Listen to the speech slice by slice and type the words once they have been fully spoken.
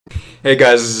Hey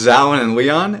guys, this is Alan and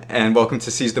Leon, and welcome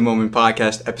to Seize the Moment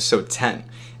Podcast, episode 10.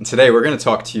 And today we're going to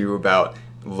talk to you about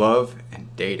love and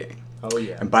dating. Oh,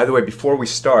 yeah. And by the way, before we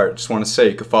start, just want to say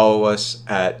you can follow us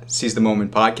at Seize the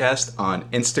Moment Podcast on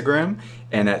Instagram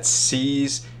and at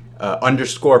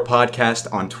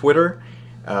Seize_podcast on Twitter.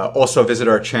 Also visit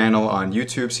our channel on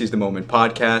YouTube, Seize the Moment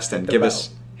Podcast, and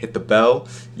hit the bell.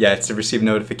 Yeah, it's to receive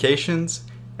notifications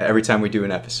every time we do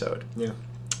an episode. Yeah.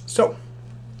 So,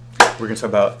 we're going to talk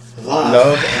about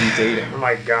love and dating. Oh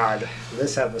my god,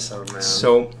 this episode, man.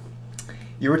 So,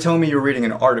 you were telling me you were reading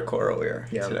an article earlier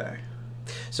today.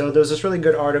 So there's this really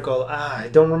good article. I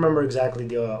don't remember exactly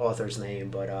the author's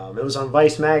name, but it was on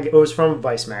Vice It was from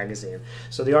Vice magazine.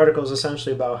 So the article is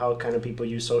essentially about how kind of people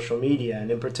use social media,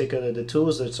 and in particular the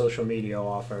tools that social media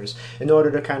offers, in order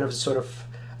to kind of sort of,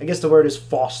 I guess the word is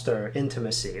foster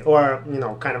intimacy, or, you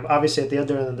know, kind of obviously at the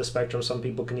other end of the spectrum, some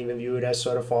people can even view it as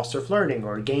sort of foster flirting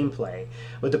or gameplay.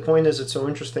 But the point is, it's so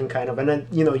interesting kind of, and then,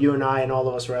 you know, you and I and all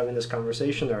of us were having this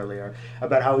conversation earlier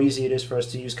about how easy it is for us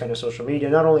to use kind of social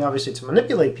media, not only obviously to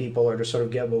manipulate people or to sort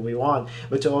of get what we want,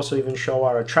 but to also even show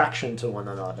our attraction to one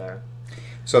another.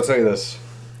 So I'll tell you this.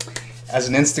 As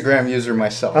an Instagram user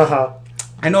myself,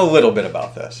 I know a little bit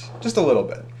about this. Just a little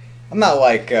bit. I'm not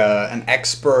like an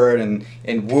expert in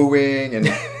wooing and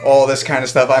all this kind of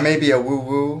stuff. I may be a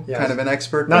woo-woo kind of an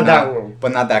expert. Not that woo.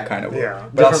 But not that kind of woo. Yeah,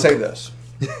 but I'll say this.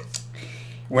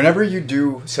 Whenever you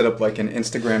do set up like an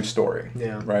Instagram story,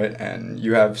 right, and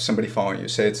you have somebody following you,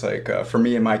 say it's like, for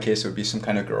me in my case, it would be some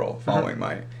kind of girl following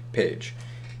my page.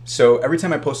 So every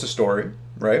time I post a story,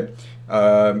 right,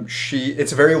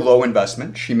 it's a very low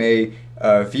investment. She may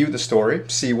view the story,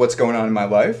 see what's going on in my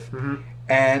life,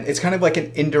 and it's kind of like an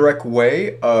indirect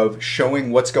way of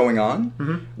showing what's going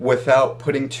on without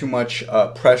putting too much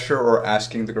pressure or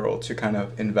asking the girl to kind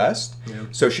of invest. Yeah.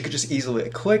 So she could just easily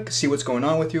click, see what's going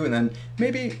on with you, and then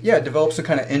maybe, develop some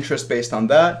kind of interest based on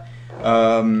that.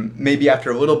 Maybe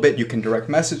after a little bit you can direct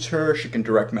message her, she can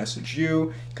direct message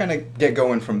you, kind of get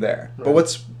going from there. Right.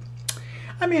 But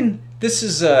this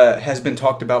is has been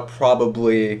talked about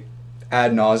probably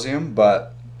ad nauseum,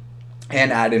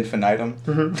 and ad infinitum,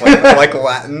 like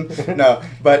Latin. No,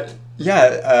 but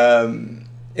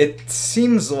it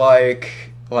seems like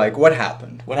what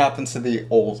happened? What happens to the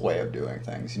old way of doing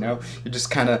things? You know, you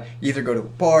just kind of either go to a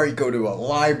bar, you go to a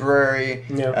library,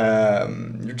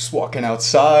 you're just walking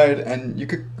outside, and you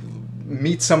could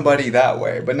meet somebody that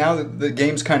way. But now the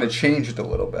game's kind of changed a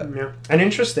little bit. Yeah. And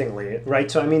interestingly,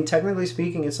 right, so I mean, technically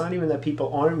speaking, it's not even that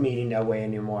people aren't meeting that way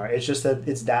anymore. It's just that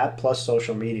it's that plus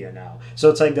social media now. So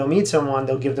it's like they'll meet someone,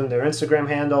 they'll give them their Instagram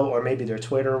handle or maybe their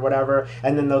Twitter or whatever,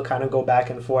 and then they'll kind of go back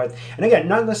and forth. And again,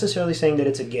 not necessarily saying that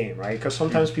it's a game, right? Because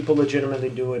sometimes people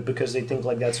legitimately do it because they think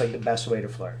like that's like the best way to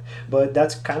flirt. But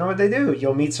that's kind of what they do.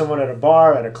 You'll meet someone at a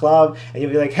bar, at a club, and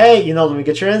you'll be like, hey, you know, let me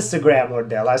get your Instagram, or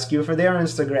they'll ask you for their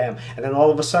Instagram. And then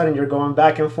all of a sudden you're going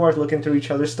back and forth looking through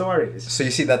each other's stories. So you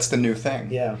see, that's the new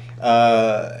thing. Yeah.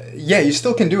 You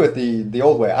still can do it the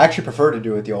old way. I actually prefer to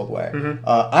do it the old way.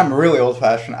 I'm really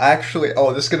old-fashioned.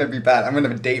 This is going to be bad. I'm going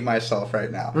to date myself right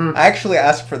now. I actually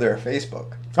ask for their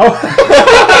Facebook. Oh.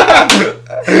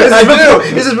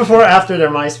 This is before or after their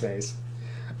MySpace?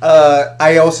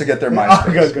 I also get their MySpace.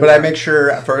 Oh, good. But I make sure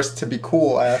at first, to be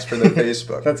cool, I ask for their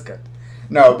Facebook. That's good.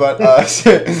 No, but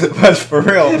for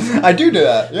real, I do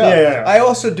that. Yeah. I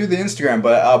also do the Instagram,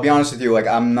 but I'll be honest with you, like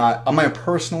I'm not on my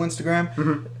personal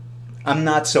Instagram. I'm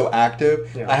not so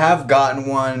active. Yeah. I have gotten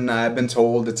one. I've been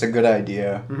told it's a good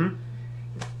idea.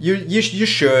 You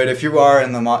should, if you are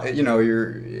in the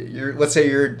you're let's say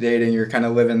you're dating, you're kind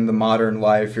of living the modern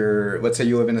life. Let's say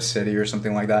you live in a city or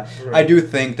something like that. Right. I do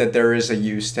think that there is a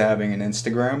use to having an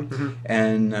Instagram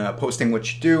and posting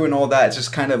what you do and all that. It's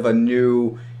just kind of a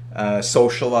new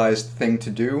socialized thing to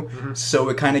do, so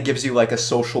it kind of gives you like a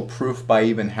social proof by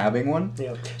even having one.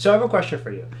 Yeah. So I have a question for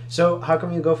you. So how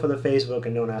come you go for the Facebook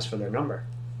and don't ask for their number?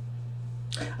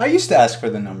 I used to ask for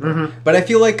the number, but I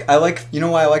feel like you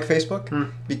know why I like Facebook?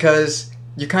 Because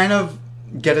you kind of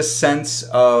get a sense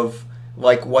of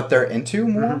like what they're into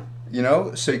more. You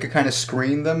know, so you could kind of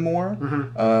screen them more.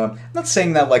 I'm not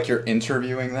saying that like you're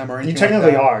interviewing them or anything. You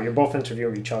technically like that. are. You're both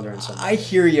interviewing each other in some way. I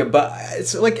hear you, but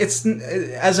it's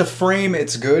as a frame,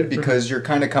 it's good because you're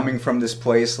kind of coming from this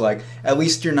place like at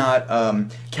least you're not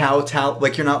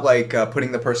like you're not like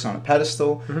putting the person on a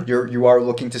pedestal. You are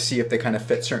looking to see if they kind of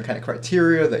fit certain kind of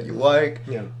criteria that you like.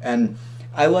 Yeah. And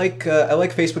I like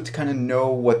Facebook to kind of know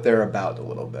what they're about a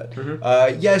little bit.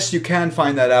 Yes, you can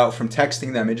find that out from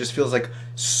texting them. It just feels like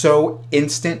so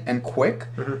instant and quick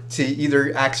to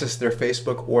either access their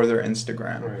Facebook or their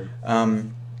Instagram.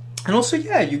 Right. And also,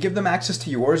 yeah, you give them access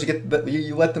to yours.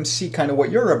 You let them see kind of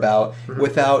what you're about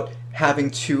without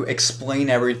having to explain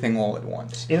everything all at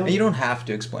once. And you don't have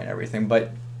to explain everything,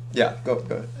 but yeah, go.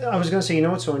 I was going to say, you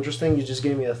know what's so interesting? You just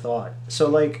gave me a thought. So,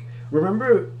 like,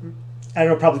 remember, I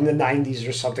don't know, probably in the 90s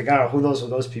or something. I don't know, who knows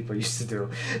what those people used to do.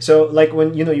 So, like,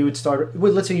 when, you know, you would start,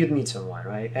 well, let's say you'd meet someone,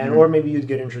 right? And or maybe you'd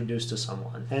get introduced to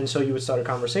someone. And so you would start a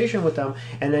conversation with them,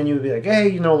 and then you would be like, hey,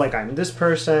 you know, like, I'm this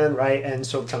person, right? And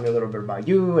so tell me a little bit about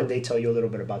you, and they tell you a little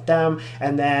bit about them.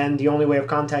 And then the only way of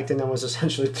contacting them was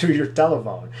essentially through your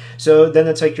telephone. So then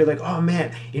it's like, you're like, oh,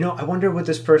 man, you know, I wonder what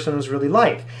this person was really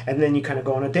like. And then you kind of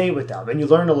go on a date with them, and you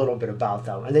learn a little bit about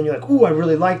them. And then you're like, ooh, I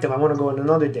really like them. I want to go on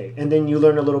another date. And then you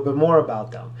learn a little bit more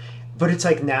about them. But it's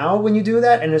like now when you do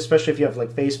that, and especially if you have like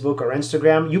Facebook or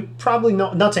Instagram, you probably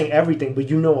know, not saying everything, but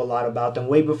you know a lot about them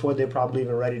way before they're probably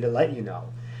even ready to let you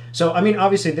know. So, I mean,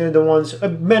 obviously they're the ones,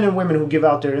 men and women who give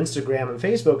out their Instagram and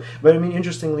Facebook, but I mean,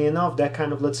 interestingly enough, that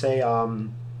kind of, let's say,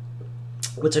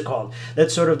 what's it called?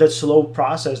 That sort of, that slow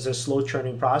process, the slow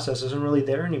churning process isn't really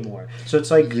there anymore. So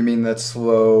it's like... You mean that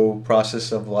slow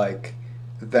process of like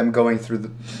them going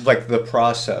through the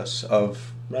process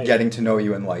of getting to know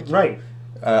you and like you. Right.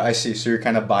 I see. So you're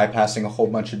kind of bypassing a whole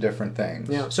bunch of different things.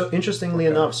 Yeah. So interestingly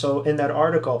enough, so in that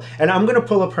article, and I'm going to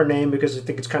pull up her name because I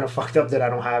think it's kind of fucked up that I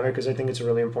don't have it because I think it's a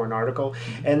really important article.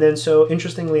 And then so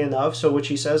interestingly enough, so what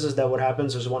she says is that what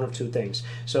happens is one of two things.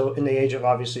 So in the age of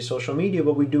obviously social media,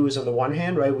 what we do is on the one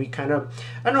hand, right, we kind of,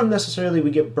 I don't know necessarily we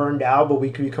get burned out, but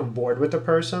we can become bored with the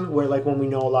person where like when we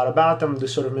know a lot about them, the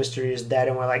sort of mystery is dead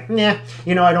and we're like, nah,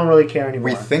 you know, I don't really care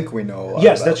anymore. We think we know a lot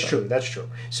Yes, about that's them. true. That's true.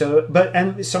 So, but,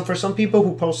 and for some people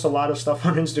who post a lot of stuff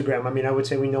on Instagram, I mean, I would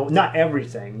say we know, not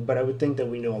everything, but I would think that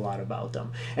we know a lot about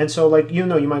them. And so, like, you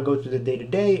know, you might go through the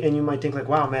day-to-day and you might think like,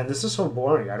 wow, man, this is so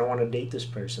boring. I don't want to date this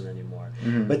person anymore.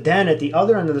 Mm-hmm. But then at the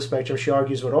other end of the spectrum, she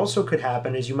argues what also could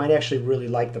happen is you might actually really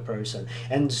like the person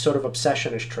and sort of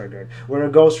obsession is triggered, where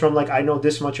it goes from like, I know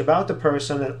this much about the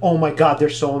person and oh my God, they're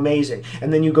so amazing.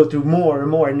 And then you go through more and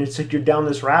more and it's like you're down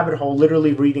this rabbit hole,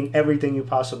 literally reading everything you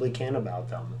possibly can about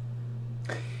them.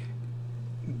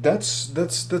 That's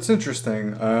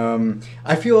interesting.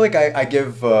 I feel like I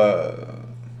give a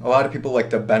lot of people like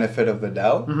the benefit of the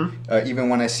doubt. Mm-hmm. Even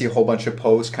when I see a whole bunch of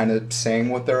posts kind of saying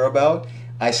what they're about,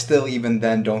 I still even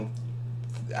then don't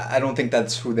think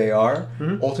that's who they are.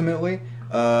 Mm-hmm. Ultimately.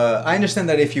 I understand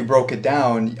that if you broke it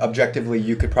down, objectively,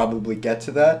 you could probably get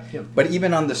to that. Yep. But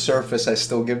even on the surface, I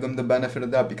still give them the benefit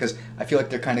of that because I feel like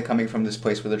they're kind of coming from this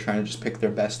place where they're trying to just pick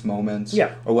their best moments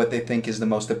or what they think is the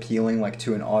most appealing, like,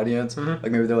 to an audience. Mm-hmm.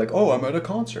 Like, maybe they're like, oh, I'm at a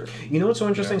concert. You know what's so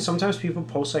interesting? Yeah. Sometimes people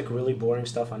post, like, really boring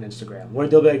stuff on Instagram where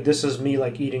they'll be like, this is me,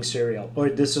 like, eating cereal or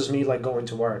this is me, like, going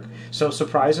to work. So,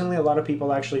 surprisingly, a lot of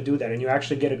people actually do that and you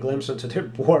actually get a glimpse into their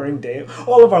boring day.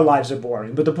 All of our lives are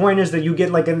boring, but the point is that you get,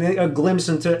 like, a glimpse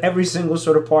into every single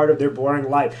sort of part of their boring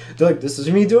life. They're like, this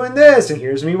is me doing this, and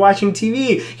here's me watching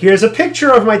TV. Here's a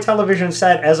picture of my television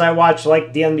set as I watch,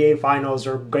 like, the NBA Finals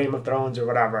or Game of Thrones or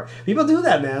whatever. People do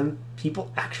that, man.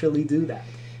 People actually do that.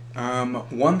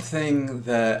 One thing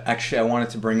that actually I wanted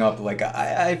to bring up, like,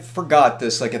 I forgot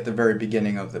this, like, at the very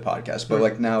beginning of the podcast, but,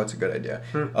 like, now it's a good idea.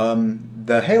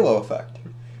 The halo effect.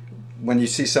 When you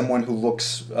see someone who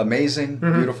looks amazing,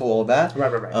 beautiful, all that,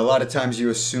 right. A lot of times you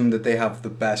assume that they have the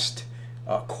best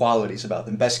qualities about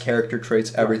them, best character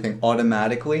traits, everything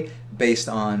automatically based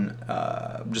on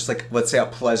just like, let's say, a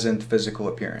pleasant physical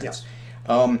appearance. Yes.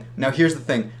 Now here's the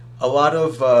thing. A lot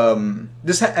of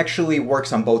this actually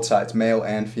works on both sides, male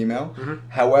and female. Mm-hmm.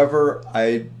 However,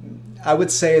 I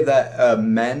would say that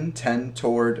men tend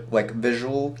toward like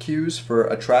visual cues for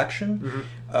attraction,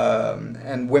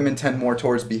 and women tend more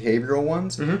towards behavioral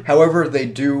ones. Mm-hmm. However, they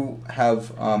do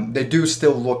have they do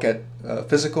still look at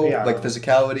physical, like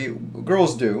physicality.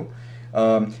 Girls do.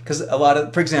 Because a lot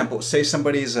of, for example, say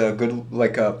somebody's a good,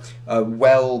 like a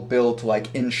well-built,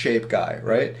 like in-shape guy,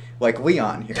 right? Like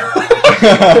Leon here.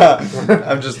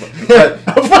 I'm just. But,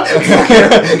 no.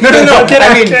 I'm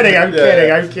kidding.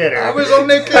 I was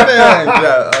only kidding.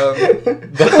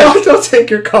 Don't take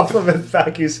your compliment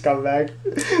back, you scumbag.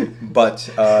 But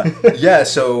yeah,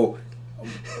 so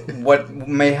what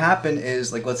may happen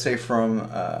is, like, let's say from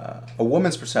a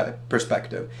woman's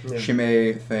perspective, she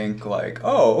may think like,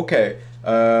 oh, okay,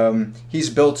 he's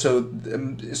built so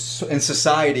in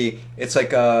society it's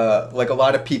like a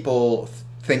lot of people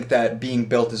think that being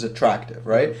built is attractive,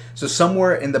 right? So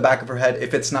somewhere in the back of her head,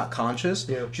 if it's not conscious,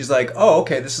 she's like, oh,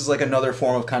 okay, this is like another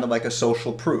form of kind of like a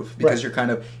social proof because you're kind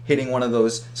of hitting one of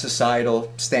those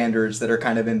societal standards that are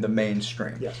kind of in the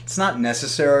mainstream. It's not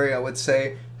necessary, I would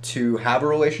say, to have a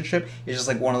relationship is just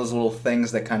like one of those little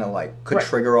things that kind of like could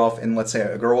trigger off in, let's say,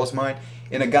 a girl's mind.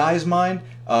 In a guy's mind,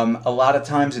 a lot of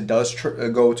times it does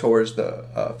go towards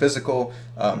the physical,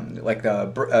 like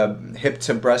the hip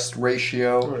to breast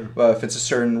ratio. If it's a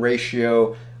certain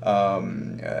ratio,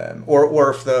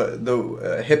 or if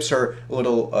the hips are a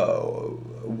little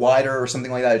wider or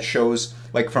something like that, it shows,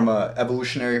 like from a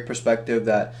evolutionary perspective,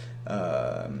 that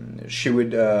she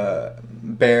would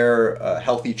bear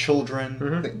healthy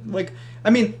children. Like, I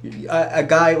mean, a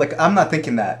guy, like, I'm not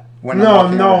thinking that when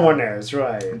I'm no one is,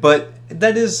 right? But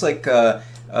that is like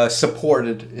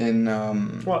supported in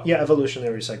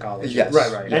evolutionary psychology. Yes.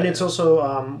 Right. Yeah. And it's also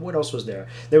what else was there?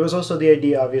 There was also the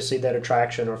idea, obviously, that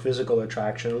attraction or physical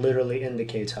attraction literally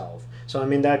indicates health. So I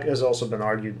mean, that has also been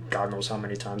argued God knows how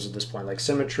many times at this point. Like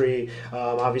symmetry,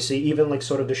 obviously, even like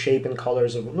sort of the shape and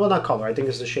colors of, well, not color, I think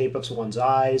it's the shape of one's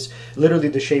eyes, literally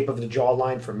the shape of the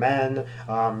jawline for men,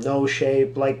 nose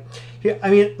shape, like. Yeah,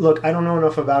 I mean, look, I don't know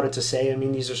enough about it to say. I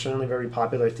mean, these are certainly very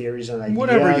popular theories and ideas.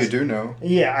 Whatever you do know.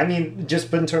 Yeah, I mean,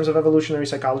 just in terms of evolutionary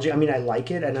psychology, I mean, I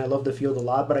like it and I love the field a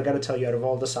lot, but I got to tell you, out of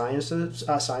all the sciences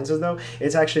though,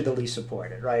 it's actually the least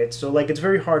supported, right? So, like, it's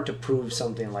very hard to prove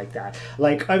something like that.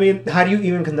 Like, I mean, how do you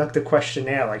even conduct a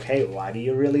questionnaire? Like, hey, why do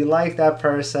you really like that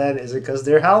person? Is it because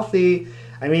they're healthy?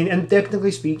 I mean, and technically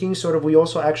speaking, sort of, we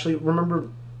also actually, remember,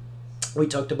 we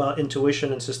talked about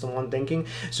intuition and system one thinking.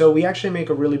 So we actually make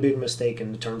a really big mistake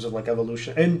in terms of like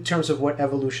evolution, in terms of what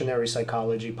evolutionary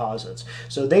psychology posits.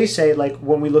 So they say, like,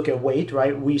 when we look at weight,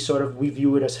 right, we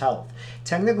view it as health.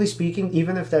 Technically speaking,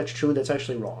 even if that's true, that's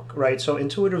actually wrong, right? So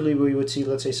intuitively, we would see,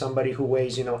 let's say, somebody who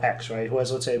weighs, X, right, who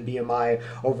has, let's say, a BMI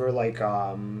over like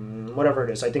whatever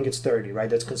it is, I think it's 30, right?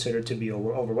 That's considered to be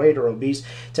overweight or obese.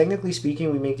 Technically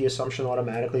speaking, we make the assumption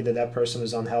automatically that that person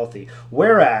is unhealthy.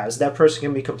 Whereas that person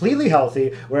can be completely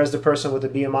healthy, whereas the person with a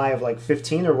BMI of like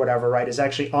 15 or whatever, right, is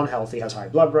actually unhealthy, has high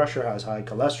blood pressure, has high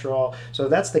cholesterol. So if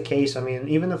that's the case, I mean,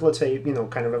 even if, let's say, kind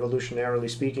of evolutionarily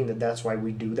speaking, that's why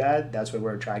we do that, that's why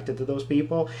we're attracted to those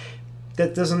people,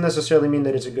 that doesn't necessarily mean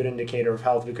that it's a good indicator of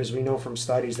health, because we know from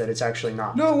studies that it's actually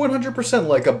not. No, 100%.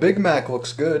 Like, a Big Mac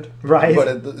looks good. Right. But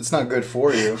it's not good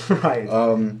for you. Right.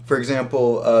 For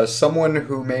example, someone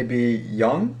who may be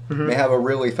young may have a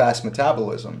really fast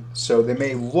metabolism. So they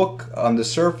may look on the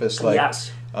surface like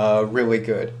really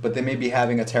good, but they may be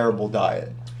having a terrible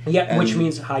diet. Yeah, which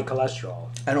means high cholesterol.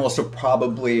 And also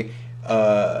probably...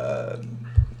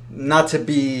 not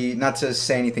to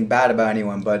say anything bad about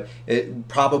anyone, but it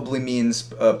probably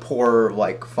means poor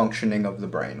like functioning of the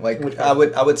brain. Like I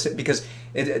would say, because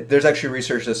there's actually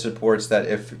research that supports that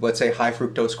if, let's say, high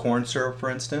fructose corn syrup, for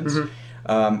instance,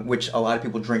 which a lot of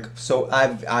people drink. So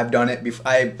I've done it before.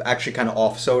 I'm actually kind of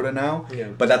off soda now,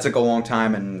 but that took a long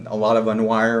time and a lot of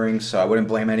unwiring. So I wouldn't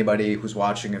blame anybody who's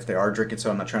watching if they are drinking.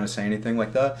 So I'm not trying to say anything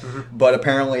like that. But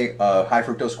apparently, high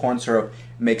fructose corn syrup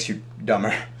makes you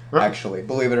dumber. Actually,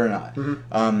 believe it or not.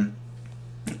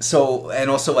 So, and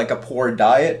also, like, a poor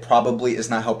diet probably is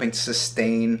not helping to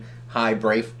sustain high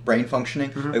brain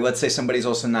functioning. Like, let's say somebody's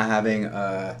also not having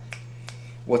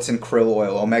what's in krill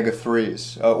oil,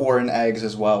 omega-3s, or in eggs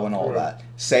as well, and all that.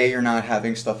 Say you're not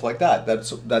having stuff like that.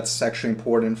 That's actually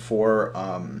important for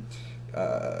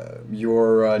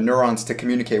your neurons to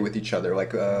communicate with each other,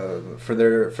 like for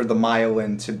the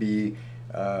myelin to be.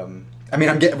 I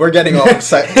mean, we're getting all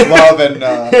love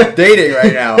and dating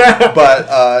right now,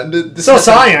 but this so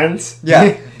science.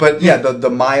 Yeah, but yeah, the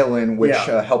myelin, which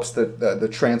helps the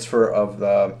transfer of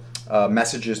the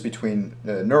messages between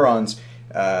neurons.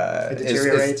 It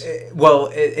deteriorates.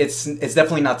 It's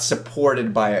definitely not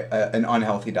supported by an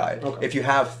unhealthy diet. Okay. If you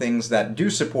have things that do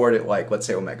support it, like, let's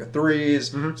say,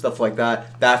 omega-3s, stuff like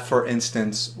that, that, for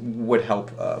instance, would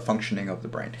help functioning of the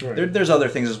brain. Right. There's other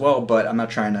things as well, but I'm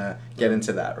not trying to get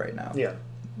into that right now.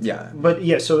 Yeah. But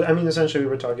yeah, so I mean, essentially we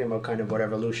were talking about kind of what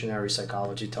evolutionary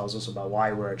psychology tells us about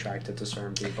why we're attracted to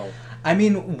certain people. I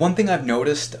mean, one thing I've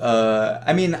noticed,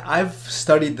 I mean, I've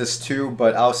studied this too,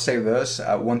 but I'll say this,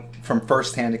 from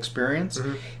firsthand experience,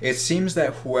 it seems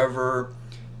that whoever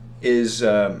is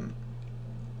the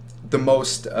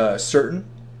most certain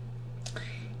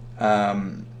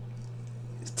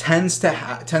tends to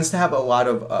have a lot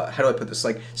of, how do I put this,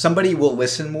 like, somebody will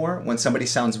listen more when somebody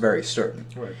sounds very certain.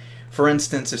 Right. For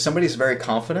instance, if somebody's very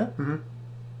confident,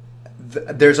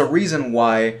 there's a reason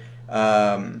why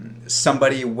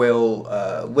somebody will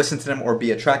listen to them or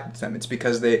be attracted to them. It's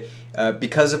because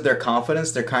because of their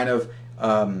confidence, they're kind of,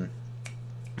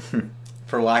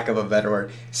 for lack of a better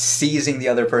word, seizing the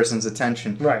other person's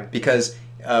attention. Right. Because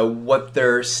what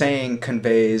they're saying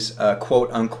conveys quote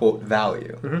unquote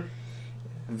value.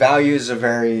 Value is a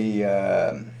very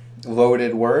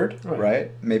loaded word,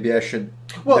 right? Maybe I should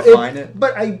define it.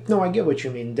 But I get what you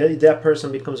mean. That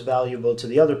person becomes valuable to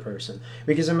the other person,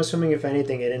 because I'm assuming, if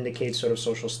anything, it indicates sort of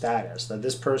social status, that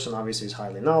this person obviously is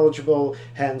highly knowledgeable,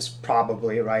 hence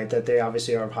probably, right, that they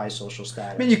obviously are of high social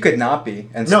status. I mean, you could not be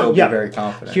and still be very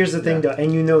confident. Here's the thing, though,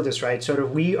 and you know this, right? Sort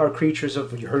of, we are creatures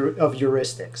of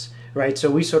heuristics. Right,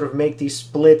 so we sort of make these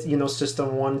split,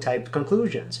 system one type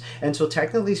conclusions. And so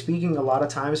technically speaking, a lot of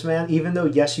times, man, even though,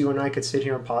 yes, you and I could sit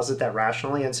here and posit that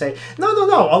rationally and say, no,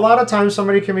 a lot of times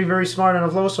somebody can be very smart and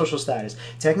of low social status.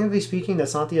 Technically speaking,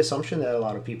 that's not the assumption that a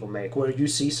lot of people make, where you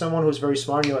see someone who's very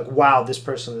smart and you're like, wow, this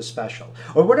person is special.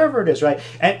 Or whatever it is, right?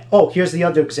 And, here's the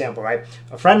other example, right?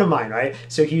 A friend of mine, right?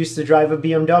 So he used to drive a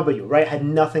BMW, right? Had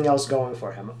nothing else going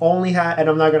for him. Only had, and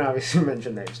I'm not going to obviously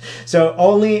mention names. So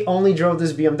only drove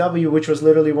this BMW, which was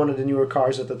literally one of the newer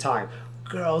cars at the time.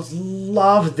 Girls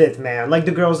loved it, man. Like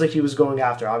the girls that he was going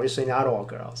after. Obviously not all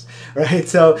girls, right?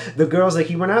 So the girls that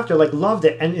he went after, like, loved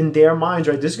it. And in their minds,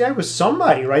 right, this guy was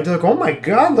somebody, right? They're like, oh my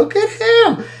God, look at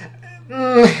him.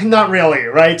 Not really,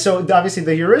 right? So obviously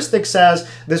the heuristic says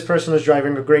this person is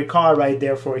driving a great car, right?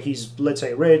 Therefore he's, let's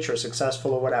say, rich or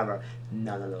successful or whatever.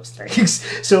 None of those things.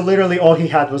 So literally all he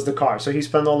had was the car. So he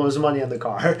spent all of his money on the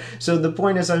car. So the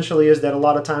point essentially is that a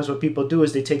lot of times what people do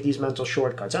is they take these mental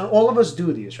shortcuts. And all of us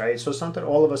do these, right? So it's not that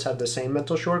all of us have the same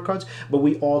mental shortcuts, but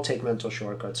we all take mental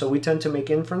shortcuts. So we tend to make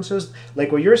inferences.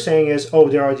 Like what you're saying is,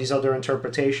 there are these other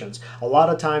interpretations. A lot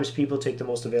of times people take the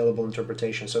most available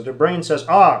interpretation. So their brain says,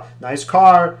 nice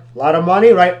car, a lot of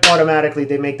money, right? Automatically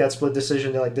they make that split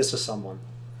decision. They're like, this is someone.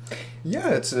 Yeah,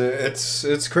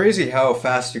 it's crazy how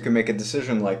fast you can make a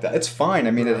decision like that. It's fine.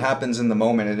 I mean, it happens in the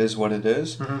moment. It is what it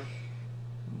is. Mm-hmm.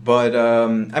 But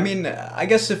I mean, I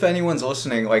guess if anyone's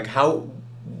listening, like, how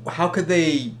could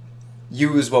they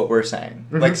use what we're saying?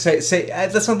 Mm-hmm. Like, say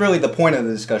that's not really the point of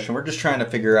the discussion. We're just trying to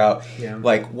figure out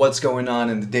like what's going on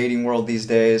in the dating world these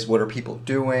days. What are people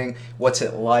doing? What's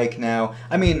it like now?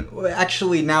 I mean,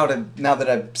 actually, now that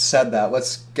I've said that,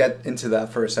 let's get into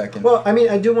that for a second. Well, I mean,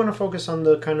 I do want to focus on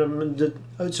the kind of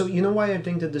so you know why I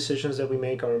think the decisions that we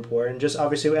make are important. Just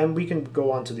obviously, and we can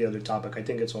go on to the other topic. I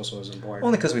think it's also as important.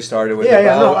 Only because we started with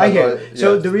I hear.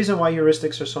 So the reason why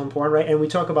heuristics are so important, right? And we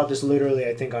talk about this literally,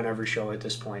 I think, on every show at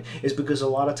this point, is because a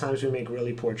lot of times we make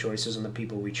really poor choices in the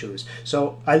people we choose.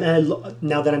 So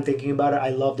now that I'm thinking about it, I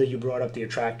love that you brought up the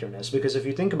attractiveness, because if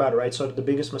you think about it, right, so the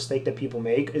biggest mistake that people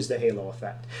make is the halo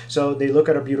effect. So they look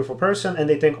at a beautiful person and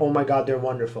they think, oh my God, they're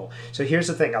wonderful. So here's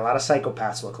the thing, a lot of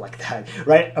psychopaths look like that,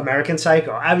 right? American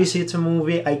Psycho. Obviously it's a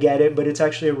movie, I get it, but it's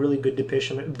actually a really good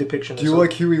depiction. Do you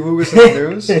like Huey Lewis in the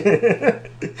news?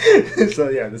 So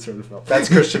yeah, that's really fun. That's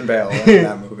Christian Bale in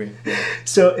that movie. Yeah.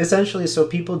 So essentially,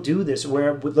 people do this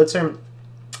where, let's say,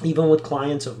 even with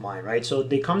clients of mine, right? So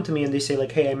they come to me and they say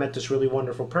like, hey, I met this really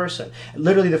wonderful person. And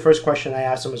literally the first question I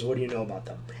ask them is, what do you know about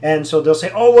them? And so they'll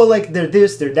say, oh, well, like they're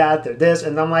this, they're that, they're this.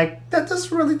 And I'm like, that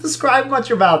doesn't really describe much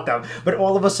about them. But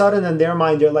all of a sudden in their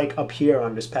mind, they're like up here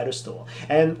on this pedestal.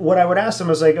 And what I would ask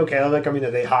them is like, okay, like, I mean, are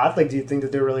they hot? Like, do you think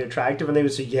that they're really attractive? And they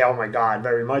would say, yeah, oh my God,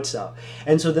 very much so.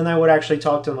 And so then I would actually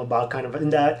talk to them about kind of in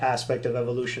that aspect of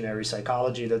evolutionary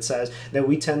psychology that says that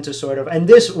we tend to sort of, and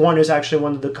this one is actually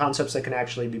one of the concepts that can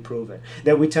actually be proven,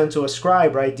 that we tend to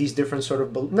ascribe, right, these different sort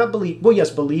of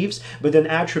beliefs, but then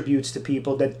attributes to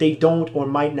people that they don't or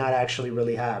might not actually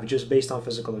really have, just based on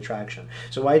physical attraction.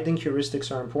 So why I think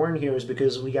heuristics are important here is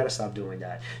because we got to stop doing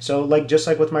that. So like, just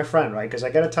like with my friend, right, because I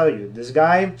got to tell you, this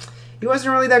guy, he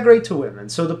wasn't really that great to women.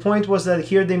 So the point was that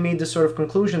here they made this sort of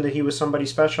conclusion that he was somebody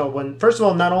special when, first of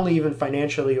all, not only even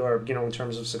financially or, you know, in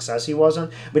terms of success he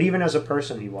wasn't, but even as a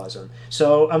person he wasn't.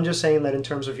 So I'm just saying that in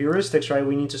terms of heuristics, right,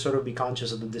 we need to sort of be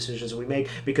conscious of the decisions we make,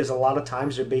 because a lot of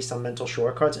times they're based on mental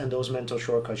shortcuts, and those mental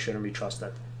shortcuts shouldn't be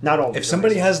trusted. Not always. If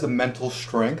somebody has the mental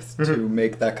strength to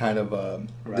make that kind of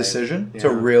decision, to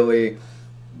really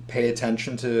pay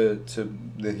attention to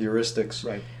the heuristics,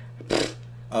 right.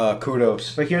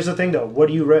 Kudos. But here's the thing, though. What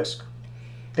do you risk?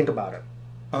 Think about it.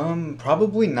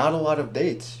 Probably not a lot of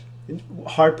dates.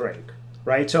 Heartbreak,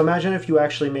 right? So imagine if you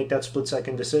actually make that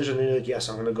split-second decision and you're like, yes,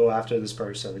 I'm going to go after this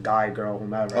person, guy, girl,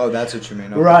 whomever. Oh, that's what you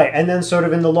mean. Okay. Right. And then sort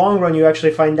of in the long run, you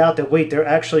actually find out that, wait, they're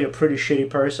actually a pretty shitty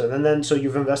person. And then so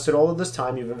you've invested all of this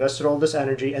time, you've invested all this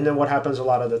energy, and then what happens a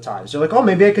lot of the times? You're like, oh,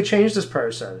 maybe I could change this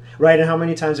person, right? And how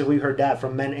many times have we heard that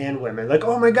from men and women? Like,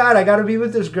 oh my God, I got to be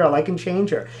with this girl, I can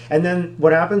change her. And then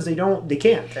what happens? They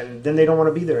can't. And then they don't want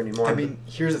to be there anymore. I mean,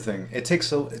 here's the thing. It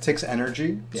takes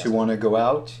energy to want to go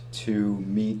out, to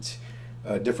meet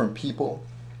different people,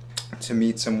 to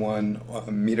meet someone,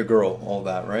 meet a girl, all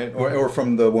that, right? Or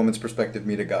from the woman's perspective,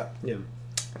 meet a guy. Yeah.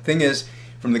 Thing is,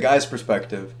 from the guy's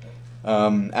perspective,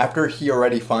 after he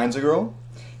already finds a girl,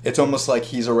 it's almost like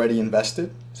he's already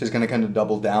invested, so he's going to kind of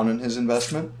double down on his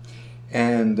investment.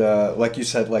 And like you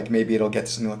said, like maybe it'll get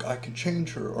something like, I can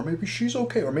change her, or maybe she's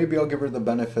okay, or maybe I'll give her the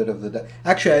benefit of the doubt.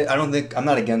 Actually, I don't think, I'm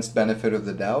not against benefit of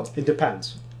the doubt. It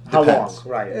depends. How long,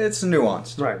 right? It's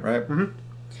nuanced, right? Mm-hmm.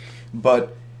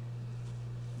 But,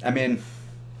 I mean,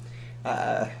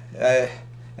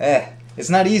 it's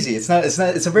not easy. It's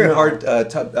a very hard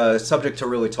subject to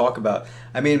really talk about.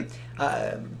 I mean,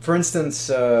 for instance,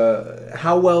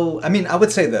 how well, I mean, I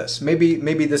would say this,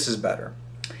 maybe this is better.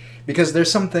 Because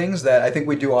there's some things that I think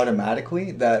we do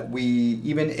automatically that we,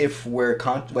 even if we're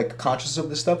conscious of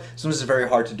this stuff, sometimes it's very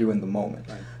hard to do in the moment.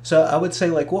 Right. So I would say,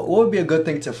 like, what would be a good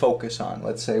thing to focus on?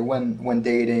 Let's say when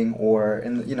dating, or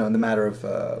in the matter of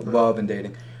love and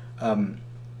dating.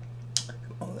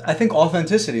 I think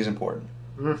authenticity is important.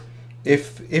 Mm-hmm.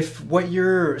 If what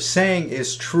you're saying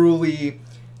is truly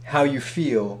how you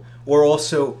feel, or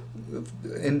also,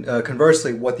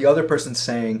 conversely, what the other person's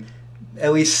saying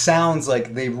at least sounds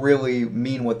like they really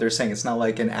mean what they're saying. It's not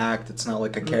like an act. It's not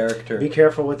like a character. Be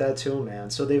careful with that too, man.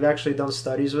 So they've actually done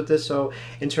studies with this. So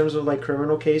in terms of like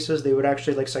criminal cases, they would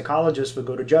actually, like, psychologists would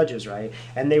go to judges, right?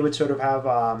 And they would sort of have,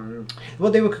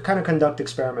 they would kind of conduct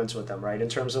experiments with them, right? In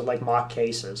terms of like mock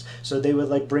cases. So they would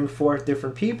like bring forth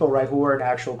different people, right, who were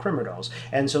actual criminals.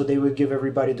 And so they would give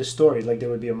everybody the story. Like there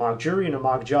would be a mock jury and a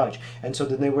mock judge. And so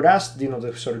then they would ask,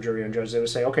 the sort of jury and judge, they would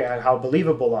say, okay, how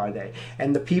believable are they?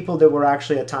 And the people that were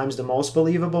actually at times the most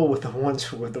believable with the ones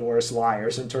who were the worst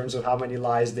liars in terms of how many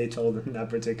lies they told in that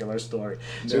particular story.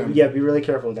 So yeah, be really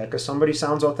careful with that, because somebody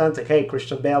sounds authentic. Hey,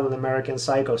 Christian Bale in American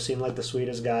Psycho seemed like the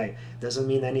sweetest guy. Doesn't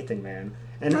mean anything, man.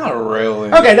 And, not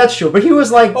really. Okay, that's true. But he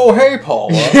was like, oh, hey,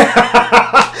 Paula.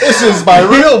 This is my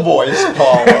real voice,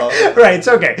 Paula. Right, it's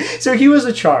okay. So he was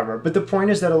a charmer. But the point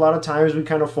is that a lot of times we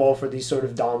kind of fall for these sort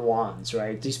of Don Juans,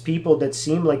 right? These people that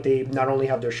seem like they not only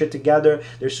have their shit together,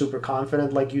 they're super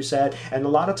confident, like you said. And a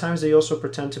lot of times they also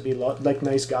pretend to be like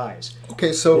nice guys.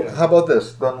 Okay, so how about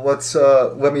this? Then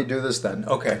let me do this then.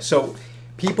 Okay, so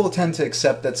people tend to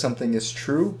accept that something is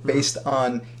true based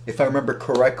on, if I remember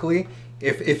correctly,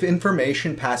 if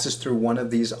information passes through one of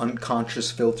these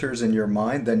unconscious filters in your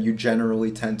mind, then you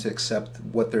generally tend to accept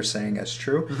what they're saying as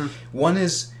true.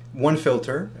 Mm-hmm. One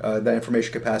filter that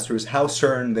information could pass through is how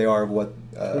certain they are of what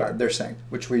they're saying,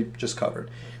 which we just covered.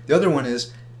 The other one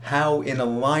is how in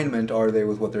alignment are they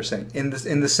with what they're saying, in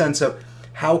the sense of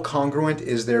how congruent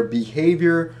is their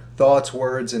behavior, thoughts,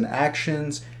 words, and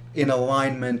actions in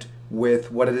alignment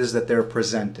with what it is that they're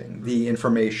presenting, the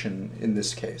information in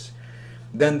this case.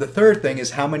 Then the third thing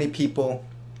is how many people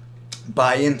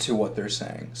buy into what they're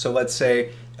saying. So let's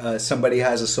say somebody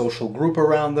has a social group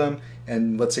around them,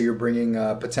 and let's say you're bringing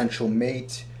a potential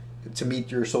mate to meet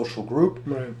your social group.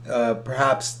 Right.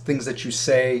 Perhaps things that you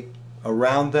say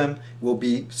around them will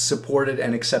be supported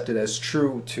and accepted as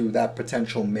true to that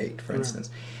potential mate, for instance.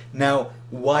 Now,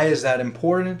 why is that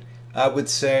important? I would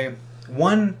say,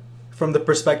 one, from the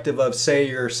perspective of, say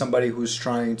you're somebody who's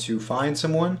trying to find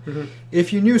someone,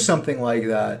 if you knew something like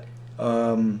that,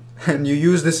 and you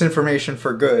use this information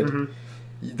for good,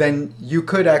 then you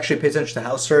could actually pay attention to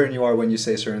how certain you are when you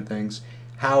say certain things,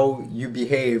 how you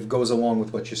behave goes along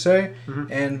with what you say,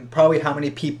 and probably how many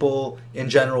people in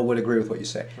general would agree with what you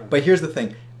say. But here's the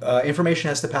thing, information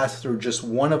has to pass through just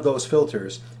one of those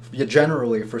filters,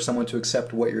 generally, for someone to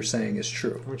accept what you're saying is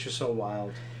true. Which is so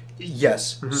wild.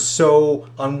 Yes. So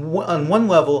on one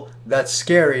level, that's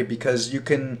scary because you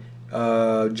can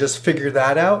just figure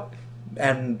that out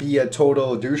and be a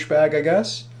total douchebag, I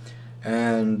guess,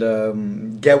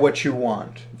 and get what you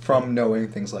want from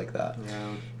knowing things like that.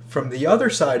 Yeah. From the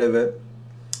other side of it,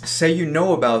 say you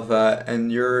know about that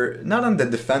and you're not on the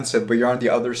defensive, but you're on the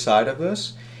other side of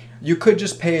this, you could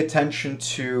just pay attention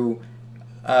to...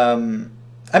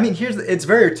 it's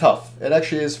very tough. It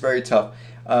actually is very tough.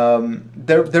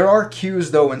 There are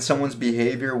cues though in someone's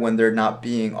behavior when they're not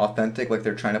being authentic, like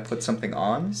they're trying to put something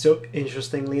on. So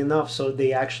interestingly enough, so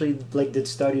they actually did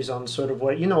studies on sort of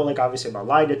what, obviously about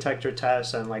lie detector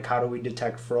tests and how do we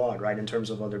detect fraud, right, in terms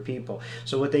of other people.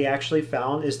 So what they actually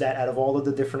found is that out of all of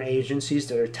the different agencies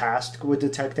that are tasked with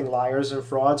detecting liars and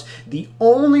frauds, the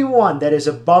only one that is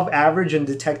above average in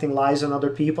detecting lies on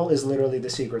other people is literally the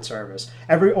Secret Service.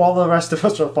 All the rest of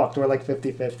us are fucked. We're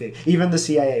 50-50. Even the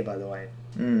CIA, by the way.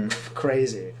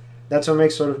 Crazy. That's what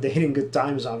makes sort of dating good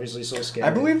times obviously so scary.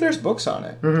 I believe there's books on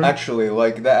it, actually,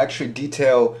 that actually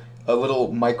detail a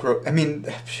little micro...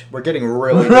 we're getting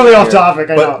really off topic,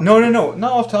 I know. No,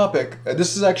 not off topic.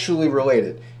 This is actually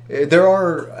related. There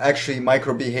are actually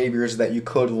micro behaviors that you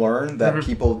could learn that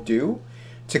people do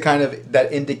to kind of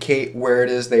that indicate where it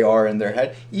is they are in their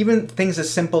head. Even things as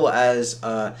simple as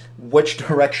which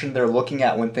direction they're looking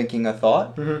at when thinking a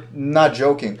thought. Not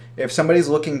joking. If somebody's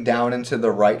looking down and to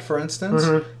the right, for instance,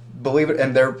 believe it,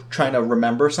 and they're trying to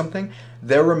remember something,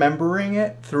 they're remembering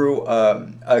it through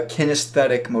a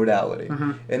kinesthetic modality.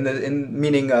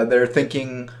 Meaning they're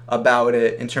thinking about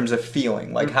it in terms of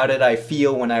feeling. Like, how did I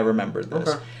feel when I remembered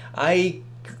this? I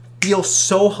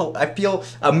feel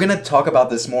I'm gonna talk about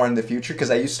this more in the future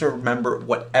because I used to remember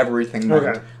what everything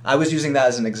meant. I was using that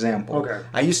as an example.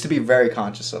 I used to be very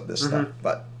conscious of this stuff,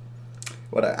 but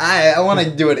I want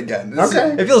to do it again.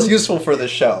 It feels useful for the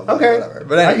show. Whatever.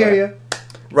 But anyway, I hear you.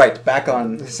 Right, back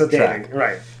on dating. track.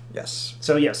 Right. Yes.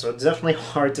 So it's definitely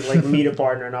hard to like meet a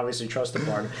partner and obviously trust a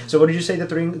partner. So what did you say the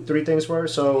three things were?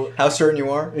 So how certain you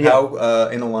are, how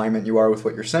in alignment you are with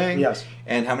what you're saying, yes,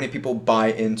 and how many people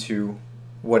buy into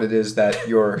what it is that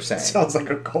you're saying. Sounds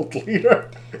like a cult leader.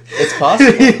 It's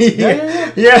possible.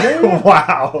 Yeah.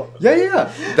 Wow.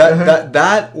 Yeah.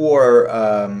 That or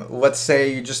let's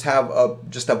say you just have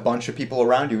a bunch of people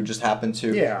around you who just happen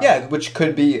to which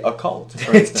could be a cult.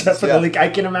 For instance. Definitely, I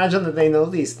can imagine that they know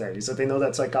these things, that they know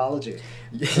that psychology.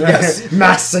 Yes,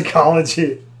 mass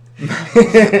psychology.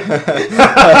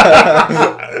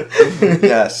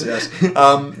 yes.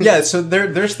 So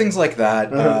there's things like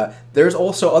that. There's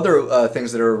also other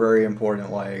things that are very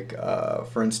important, like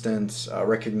for instance,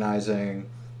 recognizing.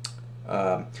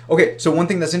 So one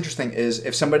thing that's interesting is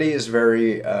if somebody is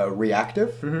very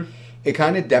reactive, it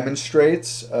kind of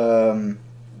demonstrates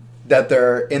that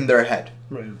they're in their head,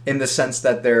 in the sense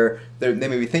that they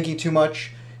may be thinking too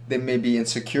much, they may be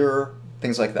insecure.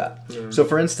 Things like that. So,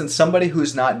 for instance, somebody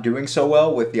who's not doing so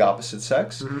well with the opposite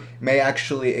sex may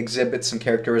actually exhibit some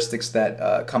characteristics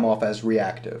that come off as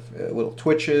reactive. Little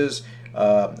twitches,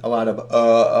 a lot of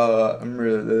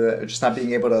just not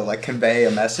being able to like convey a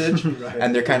message,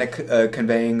 and they're kind of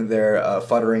conveying their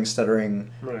futtering, stuttering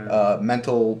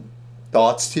mental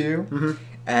thoughts to you.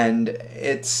 And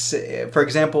it's, for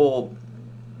example,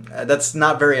 that's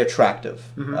not very attractive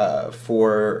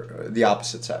for the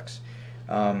opposite sex.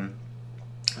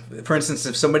 For instance,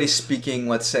 if somebody's speaking,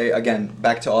 let's say, again,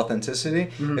 back to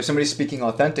authenticity, if somebody's speaking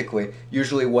authentically,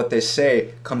 usually what they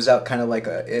say comes out kind of like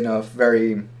in a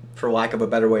very, for lack of a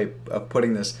better way of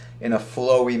putting this, in a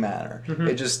flowy manner.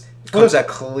 It just comes out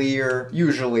clear,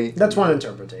 usually. That's one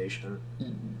interpretation.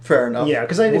 Fair enough. Yeah,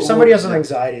 because if somebody has an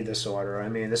anxiety disorder, I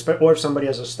mean, or if somebody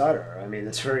has a stutter, I mean,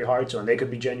 it's very hard to, and they could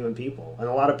be genuine people. And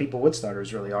a lot of people with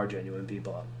stutters really are genuine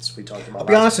people, as we talked about. I'll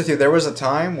be honest with you, there was a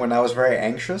time when I was very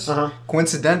anxious.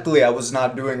 Coincidentally, I was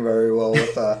not doing very well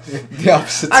with the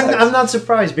opposite sex. I'm not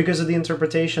surprised because of the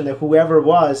interpretation that whoever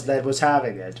was that was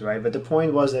having it, right? But the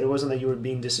point was that it wasn't that you were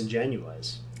being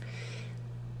disingenuous.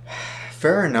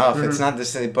 Fair enough. It's not the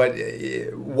same, but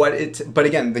but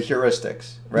again, the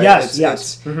heuristics, right?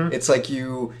 Yes. It's like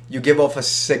you give off a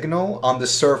signal on the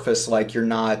surface, like you're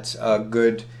not a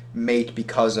good mate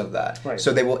because of that. Right.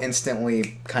 So they will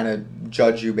instantly kind of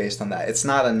judge you based on that. It's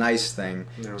not a nice thing.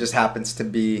 No. It just happens to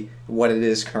be what it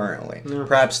is currently. No.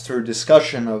 Perhaps through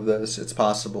discussion of this, it's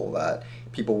possible that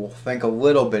people will think a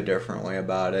little bit differently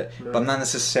about it, but I'm not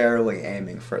necessarily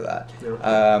aiming for that.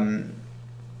 No.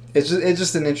 It's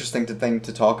just an interesting thing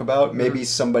to talk about. Maybe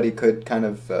somebody could kind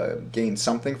of gain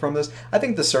something from this. I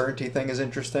think the certainty thing is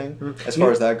interesting as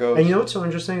far as that goes. And you know what's so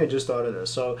interesting? I just thought of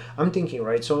this. So I'm thinking,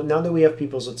 right? So now that we have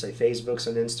people's, let's say, Facebooks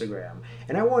and Instagram,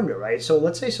 and I wonder, right? So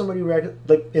let's say somebody,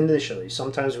 like initially,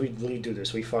 sometimes we do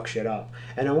this, we fuck shit up.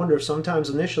 And I wonder if sometimes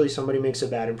initially somebody makes a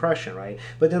bad impression, right?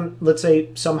 But then let's say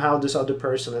somehow this other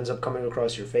person ends up coming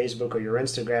across your Facebook or your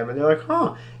Instagram and they're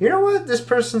like, you know what? This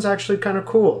person's actually kind of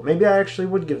cool. Maybe I actually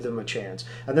would give them a chance.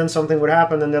 And then something would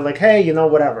happen and they're like, hey,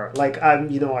 whatever, like I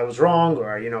was wrong,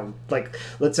 or like,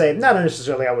 let's say not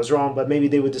necessarily I was wrong, but maybe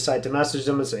they would decide to message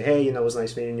them and say, hey, it was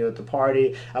nice meeting you at the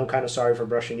party, I'm kind of sorry for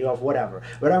brushing you off, whatever.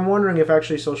 But I'm wondering if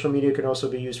actually social media can also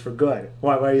be used for good.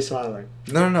 Why are you smiling?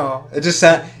 No, it just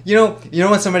you know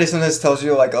when somebody sometimes tells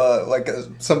you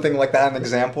something like that, an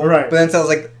example, right? But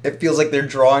then it feels like they're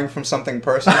drawing from something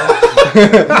personal.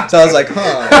 So I was like,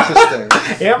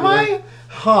 interesting. Am I?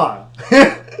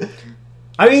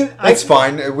 I mean, it's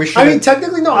fine. We should. I mean,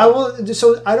 technically, no. I will.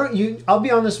 So I don't. I'll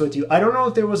be honest with you. I don't know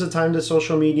if there was a time that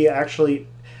social media actually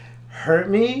hurt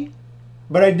me,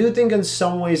 but I do think in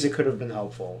some ways it could have been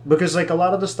helpful, because like a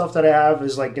lot of the stuff that I have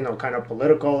is like kind of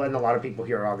political, and a lot of people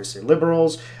here are obviously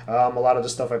liberals. A lot of the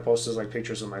stuff I post is like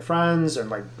pictures of my friends and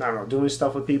like I don't know, doing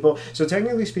stuff with people. So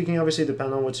technically speaking, obviously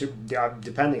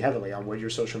depending heavily on what your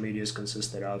social media is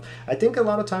consisted of, I think a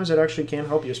lot of times it actually can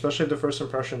help you, especially if the first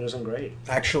impression isn't great.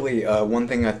 Actually, one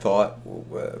thing I thought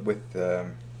with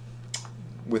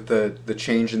with the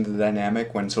change in the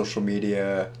dynamic when social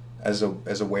media as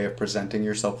a way of presenting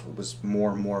yourself was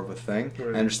more and more of a thing.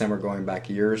 Right. I understand we're going back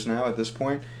years now at this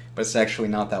point, but it's actually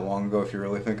not that long ago if you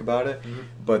really think about it. Mm-hmm.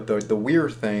 But the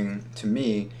weird thing to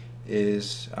me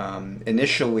is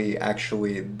initially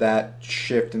actually that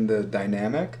shift in the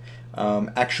dynamic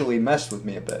actually messed with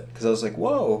me a bit, because I was like,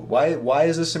 whoa, why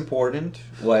is this important?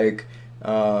 Like,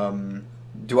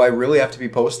 do I really have to be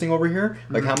posting over here?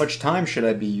 Like, how much time should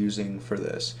I be using for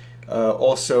this?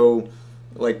 Also,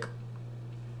 like,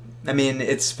 I mean,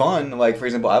 it's fun. Like, for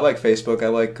example, I like Facebook. I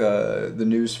like the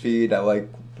news feed. I like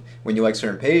when you like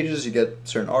certain pages, you get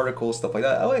certain articles, stuff like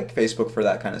that. I like Facebook for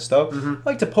that kind of stuff. Mm-hmm. I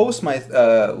like to post my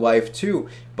life too,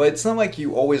 but it's not like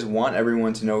you always want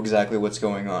everyone to know exactly what's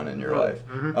going on in your life.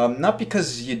 Mm-hmm. Not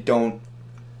because you don't.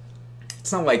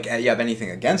 It's not like you have anything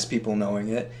against people knowing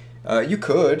it. You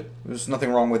could. There's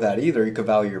nothing wrong with that either. You could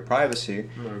value your privacy.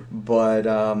 Mm-hmm. But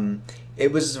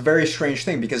it was a very strange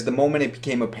thing, because the moment it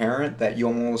became apparent that you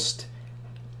almost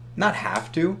not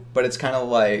have to, but it's kind of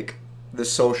like the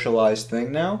socialized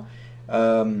thing now.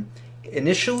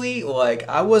 Initially, like,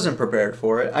 I wasn't prepared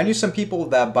for it. I knew some people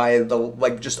that by the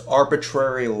like just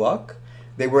arbitrary luck,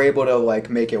 they were able to like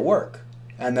make it work.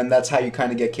 And then that's how you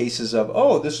kind of get cases of,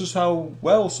 oh, this is how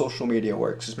well social media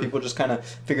works. Is people just kind of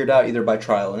figured out either by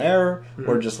trial and error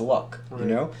or just luck, you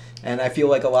know? And I feel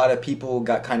like a lot of people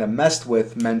got kind of messed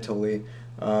with mentally,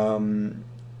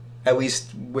 at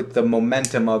least with the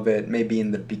momentum of it, maybe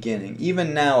in the beginning.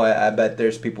 Even now, I bet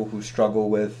there's people who struggle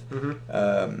with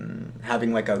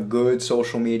having like a good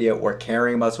social media or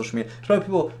caring about social media. There's probably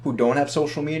people who don't have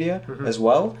social media as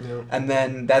well. Yeah. And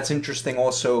then that's interesting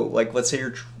also, like, let's say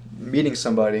you're meeting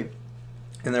somebody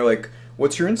and they're like,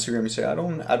 what's your Instagram? You say, I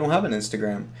don't have an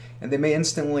Instagram. And they may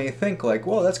instantly think like,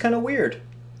 whoa, that's kind of weird.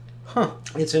 Huh.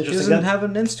 It's interesting. She doesn't have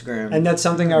an Instagram. And that's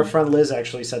something our friend Liz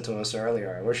actually said to us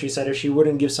earlier, where she said if she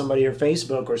wouldn't give somebody her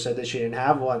Facebook or said that she didn't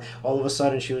have one, all of a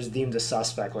sudden she was deemed a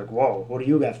suspect. Like, whoa, what do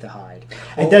you have to hide?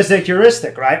 And that's the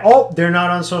heuristic, right? Oh, they're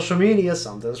not on social media.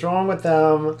 Something's wrong with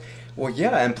them. Well,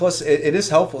 yeah, and plus it is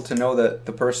helpful to know that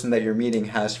the person that you're meeting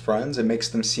has friends. It makes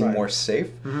them seem more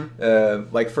safe.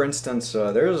 Like, for instance,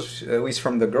 there's, at least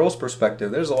from the girl's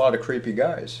perspective, there's a lot of creepy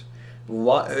guys.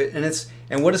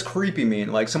 And what does creepy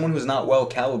mean? Like someone who's not well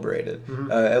calibrated.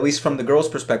 At least from the girl's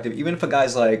perspective, even if a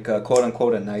guy's like quote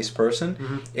unquote a nice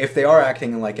person, if they are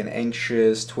acting in like an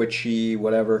anxious, twitchy,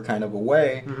 whatever kind of a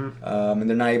way, and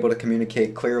they're not able to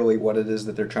communicate clearly what it is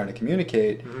that they're trying to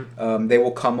communicate, they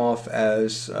will come off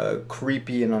as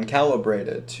creepy and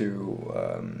uncalibrated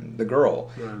to the girl.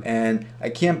 And I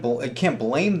can't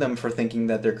blame them for thinking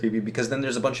that they're creepy, because then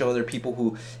there's a bunch of other people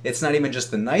who, it's not even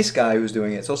just the nice guy who's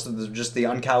doing it, it's also just the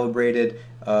uncalibrated,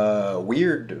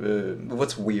 weird,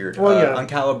 what's weird? Well, yeah.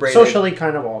 Uncalibrated. Socially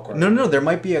kind of awkward. No, there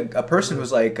might be a person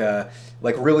who's like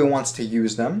really wants to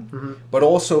use them, but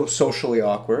also socially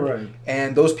awkward. Right.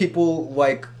 And those people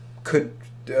like could,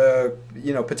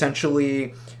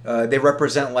 potentially, they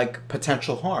represent like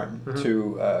potential harm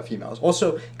to females.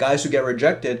 Also, guys who get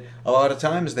rejected, a lot of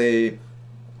times they,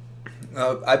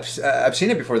 I've seen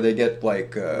it before. They get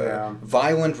like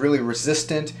violent, really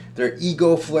resistant. Their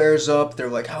ego flares up. They're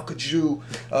like, "How could you,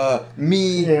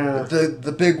 me,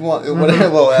 the big one, whatever."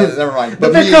 Well, never mind. But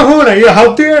the big Kahuna, yeah,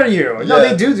 how dare you? Yeah. No,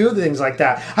 they do things like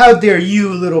that. How dare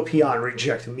you, little peon,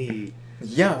 reject me?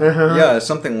 Yeah,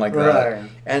 something like that. Right.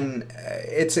 And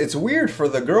it's weird for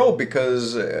the girl,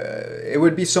 because it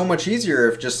would be so much easier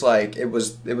if just like it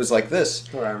was like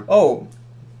this. Right. Oh,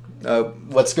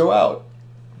 let's go out.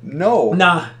 No.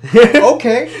 Nah.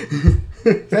 Okay.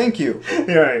 Thank you.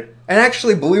 Right. And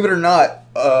actually, believe it or not,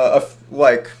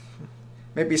 like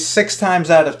maybe 6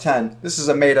 times out of 10, this is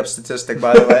a made-up statistic,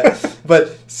 by the way,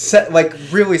 but like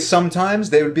really sometimes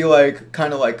they would be like,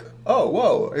 kind of like, oh,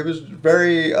 whoa, it was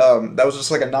very, that was just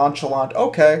like a nonchalant,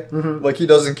 okay, like he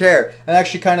doesn't care. And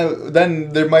actually kind of,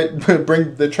 then they might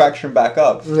bring the traction back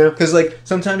up. Because like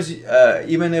sometimes,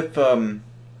 even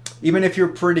if you're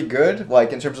pretty good,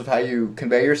 like in terms of how you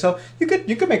convey yourself, you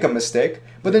could make a mistake,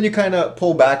 but then you kind of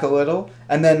pull back a little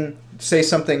and then say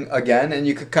something again, and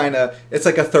you could kind of, it's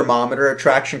like a thermometer.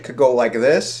 Attraction could go like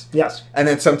this. Yes. And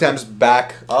then sometimes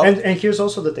back up. And here's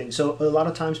also the thing. So a lot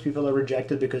of times people are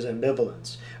rejected because of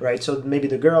ambivalence, right? So maybe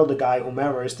the girl, the guy,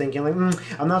 whomever is thinking like,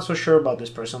 I'm not so sure about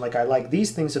this person. Like I like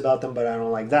these things about them, but I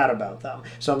don't like that about them.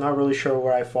 So I'm not really sure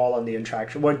where I fall on the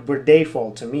attraction, where they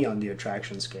fall to me on the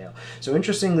attraction scale. So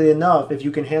interestingly enough, if you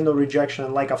can handle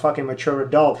rejection like a fucking mature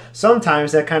adult,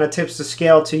 sometimes that kind of tips the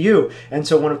scale to you. And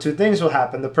so one of two things will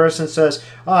happen. The person says,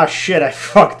 "Oh shit, I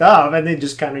fucked up," and they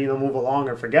just kind of move along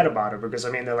and forget about it because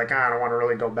they're like, I don't want to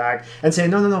really go back and say,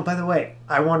 no. By the way,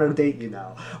 I want to date you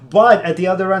now. But at the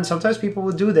other end, sometimes people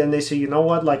will do that and they say, you know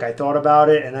what, like I thought about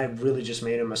it and I really just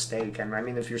made a mistake.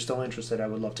 And if you're still interested, I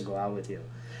would love to go out with you.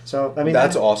 So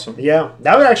that's awesome. Yeah,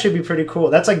 that would actually be pretty cool.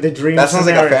 That's like the dream. That sounds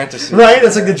scenario. Like a fantasy, right?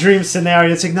 That's like the dream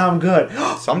scenario. It's like, no, I'm good.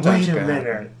 Sometimes. Wait a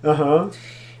minute.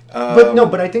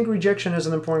 But I think rejection is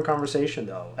an important conversation,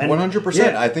 though. 100%.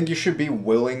 Yeah. I think you should be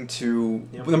willing to.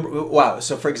 Yeah. Wow.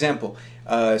 So, for example,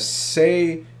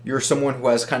 say you're someone who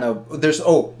has kind of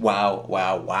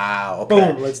wow.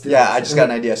 Okay. Boom. Let's do this. I just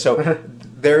got an idea. So,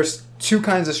 there's two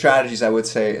kinds of strategies I would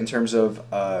say in terms of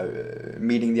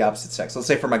meeting the opposite sex. Let's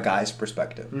say from a guy's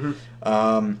perspective,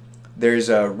 there's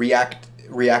a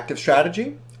reactive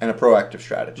strategy and a proactive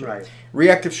strategy. Right.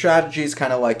 Reactive strategy is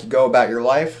kind of like you go about your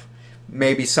life.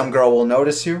 Maybe some girl will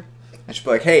notice you and she'll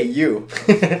be like, "Hey, you,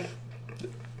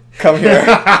 come here.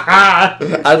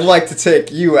 I'd like to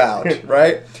take you out,"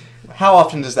 right? How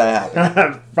often does that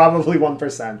happen? Probably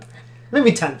 1%.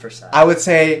 Maybe 10%. I would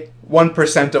say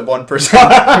 1% of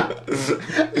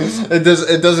 1%.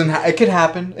 It doesn't. It could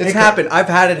happen. It's happened. I've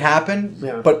had it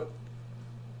happen, but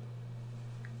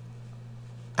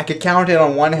I could count it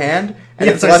on one hand, and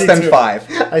it's less than 5.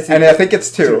 I think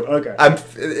it's 2. Okay.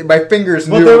 My fingers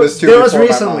knew it was 2 before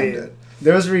my mom did.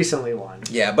 There was recently one.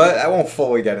 Yeah, but I won't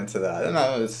fully get into that.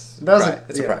 No, it's a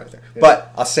private thing. Yeah.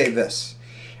 But I'll say this.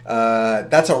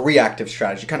 That's a reactive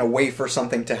strategy. Kind of wait for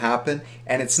something to happen,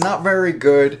 and it's not very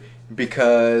good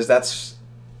because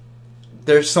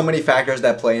there's so many factors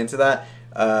that play into that.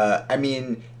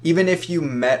 Even if you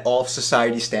met all of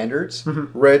society standards,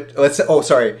 let's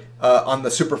say, on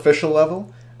the superficial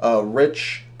level,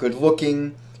 rich,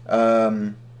 good-looking,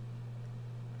 a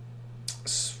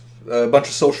bunch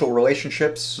of social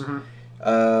relationships.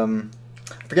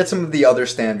 Forget some of the other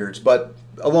standards, but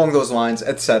along those lines,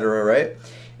 etc. Right?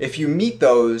 If you meet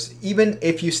those, even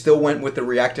if you still went with the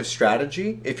reactive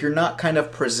strategy, if you're not kind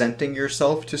of presenting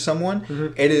yourself to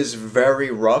someone, it is very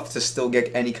rough to still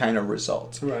get any kind of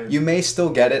result. Right. You may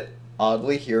still get it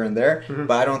oddly here and there,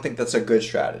 but I don't think that's a good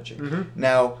strategy.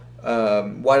 Now,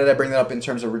 why did I bring that up in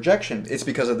terms of rejection? It's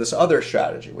because of this other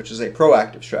strategy, which is a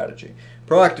proactive strategy.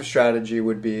 Proactive strategy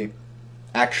would be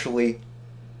actually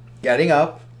getting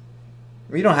up.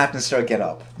 You don't have to necessarily get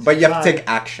up, but you have to take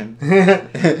action.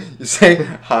 You say,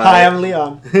 "Hi, I'm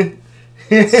Leon."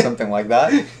 Something like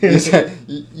that. You say,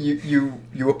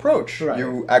 you approach. Right.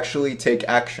 You actually take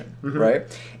action, right?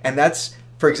 And that's,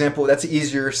 for example, that's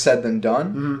easier said than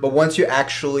done. But once you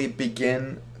actually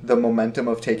begin the momentum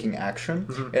of taking action,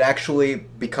 it actually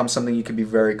becomes something you can be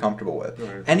very comfortable with.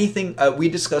 Right. Anything, we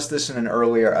discussed this in an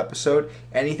earlier episode,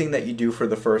 anything that you do for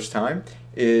the first time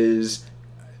is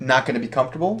not going to be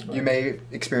comfortable. Right. You may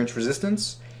experience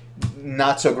resistance,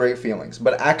 not so great feelings.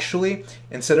 But actually,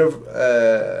 instead of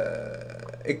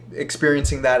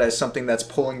experiencing that as something that's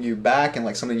pulling you back and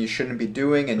like something you shouldn't be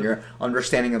doing and your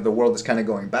understanding of the world is kind of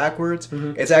going backwards,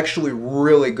 it's actually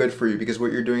really good for you because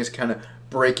what you're doing is kind of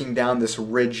breaking down this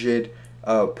rigid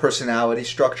personality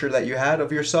structure that you had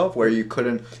of yourself where you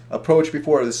couldn't approach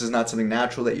before. This is not something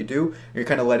natural that you do. You're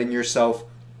kind of letting yourself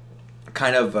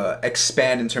kind of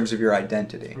expand in terms of your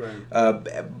identity.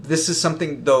 Right. This is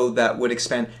something, though, that would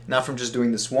expand not from just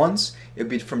doing this once. It would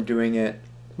be from doing it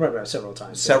several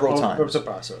times. Several times. It's a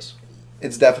process.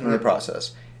 It's definitely a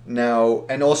process. Now,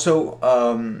 and also,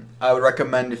 I would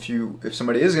recommend if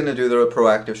somebody is going to do the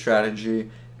proactive strategy,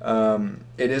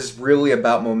 it is really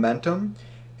about momentum.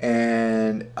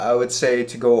 And I would say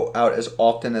to go out as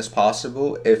often as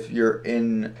possible if you're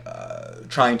in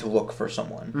trying to look for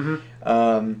someone.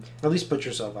 At least put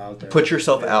yourself out there. Put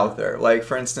yourself out there. Like,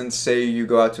 for instance, say you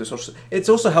go out to a social... It's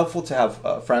also helpful to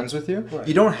have friends with you. Right.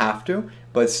 You don't have to,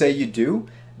 but say you do.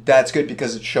 That's good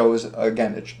because it shows,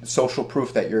 again, it's social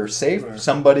proof that you're safe. Right.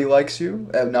 Somebody likes you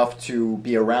enough to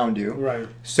be around you. Right.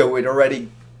 So it already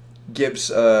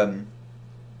gives...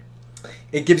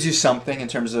 it gives you something in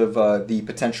terms of the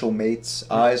potential mate's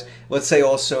eyes. Let's say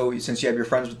also, since you have your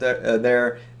friends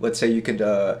there, let's say you could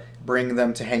bring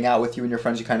them to hang out with you and your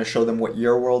friends. You kind of show them what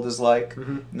your world is like.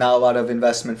 Not a lot of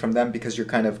investment from them because you're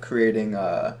kind of creating,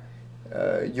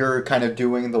 you're kind of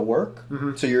doing the work.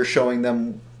 So you're showing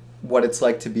them what it's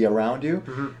like to be around you,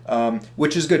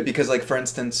 which is good because, like, for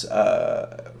instance,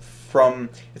 to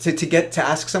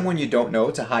ask someone you don't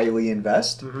know to highly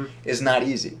invest is not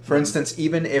easy. For instance,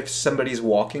 even if somebody's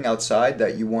walking outside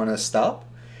that you want to stop,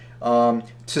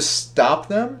 to stop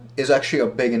them is actually a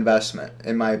big investment.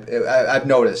 I've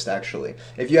noticed actually,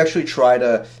 if you actually try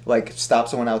to like stop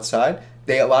someone outside,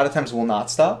 they a lot of times will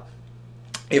not stop.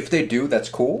 If they do, that's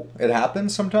cool. It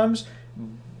happens sometimes.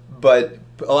 but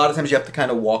a lot of times you have to kind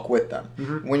of walk with them.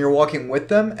 When you're walking with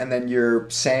them and then you're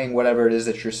saying whatever it is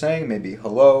that you're saying, maybe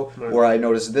hello, or I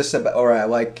noticed this about, or I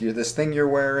like this thing you're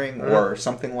wearing, or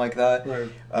something like that.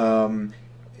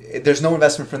 There's no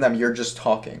investment from them. You're just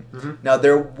talking. Now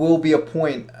there will be a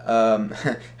point.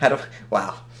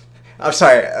 Wow. I'm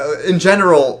sorry. In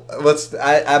general,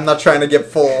 I'm not trying to get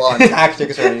full on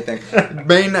tactics or anything.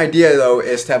 Main idea though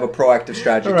is to have a proactive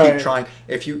strategy. Keep trying.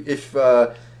 If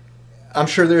I'm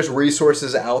sure there's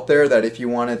resources out there that if you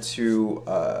wanted to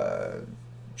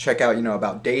check out,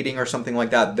 about dating or something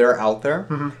like that, they're out there.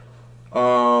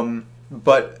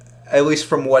 But at least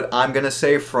from what I'm going to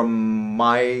say, from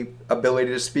my ability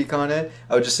to speak on it,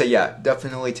 I would just say, yeah,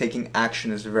 definitely taking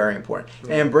action is very important.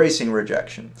 And embracing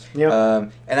rejection.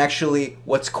 And actually,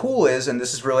 what's cool is, and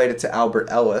this is related to Albert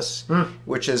Ellis,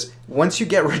 which is once you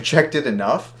get rejected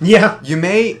enough, you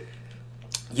may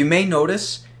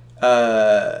notice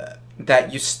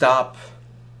that you stop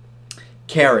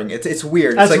caring. It's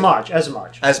weird. It's as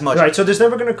much. Right. So there's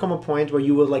never going to come a point where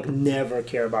you will never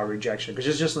care about rejection, because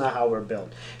it's just not how we're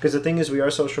built. Because the thing is, we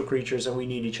are social creatures and we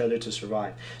need each other to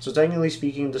survive. So technically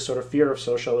speaking, the sort of fear of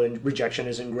social rejection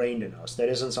is ingrained in us. That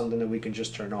isn't something that we can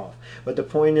just turn off. But the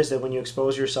point is that when you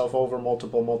expose yourself over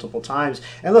multiple times,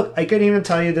 and look, I could even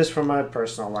tell you this from my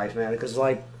personal life, man, because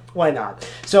why not?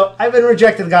 So I've been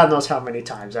rejected God knows how many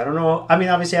times. I don't know. I mean,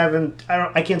 obviously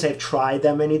I can't say I've tried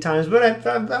that many times, but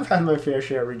I've had my fair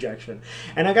share of rejection.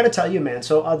 And I got to tell you, man,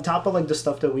 so on top of the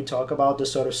stuff that we talk about, the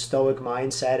sort of stoic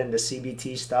mindset and the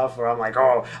CBT stuff where I'm like,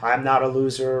 oh, I'm not a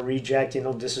loser or reject,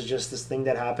 this is just this thing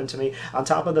that happened to me. On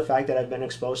top of the fact that I've been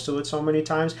exposed to it so many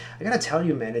times, I got to tell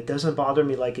you, man, it doesn't bother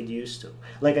me like it used to.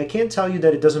 I can't tell you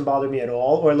that it doesn't bother me at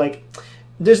all, or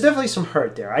there's definitely some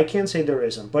hurt there. I can't say there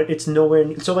isn't, but it's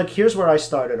nowhere. So here's where I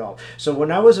started off. So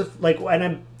when I was and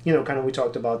I'm, kind of, we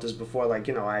talked about this before,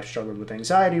 I struggled with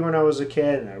anxiety when I was a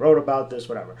kid, and I wrote about this,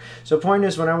 whatever. So the point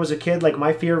is, when I was a kid,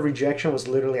 my fear of rejection was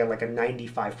literally at a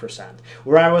 95%,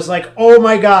 where I was like, oh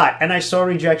my God, and I saw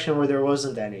rejection where there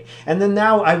wasn't any. And then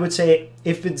now I would say,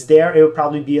 if it's there, it would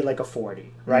probably be at a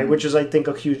 40, right? Which is, I think,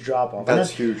 a huge drop off. That's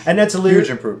huge. And that's a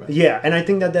huge improvement. Yeah, and I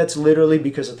think that that's literally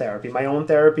because of therapy. My own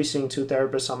therapy, seeing 2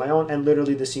 therapists on my own, and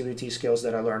literally the CBT skills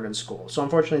that I learned in school. So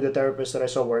unfortunately, the therapists that I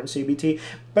saw weren't CBT,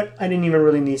 but I didn't even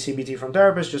really need CBT from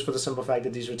therapists, just for the simple fact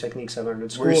that these were techniques I learned in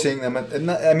school. Were you seeing them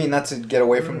not to get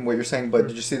away from what you're saying, but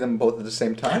did you see them both at the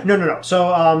same time? No.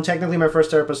 So technically my first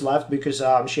therapist left because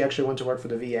she actually went to work for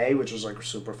the VA, which was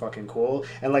super fucking cool.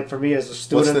 And for me as a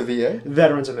student... What's the VA?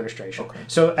 Veterans Administration. Okay.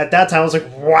 So at that time I was like,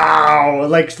 wow!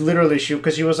 Literally,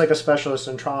 because she was a specialist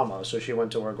in trauma, so she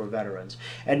went to work with veterans.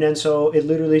 And then so it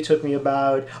literally took me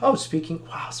about... speaking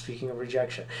of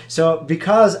rejection. So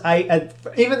because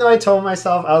even though I told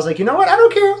myself, I was like, you know what? I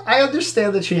don't care. I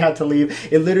understand that she had to leave.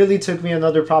 It literally took me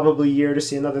another probably year to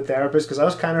see another therapist because I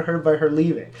was kind of hurt by her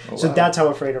leaving. So that's how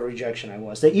afraid of rejection I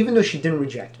was. That even though she didn't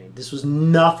reject me, this was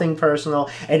nothing personal.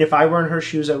 And if I were in her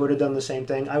shoes, I would have done the same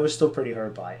thing. I was still pretty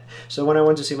hurt by it. So when I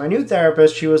went to see my new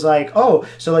therapist, she was like, oh,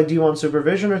 so do you want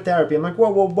supervision or therapy? I'm like,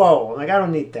 whoa. I'm like, I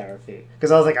don't need therapy.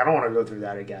 Because I was like, I don't want to go through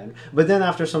that again. But then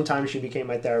after some time, she became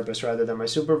my therapist rather than my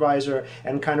supervisor.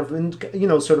 And kind of,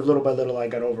 sort of little by little, I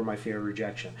got over my fear of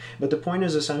rejection. But the point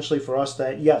is essentially for us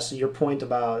that, yes, your point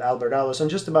about Albert Ellis and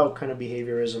just about kind of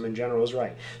behaviorism in general is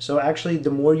right. So actually,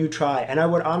 the more you try, and I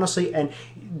would honestly, and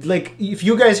if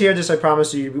you guys hear this, I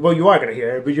promise you, well, you are going to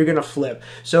hear it, but you're going to flip.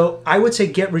 So I would say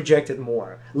get rejected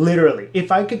more. Literally.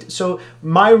 If I could, so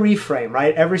my reframe,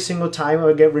 right, every single time I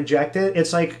would get rejected,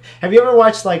 it's have you ever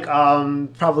watched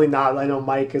probably not, I know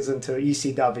Mike is into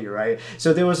ECW, right?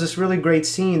 So there was this really great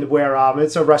scene where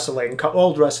it's a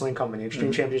old wrestling company,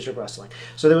 Extreme Championship Wrestling.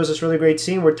 So there was this really great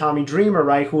scene where Tommy Dreamer,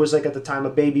 right, who was at the time a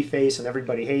baby face and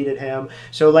everybody hated him.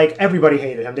 So everybody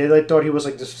hated him. They thought he was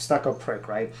this stuck-up prick,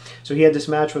 right? So he had this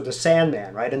match with the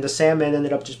Sandman, right? And the Sandman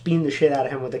ended up just beating the shit out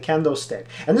of him with a kendo stick.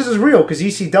 And this is real because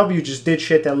ECW just did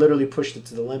shit that literally pushed it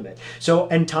to the limit. So,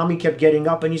 and Tommy kept getting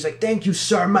up and he's like, thank you,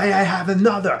 sir, may I have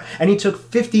another? And he took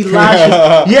 50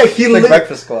 lashes. Yeah, he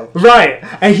Breakfast Club. Right.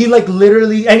 And he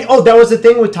literally, and that was the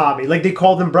thing with Tommy. They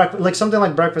called him something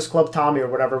like Breakfast Club Tommy or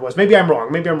whatever it was. Maybe I'm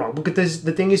wrong. Because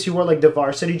the thing is, he wore the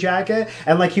varsity jacket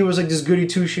and he was this goody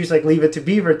two shoes, Leave It to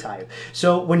Beaver type.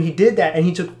 So when he did that and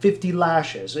he took 50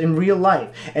 lashes in real life.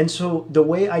 And so the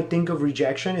way I think of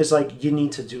rejection is you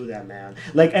need to do that, man.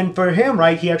 And for him,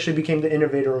 right, he actually became the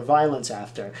innovator of violence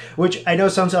after. Which I know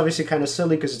sounds obviously kind of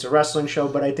silly because it's a wrestling show,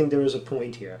 but I think there is a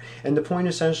point here. And the point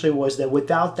essentially was that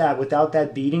without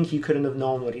that beating, he couldn't have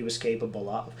known what he was capable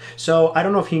of. So I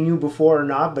don't know if he knew before or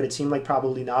not, but it seemed like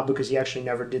probably not because he actually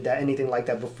never did anything like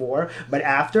that before. But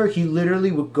after, he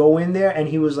literally would go in there and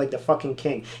he was like the fucking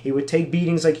king. He would take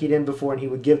beatings like he didn't before and he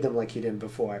would give them like he didn't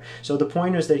before. So the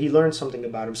point is that he learned something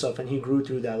about himself and he grew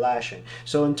through that lashing.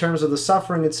 So in terms of the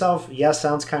suffering itself, yes,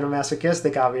 sounds kind of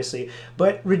masochistic, obviously,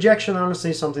 but rejection,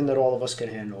 honestly, is something that all of us can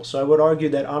handle. So I would argue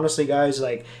that, honestly, guys,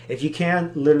 like, if you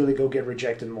can't, literally go get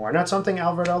rejected more. And that's something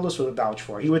Albert Ellis would vouch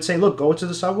for. He would say, look, go to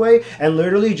the subway and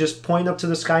literally just point up to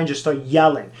the sky and just start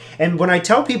yelling. And when I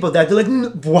tell people that, they're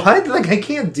like, what? Like, I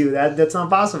can't do that. That's not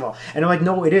possible. And I'm like,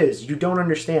 no, it is. You don't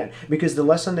understand. Because the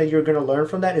lesson that you're going to learn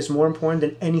from that is more important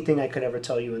than anything I could ever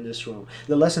tell you in this room.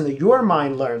 The lesson that your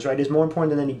mind learns, right, is more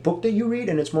important than any book that you read,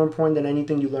 and it's more important than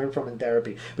anything you learn from in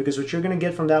therapy. Because what you're going to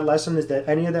get from that lesson is that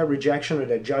any of that rejection or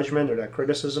that judgment or that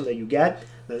criticism that you get,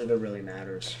 none of it really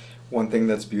matters. One thing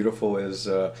that's beautiful is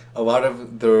a lot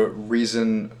of the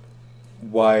reason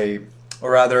why,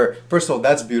 or rather, first of all,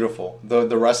 that's beautiful.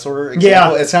 The wrestler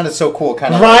example, it sounded so cool,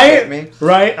 kind of right, hit me.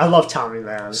 Right, I love Tommy,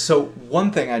 man. So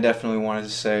one thing I definitely wanted to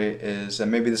say is,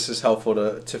 and maybe this is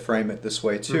helpful to frame it this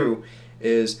way too,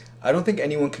 is I don't think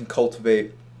anyone can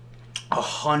cultivate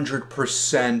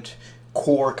 100%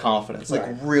 core confidence, like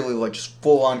really, like just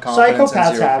full on confidence.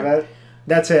 Psychopaths have it.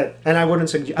 That's it, and I wouldn't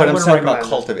suggest. But I'm talking about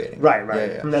cultivating. Right.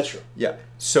 Yeah. That's true. Yeah.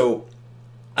 So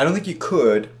I don't think you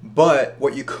could, but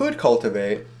what you could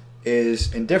cultivate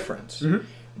is indifference.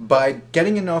 By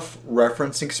getting enough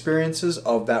reference experiences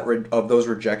of those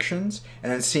rejections,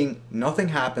 and then seeing nothing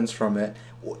happens from it,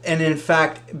 and in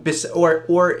fact,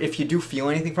 or if you do feel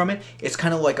anything from it, it's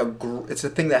kind of like it's a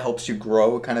thing that helps you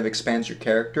grow. It kind of expands your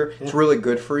character. Yeah. It's really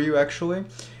good for you, actually.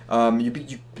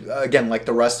 You again, like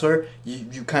the wrestler,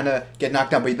 you kind of get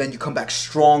knocked down, but then you come back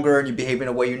stronger and you behave in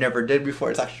a way you never did before.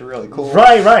 It's actually really cool.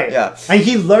 Right. Yeah. And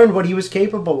he learned what he was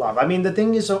capable of. I mean, the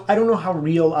thing is, I don't know how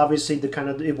real, obviously,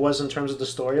 it was in terms of the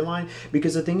storyline,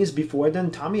 because the thing is, before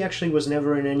then, Tommy actually was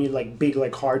never in any, like, big,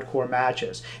 like, hardcore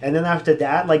matches. And then after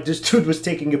that, like, this dude was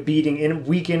taking a beating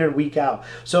week in and week out.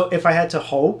 So if I had to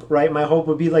hope, right, my hope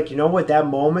would be, like, you know what, that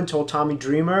moment told Tommy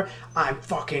Dreamer, I'm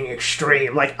fucking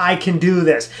extreme. Like, I can do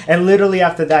this. And literally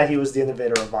after that, he was the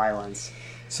innovator of violence.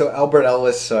 So Albert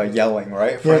Ellis yelling,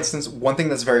 right? For instance, one thing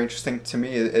that's very interesting to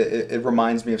me, it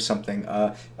reminds me of something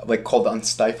like called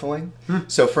unstifling.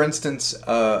 So for instance,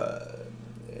 so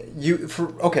you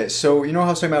know how I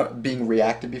was talking about being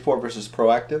reactive before versus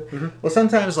proactive? Well,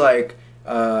 sometimes like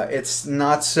it's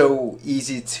not so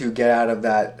easy to get out of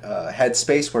that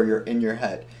headspace where you're in your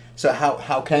head. So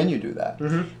how can you do that?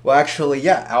 Well, actually,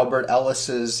 yeah, Albert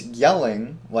Ellis's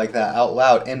yelling like that out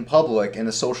loud in public in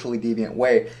a socially deviant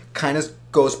way kind of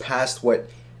goes past what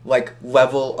like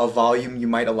level of volume you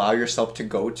might allow yourself to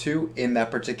go to in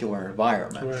that particular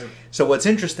environment. Right. So what's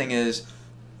interesting is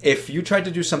if you tried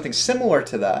to do something similar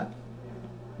to that,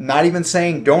 not even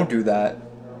saying don't do that,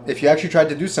 if you actually tried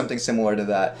to do something similar to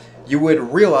that, you would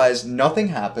realize nothing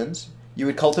happens. You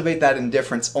would cultivate that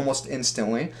indifference almost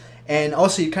instantly. And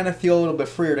also, you kind of feel a little bit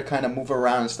freer to kind of move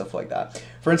around and stuff like that.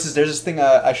 For instance, there's this thing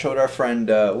I showed our friend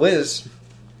Liz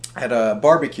at a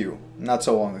barbecue not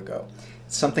so long ago.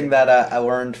 It's something that I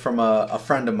learned from a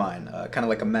friend of mine, kind of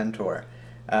like a mentor.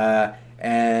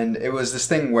 And it was this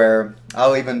thing where,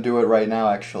 I'll even do it right now,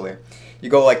 actually. You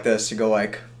go like this. You go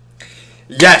like,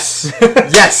 yes,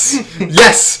 yes, yes,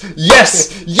 yes,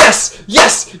 yes, yes,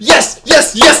 yes, yes,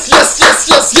 yes, yes, yes, yes,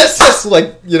 yes, yes,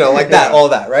 like, you know, like that, all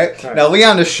that, right? Now,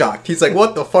 Leon is shocked. He's like,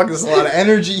 what the fuck? There's a lot of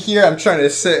energy here. I'm trying to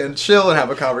sit and chill and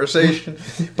have a conversation.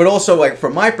 But also, like,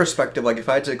 from my perspective, like, if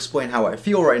I had to explain how I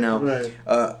feel right now,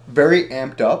 very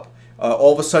amped up.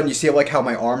 All of a sudden, you see like how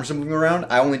my arms are moving around.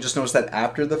 I only just noticed that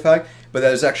after the fact, but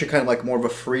that is actually kind of like more of a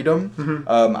freedom.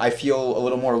 I feel a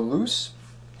little more loose.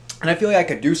 And I feel like I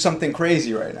could do something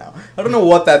crazy right now. I don't know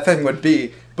what that thing would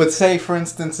be, but say, for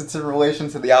instance, it's in relation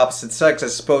to the opposite sex. I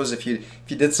suppose if you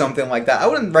did something like that, I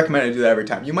wouldn't recommend to do that every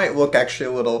time. You might look actually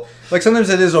a little... Like,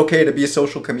 sometimes it is okay to be a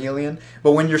social chameleon,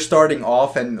 but when you're starting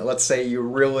off and, let's say, you're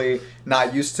really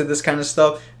not used to this kind of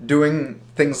stuff, doing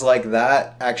things like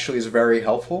that actually is very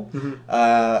helpful.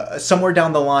 Somewhere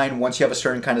down the line, once you have a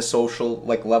certain kind of social,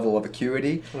 like, level of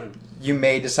acuity, you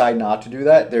may decide not to do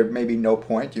that. There may be no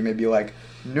point. You may be like...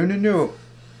 No.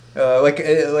 Like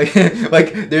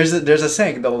there's a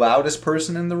saying: the loudest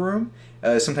person in the room,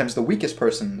 sometimes the weakest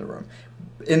person in the room,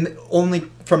 only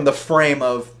from the frame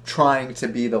of trying to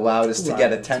be the loudest to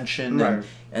get attention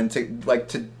and to like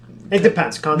to. It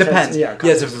depends. Context, depends. Yeah,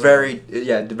 it's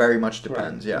very much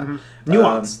depends. Yeah,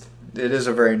 nuanced. it is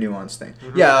a very nuanced thing.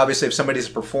 Yeah, obviously, if somebody's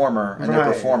a performer and they're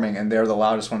performing and they're the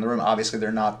loudest one in the room, obviously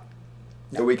they're not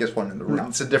the weakest one in the room. No.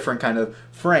 It's a different kind of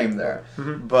frame there.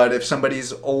 But if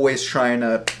somebody's always trying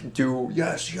to do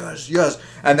yes, yes, yes,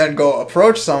 and then go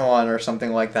approach someone or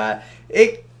something like that,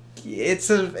 it's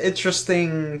an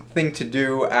interesting thing to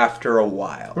do after a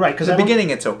while. Right, because in the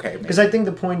beginning it's okay. Because I think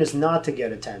the point is not to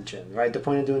get attention, right? The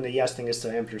point of doing the yes thing is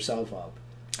to amp yourself up.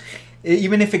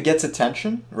 Even if it gets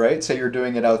attention, right? Say you're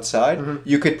doing it outside,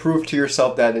 you could prove to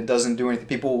yourself that it doesn't do anything.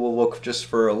 People will look just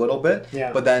for a little bit,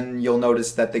 but then you'll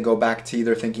notice that they go back to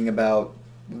either thinking about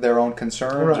their own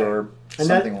concerns or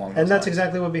something along those lines. And that's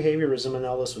exactly what behaviorism and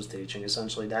Ellis was teaching,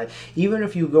 essentially, that even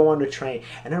if you go on a train,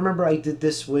 and I remember I did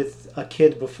this with a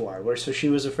kid before, where so she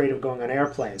was afraid of going on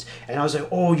airplanes, and I was like,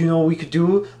 oh, you know what we could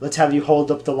do? Let's have you hold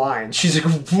up the line. She's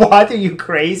like, what? Are you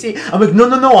crazy? I'm like, no.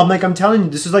 I'm like, I'm telling you,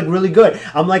 this is like really good.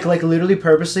 I'm like literally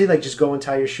purposely, like, just go and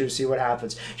tie your shoes, see what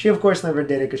happens. She, of course, never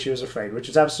did it because she was afraid, which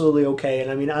is absolutely okay.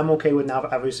 And I mean, I'm okay with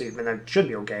not, obviously, and I should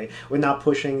be okay with not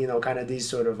pushing, you know, kind of these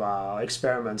sort of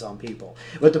experiments on people.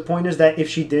 But the point is that if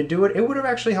she did do it, it would have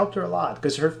actually helped her a lot,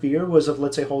 because her fear was of,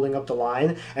 let's say, holding up the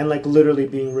line and like literally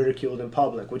being ridiculed in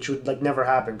public, which would like never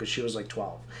happen because she was like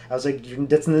 12. I was like,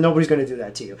 nobody's going to do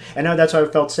that to you. And now that's why I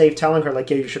felt safe telling her,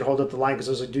 like, yeah, you should hold up the line, because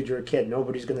I was like, dude, you're a kid.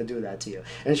 Nobody's going to do that to you.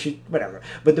 And she, whatever.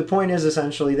 But the point is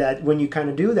essentially that when you kind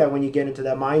of do that, when you get into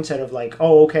that mindset of like,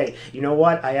 oh, okay, you know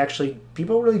what?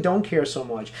 People really don't care so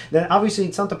much. Then obviously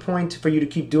it's not the point for you to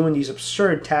keep doing these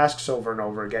absurd tasks over and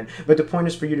over again, but the point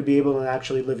is for you to be able to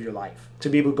actually live your life, to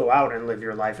be able to go out and live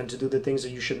your life and to do the things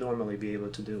that you should normally be able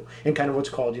to do, and kind of what's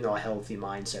called, you know, a healthy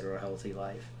mindset or a healthy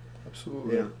life.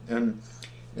 Absolutely. Yeah. And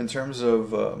in terms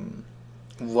of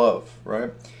love,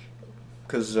 right?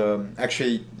 Because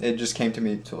actually it just came to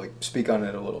me to like speak on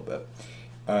it a little bit.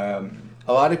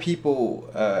 A lot of people,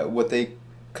 what they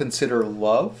consider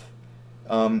love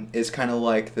is kind of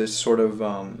like this sort of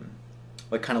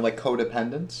like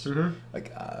codependence.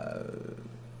 Like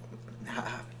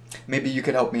maybe you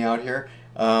could help me out here.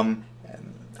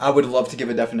 I would love to give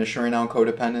a definition right now on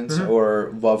codependence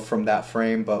or love from that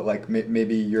frame, but like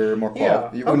maybe you're more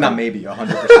qualified. Yeah, okay. Not maybe,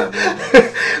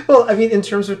 100%. Well, I mean, in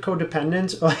terms of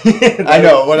codependence, I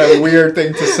know, what a weird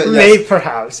thing to say. Maybe,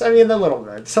 perhaps. I mean, a little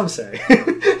bit. Some say.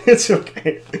 It's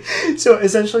okay. So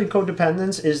essentially,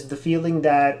 codependence is the feeling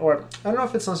that, or I don't know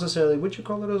if it's necessarily, would you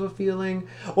call it as a feeling?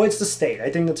 Well, it's the state.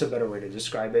 I think that's a better way to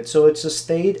describe it. So it's a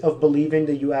state of believing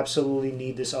that you absolutely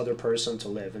need this other person to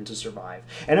live and to survive.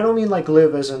 And I don't mean like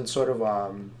live as in sort of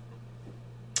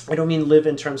I don't mean live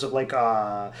in terms of like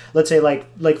let's say like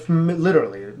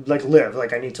literally like live,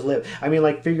 like I need to live. I mean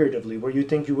like figuratively, where you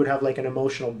think you would have like an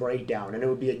emotional breakdown and it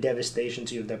would be a devastation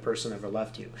to you if that person ever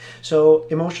left you. So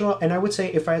emotional, and I would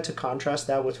say if I had to contrast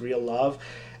that with real love,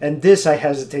 and this I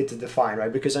hesitate to define,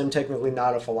 right, because I'm technically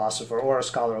not a philosopher or a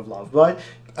scholar of love, but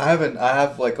I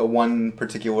have like a one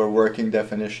particular working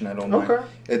definition. I don't know. Okay.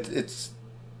 It's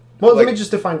well, let me just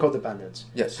define codependence.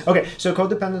 Yes. Okay, so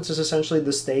codependence is essentially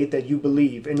the state that you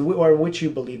believe, or in which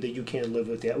you believe that you can't live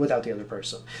without the other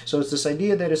person. So it's this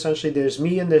idea that essentially there's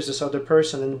me and there's this other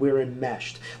person and we're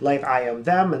enmeshed. Like I am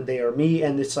them and they are me,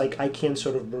 and it's like I can't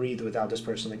sort of breathe without this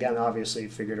person. Again, obviously,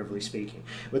 figuratively speaking.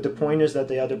 But the point is that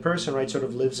the other person, right, sort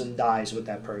of lives and dies with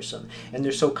that person. And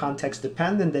they're so context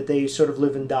dependent that they sort of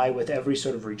live and die with every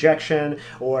sort of rejection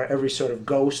or every sort of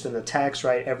ghost in the text,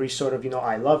 right? Every sort of, you know,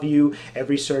 I love you,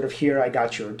 every sort of here I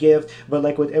got you a gift. But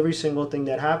like with every single thing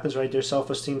that happens, right, their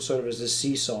self-esteem sort of is this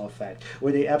seesaw effect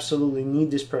where they absolutely need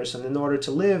this person in order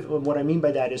to live. And what I mean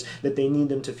by that is that they need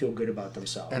them to feel good about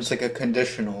themselves. And it's like a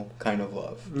conditional kind of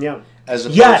love. Yeah. As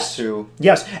opposed to...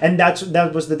 Yes, and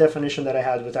that was the definition that I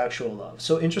had with actual love.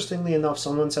 So interestingly enough,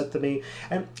 someone said to me,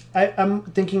 and I'm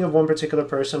thinking of one particular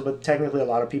person, but technically a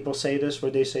lot of people say this,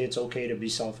 where they say it's okay to be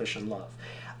selfish in love.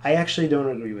 I actually don't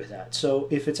agree with that. So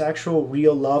if it's actual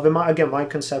real love, and my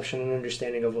conception and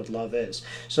understanding of what love is.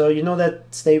 So you know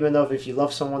that statement of if you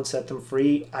love someone, set them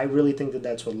free? I really think that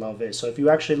that's what love is. So if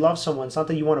you actually love someone, it's not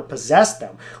that you want to possess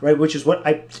them, right? Which is what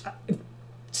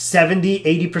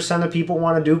 70-80% of people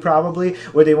want to do, probably,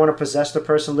 where they want to possess the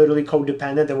person, literally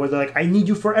codependent, and where they're like, I need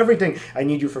you for everything. I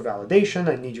need you for validation.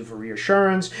 I need you for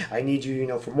reassurance. I need you, you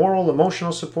know, for moral,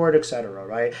 emotional support, etc.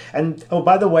 Right? And oh,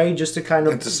 by the way, just to kind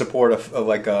of and to support of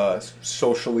like a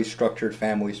socially structured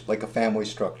family, like a family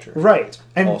structure, right?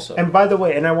 And also, and by the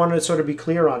way, and I want to sort of be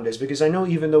clear on this, because I know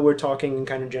even though we're talking in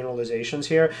kind of generalizations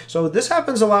here, so this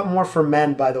happens a lot more for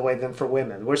men, by the way, than for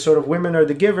women. Where sort of women are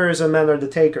the givers and men are the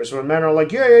takers. Where men are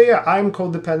like, yeah, yeah, I'm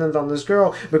codependent on this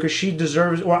girl because she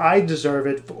deserves, or I deserve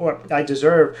it, or I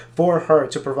deserve for her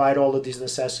to provide all of these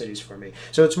necessities for me.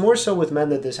 So it's more so with men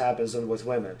that this happens than with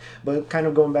women. But kind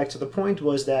of going back to the point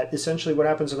was that essentially what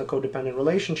happens in a codependent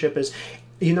relationship is,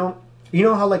 you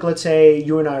know how, like, let's say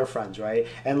you and I are friends, right?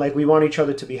 And, like, we want each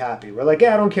other to be happy. We're like,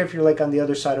 yeah, I don't care if you're, like, on the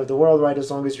other side of the world, right? As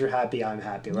long as you're happy, I'm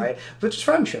happy, right? But it's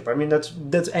friendship. I mean,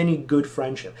 that's any good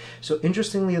friendship. So,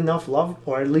 interestingly enough, love,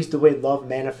 or at least the way love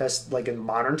manifests, like, in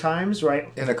modern times,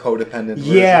 right? In a codependent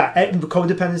version. Yeah, and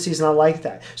codependency is not like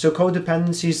that. So,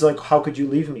 codependency is like, how could you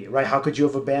leave me, right? How could you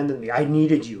have abandoned me? I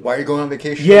needed you. Why are you going on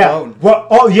vacation alone? Well,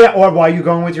 or why are you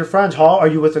going with your friends? Huh? Are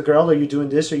you with a girl? Are you doing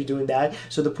this? Are you doing that?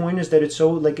 So, the point is that it's so,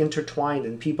 like, intertwined,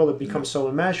 and people have become so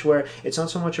enmeshed where it's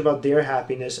not so much about their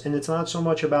happiness, and it's not so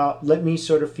much about let me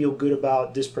sort of feel good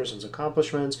about this person's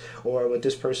accomplishments or what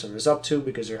this person is up to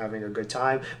because they're having a good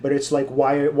time, but it's like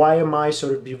why am I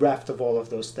sort of bereft of all of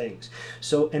those things?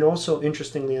 So, and also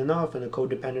interestingly enough, in a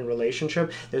codependent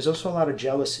relationship, there's also a lot of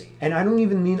jealousy, and I don't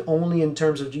even mean only in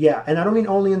terms of and I don't mean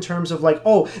only in terms of like,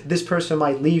 oh, this person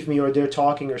might leave me, or they're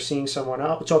talking or seeing someone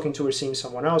else, talking to or seeing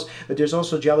someone else, but there's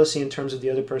also jealousy in terms of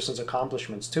the other person's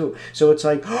accomplishments too. So it's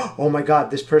like, oh my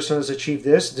God, this person has achieved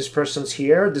this person's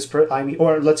here,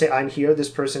 or let's say I'm here, this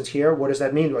person's here. What does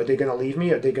that mean? Are they going to leave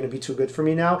me? Are they going to be too good for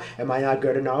me now? Am I not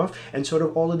good enough? And sort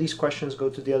of all of these questions go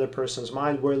to the other person's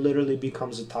mind, where it literally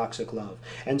becomes a toxic love.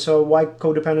 And so why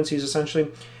codependency is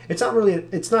essentially,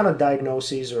 it's not a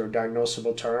diagnosis or a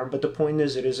diagnosable term, but the point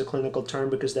is it is a clinical term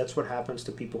because that's what happens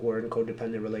to people who are in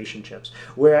codependent relationships,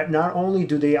 where not only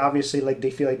do they obviously, like,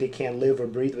 they feel like they can't live or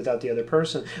breathe without the other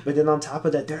person, but then on top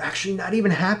of that, they're actually not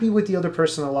even happy with the other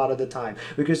person a lot of the time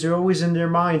because they're always in their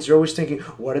minds. They're always thinking,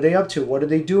 what are they up to? What are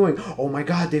they doing? Oh my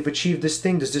God, they've achieved this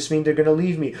thing. Does this mean they're going to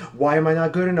leave me? Why am I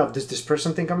not good enough? Does this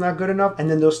person think I'm not good enough? And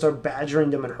then they'll start badgering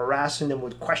them and harassing them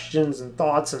with questions and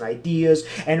thoughts and ideas,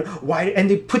 and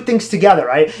they put things together,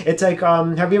 right? It's like,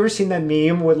 have you ever seen that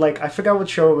meme with, like, I forgot what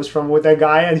show it was from, with that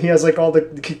guy, and he has like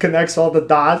he connects all the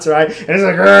dots, right? And it's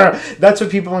like, Urgh! That's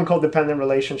what people in codependent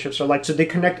relationships are like. So they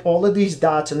connect all of these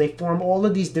dots and they form all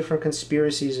of these different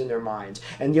conspiracies in their minds,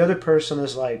 and the other person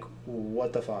is like,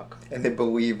 what the fuck? And they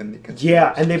believe in the conspiracy.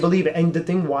 Yeah, and they believe it. And the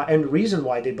thing why, and the reason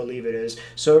why they believe it is,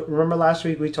 so remember last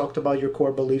week we talked about your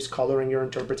core beliefs coloring your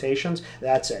interpretations?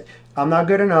 That's it. I'm not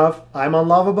good enough. I'm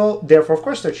unlovable. Therefore, of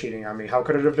course, they're cheating on me. How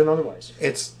could it have been otherwise?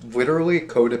 It's literally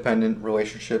codependent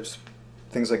relationships,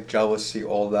 things like jealousy,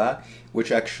 all that,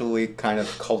 which actually kind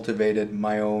of cultivated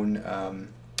my own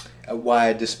why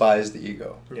I despise the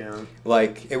ego. Yeah.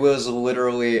 Like, it was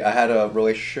literally, I had a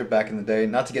relationship back in the day,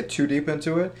 not to get too deep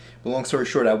into it, but long story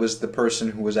short, I was the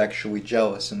person who was actually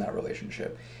jealous in that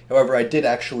relationship. However, I did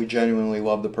actually genuinely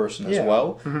love the person as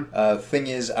well. Mm-hmm. Thing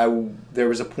is, there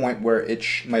was a point where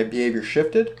my behavior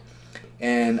shifted,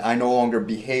 and I no longer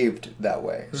behaved that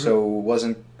way. Mm-hmm. So it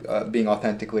wasn't being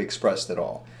authentically expressed at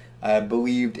all. I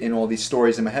believed in all these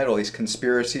stories in my head, all these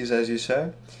conspiracies, as you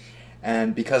say,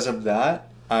 and because of that,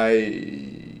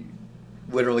 I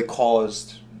literally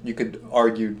caused, you could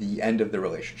argue, the end of the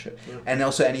relationship. Yeah. And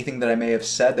also anything that I may have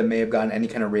said that may have gotten any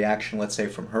kind of reaction, let's say,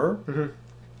 from her. Mm-hmm.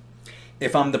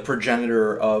 If I'm the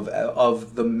progenitor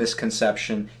of the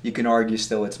misconception, you can argue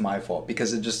still it's my fault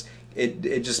because it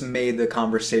just made the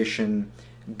conversation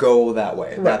go that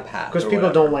way, right, that path. Because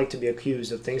people don't like to be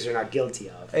accused of things they're not guilty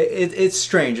of. It's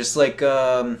strange. It's like...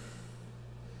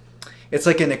 It's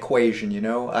like an equation, you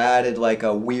know? I added like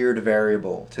a weird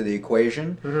variable to the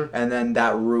equation, mm-hmm. and then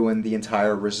that ruined the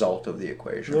entire result of the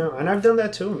equation. Yeah, and I've done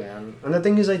that too, man. And the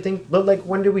thing is, I think, but like,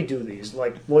 when do we do these?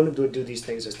 Like, when do we do these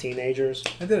things as teenagers?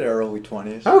 I did it early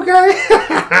 20s. Okay.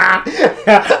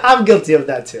 I'm guilty of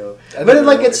that too. But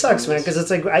it sucks, 20s. Man, because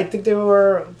it's like, I think there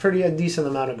were a decent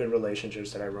amount of good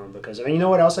relationships that I ruined because of it. And you know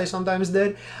what else I sometimes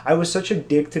did? I was such a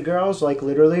dick to girls, like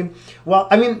literally. Well,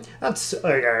 I mean, that's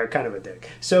kind of a dick.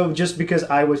 So just because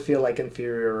I would feel like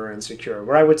inferior or insecure,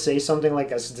 where I would say something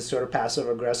like as this sort of passive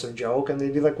aggressive joke, and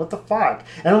they'd be like, "What the fuck?"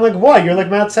 And I'm like, "What? You're like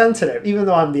mad sensitive," even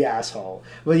though I'm the asshole.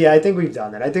 But yeah, I think we've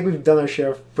done it. I think we've done our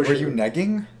share of pushing. Were you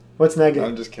negging? What's negative? No,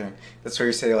 I'm just kidding. That's where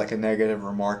you say like a negative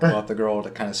remark about the girl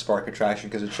to kind of spark attraction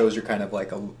because it shows you're kind of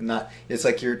like it's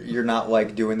like you're not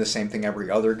like doing the same thing every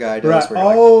other guy does. Right.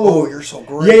 Where you're like, you're so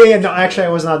great. Yeah. No, actually, I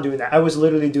was not doing that. I was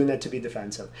literally doing that to be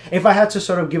defensive. If I had to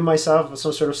sort of give myself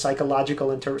some sort of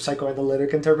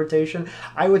psychoanalytic interpretation,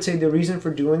 I would say the reason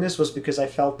for doing this was because I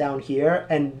felt down here,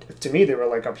 and to me they were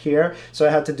like up here, so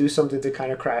I had to do something to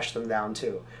kind of crash them down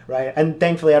too, right? And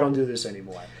thankfully, I don't do this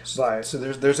anymore. But so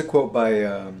there's a quote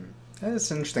by.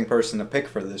 It's an interesting person to pick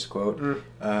for this quote.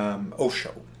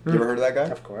 Osho. You ever heard of that guy?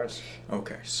 Of course.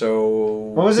 Okay, so...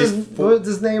 What was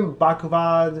his name?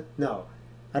 Bhagavad? No.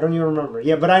 I don't even remember.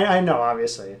 Yeah, but I know,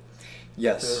 obviously.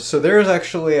 Yes. So there's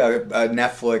actually a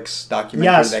Netflix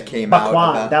documentary that came out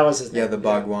about... that was his name. Yeah, the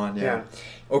Bhagwan, yeah.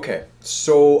 Okay,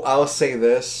 so I'll say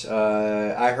this.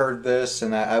 I heard this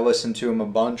and I listened to him a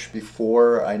bunch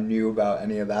before I knew about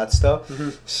any of that stuff.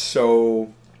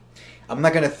 So I'm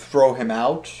not going to throw him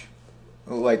out.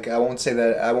 Like, I won't say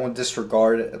that, I won't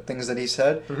disregard things that he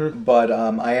said, but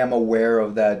I am aware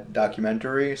of that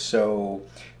documentary. So,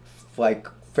 like,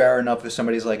 fair enough if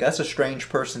somebody's like, that's a strange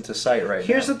person to cite right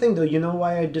Here's the thing, though. You know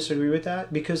why I disagree with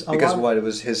that? Because what, it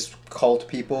was his cult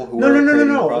people who were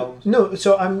creating problems? No,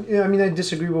 so I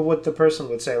disagree with what the person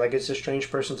would say. Like, it's a strange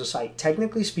person to cite.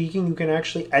 Technically speaking, you can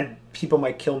actually, and people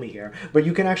might kill me here, but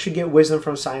you can actually get wisdom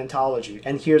from Scientology.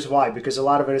 And here's why. Because a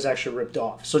lot of it is actually ripped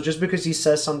off. So just because he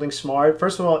says something smart,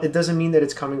 first of all, it doesn't mean that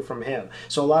it's coming from him.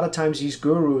 So a lot of times these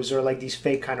gurus or like these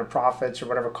fake kind of prophets or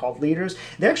whatever cult leaders,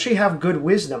 they actually have good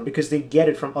wisdom because they get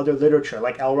it from other literature.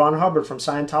 Like L. Ron Hubbard from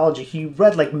Scientology, he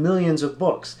read like millions of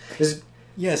books.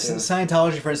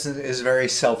 Scientology, for instance, is very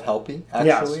self-helpy,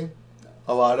 actually. Yes.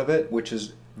 A lot of it, which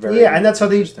is very and that's how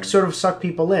they sort of suck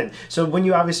people in. So when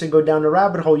you obviously go down the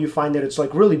rabbit hole, you find that it's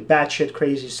like really batshit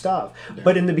crazy stuff. Yeah.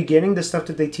 But in the beginning, the stuff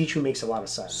that they teach you makes a lot of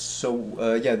sense. So,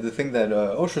 the thing that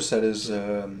Osho said is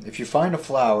if you find a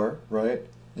flower, right,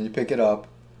 and you pick it up,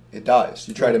 it dies.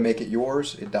 You try to make it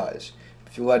yours, it dies.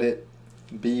 If you let it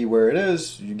be where it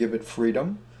is, you give it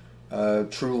freedom.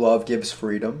 True love gives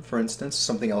freedom, for instance,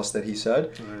 something else that he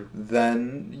said. Right.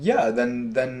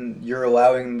 Then you're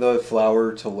allowing the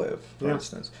flower to live, for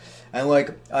instance. And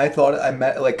like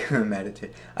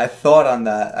meditate. I thought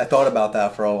about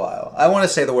that for a while. I want to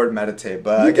say the word meditate,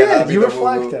 but you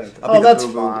reflected. Oh, that's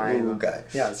fine. Guy.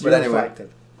 Yes, but anyway.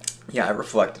 Reflected. Yeah, I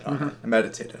reflected on it. I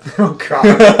meditated on it. Oh,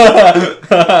 God.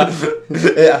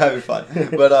 Yeah, having fun.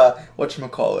 But,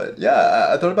 whatchamacallit? Yeah,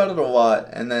 I thought about it a lot.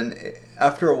 And then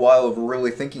after a while of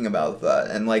really thinking about that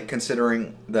and, like,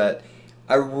 considering that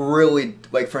I really,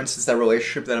 like, for instance, that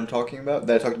relationship that I talked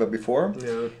about before,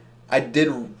 I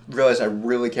did realize I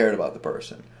really cared about the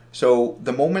person. So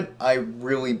the moment I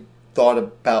really thought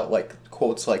about, like,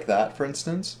 quotes like that, for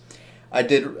instance, I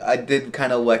did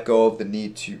kind of let go of the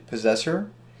need to possess her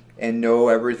and know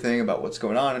everything about what's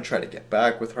going on and try to get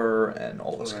back with her and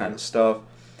all this kind of stuff.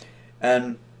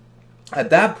 And at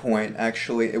that point,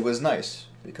 actually, it was nice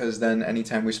because then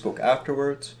anytime we spoke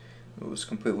afterwards, it was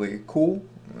completely cool.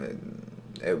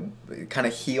 It kind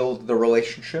of healed the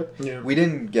relationship. Yeah. We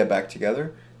didn't get back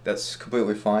together. That's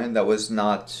completely fine. That was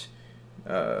not...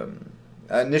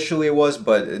 initially it was,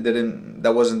 but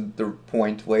that wasn't the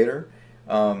point later.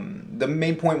 The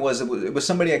main point was it was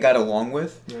somebody I got along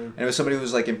with, and it was somebody who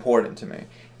was like important to me.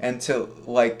 And to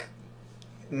like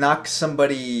knock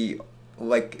somebody,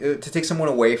 like to take someone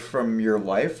away from your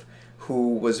life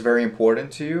who was very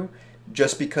important to you,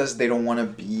 just because they don't want to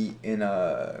be in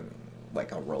a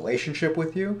relationship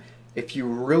with you. If you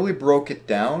really broke it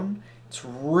down, it's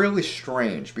really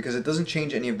strange because it doesn't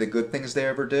change any of the good things they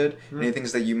ever did, any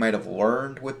things that you might have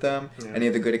learned with them, any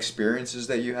of the good experiences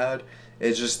that you had.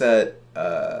 It's just that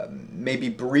maybe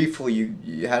briefly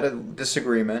you had a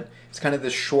disagreement. It's kind of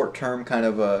this short-term kind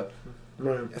of a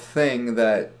thing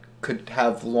that could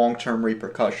have long-term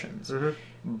repercussions.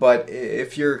 But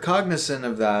if you're cognizant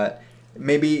of that,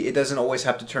 maybe it doesn't always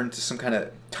have to turn into some kind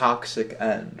of toxic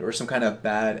end or some kind of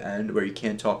bad end where you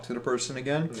can't talk to the person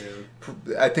again.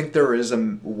 I think there is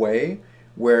a way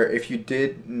where if you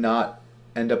did not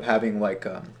end up having like...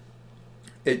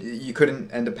 you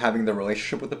couldn't end up having the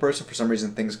relationship with the person for some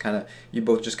reason. You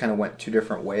both just kind of went two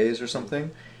different ways or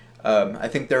something. I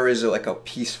think there is a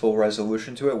peaceful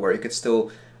resolution to it where you could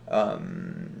still,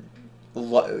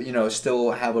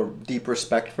 still have a deep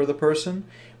respect for the person,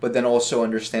 but then also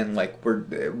understand like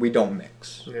we don't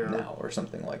mix now or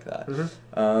something like that.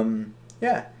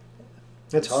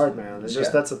 It's hard, man. It's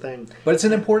just that's the thing. But it's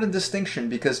an important distinction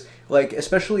because, like,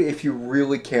 especially if you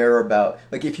really care about,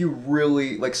 like, if you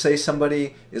really, like, say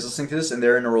somebody is listening to this and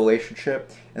they're in a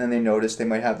relationship and then they notice they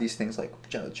might have these things like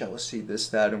jealousy, this,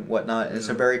 that, and whatnot, and it's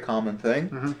a very common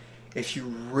thing. If you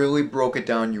really broke it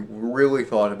down, you really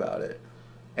thought about it,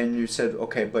 and you said,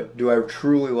 okay, but do I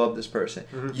truly love this person?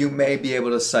 You may be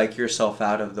able to psych yourself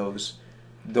out of those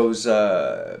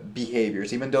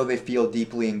behaviors, even though they feel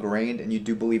deeply ingrained and you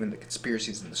do believe in the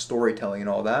conspiracies and the storytelling and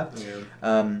all that.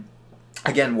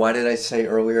 Again, why did I say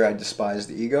earlier I despise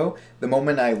the ego? The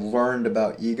moment I learned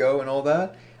about ego and all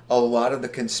that, a lot of the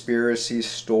conspiracy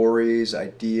stories,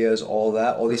 ideas,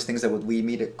 all these things that would lead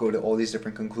me to go to all these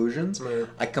different conclusions,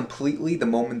 I completely, the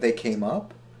moment they came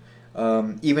up,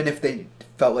 even if they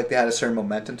felt like they had a certain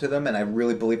momentum to them, and I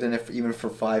really believed in it even for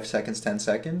 5 seconds, 10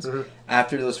 seconds.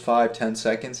 After those 5, 10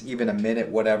 seconds, even a minute,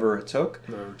 whatever it took,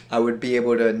 I would be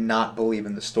able to not believe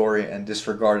in the story and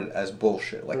disregard it as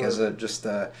bullshit, like as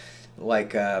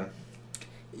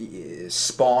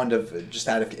spawned of just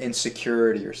out of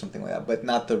insecurity or something like that, but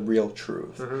not the real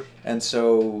truth. And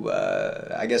so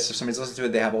I guess if somebody's listening to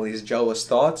it, they have all these jealous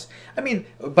thoughts. I mean,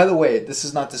 by the way, this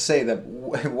is not to say that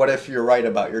what if you're right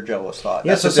about your jealous thought.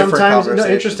 Yeah, that's so sometimes,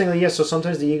 interestingly, yes, so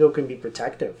sometimes the ego can be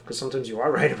protective, because sometimes you are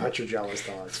right about your jealous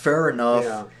thoughts. Fair enough.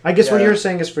 Yeah. I guess what you're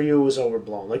saying is for you it was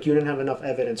overblown. Like you didn't have enough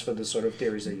evidence for the sort of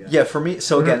theories that you had. Yeah, for me,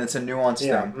 so again, it's a nuanced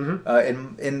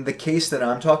thing. In the case that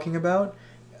I'm talking about,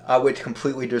 I would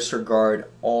completely disregard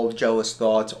all jealous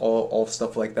thoughts, all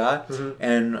stuff like that.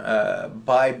 And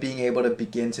by being able to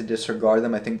begin to disregard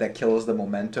them, I think that kills the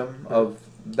momentum of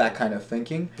that kind of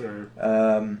thinking.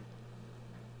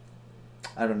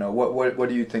 I don't know. What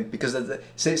do you think? Because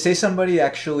say somebody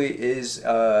actually is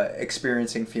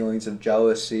experiencing feelings of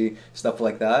jealousy, stuff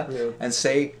like that, and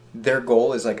say their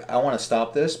goal is like, I want to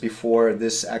stop this before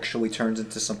this actually turns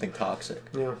into something toxic.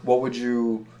 What would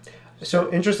you...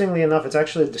 So, interestingly enough, it's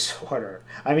actually a disorder.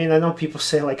 I mean, I know people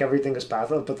say, like, everything is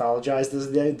pathologized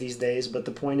these days, but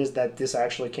the point is that this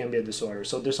actually can be a disorder.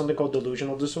 So, there's something called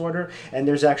delusional disorder, and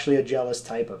there's actually a jealous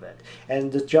type of it.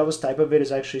 And the jealous type of it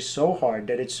is actually so hard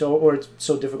that it's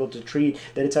so difficult to treat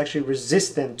that it's actually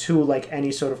resistant to, like,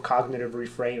 any sort of cognitive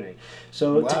reframing.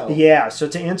 So, so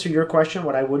to answer your question,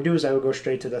 what I would do is I would go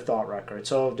straight to the thought record.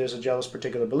 So, if there's a jealous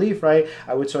particular belief, right,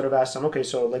 I would sort of ask them, okay,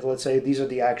 so, like, let's say these are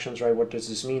the actions, right, what does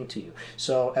this mean to you?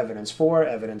 So evidence for,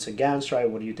 evidence against, right?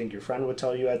 What do you think your friend would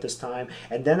tell you at this time?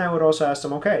 And then I would also ask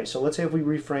them, okay, so let's say if we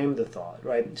reframe the thought,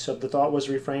 right? So if the thought was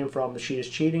reframed from she is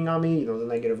cheating on me, the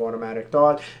negative automatic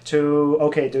thought, to,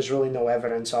 okay, there's really no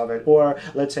evidence of it. Or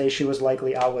let's say she was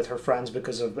likely out with her friends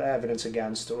because of evidence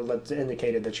against, or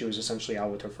indicated that she was essentially out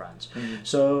with her friends.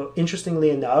 So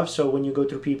interestingly enough, so when you go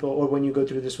through people, or when you go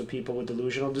through this with people with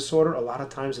delusional disorder, a lot of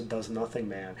times it does nothing,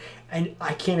 man. And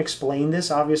I can't explain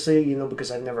this, obviously,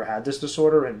 because I've never had this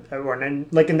disorder, and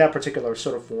like in that particular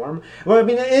sort of form. Well, I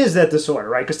mean, it is that disorder,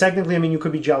 right? Because technically, I mean, you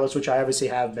could be jealous, which I obviously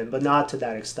have been, but not to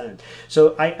that extent.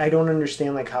 So I don't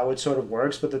understand like how it sort of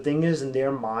works, but the thing is, in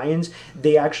their minds,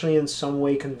 they actually in some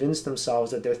way convince themselves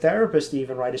that their therapist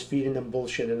even, right, is feeding them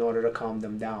bullshit in order to calm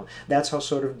them down. That's how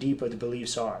sort of deep the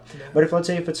beliefs are. But if, let's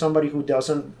say, if it's somebody who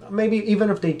doesn't, maybe even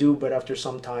if they do, but after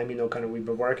some time, kind of we've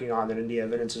been working on it and the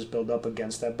evidence is built up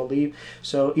against that belief.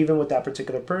 So even with that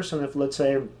particular person, if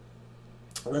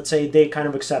let's say they kind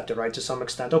of accept it, right, to some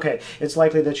extent. Okay, it's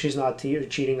likely that she's not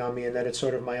cheating on me and that it's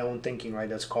sort of my own thinking, right,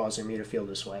 that's causing me to feel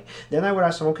this way. Then I would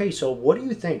ask them, okay, so what do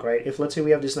you think, right, if let's say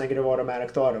we have this negative automatic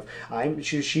thought of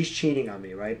she's cheating on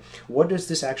me, right, what does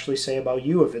this actually say about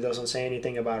you if it doesn't say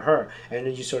anything about her? And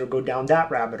then you sort of go down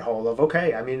that rabbit hole of,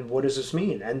 okay, I mean, what does this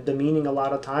mean? And the meaning a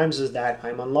lot of times is that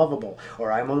I'm unlovable,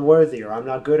 or I'm unworthy, or I'm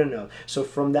not good enough. So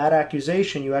from that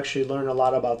accusation, you actually learn a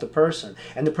lot about the person,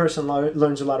 and the person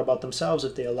learns a lot about themselves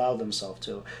if they allow themselves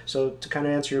to. So to kind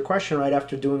of answer your question, right,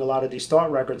 after doing a lot of these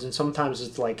thought records, and sometimes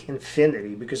it's like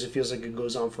infinity because it feels like it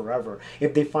goes on forever,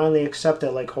 if they finally accept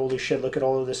it, like, holy shit, look at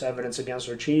all of this evidence against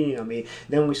her cheating on me,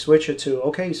 then we switch it to,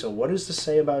 okay, so what does this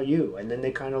say about you? And then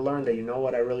they kind of learn that, you know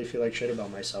what, I really feel like shit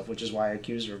about myself, which is why I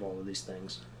accuse her of all of these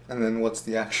things. And then what's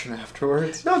the action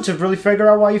afterwards? No, to really figure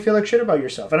out why you feel like shit about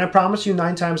yourself. And I promise you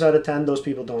 9 times out of 10, those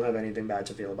people don't have anything bad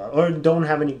to feel about, or don't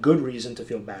have any good reason to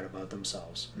feel bad about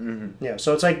themselves. Yeah,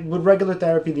 so it's like with regular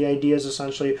therapy, the idea is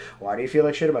essentially, why do you feel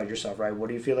like shit about yourself, right? What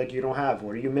do you feel like you don't have?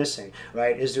 What are you missing,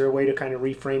 right? Is there a way to kind of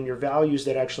reframe your values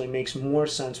that actually makes more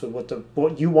sense with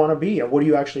what you want to be, or what do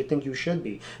you actually think you should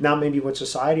be? Not maybe what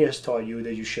society has taught you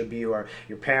that you should be, or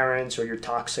your parents, or your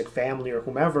toxic family, or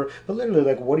whomever, but literally,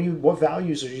 like, what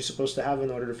values are you supposed to have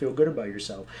in order to feel good about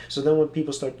yourself? So then what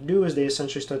people start to do is they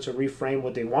essentially start to reframe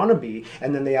what they want to be,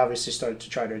 and then they obviously start to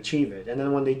try to achieve it. And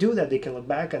then when they do that, they can look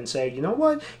back and say, you know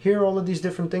what, here are all of these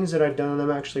different things that I've done, and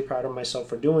I'm actually proud of myself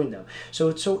for doing them. So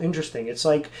it's so interesting. It's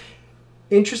like,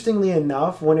 interestingly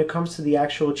enough, when it comes to the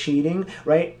actual cheating,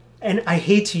 right, and I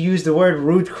hate to use the word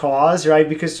root cause, right?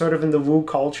 Because sort of in the woo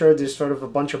culture, there's sort of a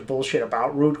bunch of bullshit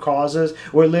about root causes,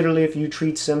 where literally if you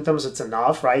treat symptoms, it's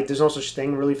enough, right? There's no such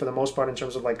thing really for the most part in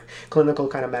terms of like clinical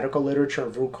kind of medical literature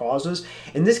of root causes.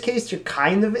 In this case, there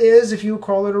kind of is, if you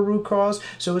call it a root cause.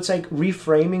 So it's like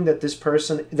reframing that this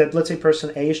person, that let's say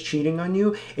person A is cheating on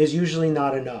you, is usually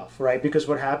not enough, right? Because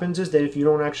what happens is that if you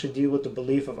don't actually deal with the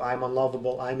belief of I'm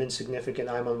unlovable, I'm insignificant,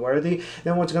 I'm unworthy,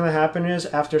 then what's going to happen is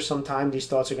after some time, these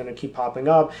thoughts are going to to keep popping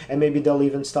up, and maybe they'll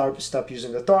even stop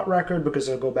using the thought record because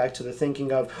they'll go back to the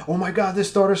thinking of, oh my god,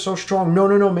 this thought is so strong.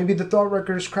 No, maybe the thought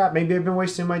record is crap. Maybe I've been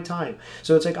wasting my time.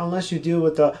 So it's like, unless you deal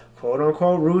with the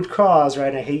quote-unquote root cause,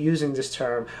 right? I hate using this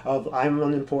term of I'm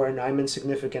unimportant, I'm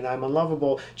insignificant, I'm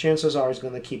unlovable, chances are it's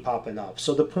going to keep popping up.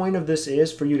 So the point of this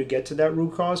is, for you to get to that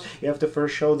root cause, you have to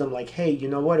first show them like, hey, you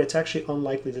know what? It's actually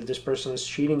unlikely that this person is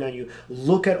cheating on you.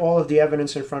 Look at all of the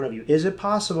evidence in front of you. Is it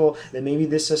possible that maybe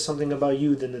this says something about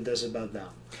you than it does about them?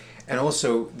 And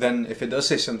also, then, if it does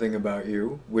say something about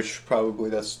you, which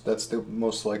probably that's the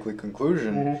most likely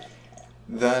conclusion,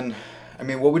 then, I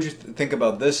mean, what would you think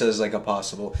about this as like a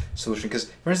possible solution?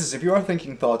 Because, for instance, if you are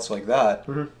thinking thoughts like that,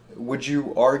 would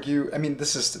you argue, I mean,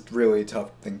 this is really a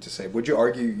tough thing to say, would you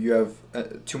argue you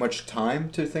have too much time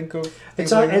to think of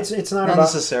things like that? It's not about,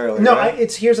 necessarily, no,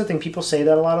 right? Here's the thing, people say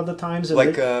that a lot of the times.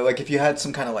 Like if you had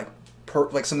some kind of like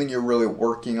something you're really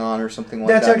working on or something like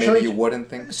that, actually, maybe you wouldn't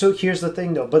think. So here's the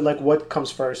thing though, but like what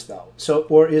comes first though? So,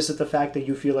 or is it the fact that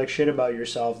you feel like shit about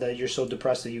yourself, that you're so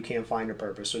depressed that you can't find a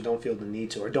purpose or don't feel the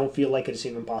need to, or don't feel like it's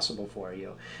even possible for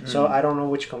you? So I don't know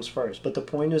which comes first, but the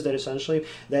point is that essentially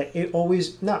that it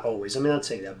always, not always, I mean, I'd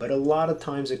say that, but a lot of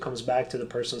times it comes back to the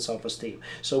person's self-esteem.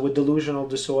 So with delusional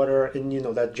disorder and, you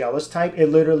know, that jealous type, it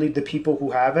literally, the people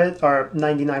who have it are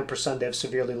 99%, they have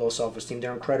severely low self-esteem.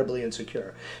 They're incredibly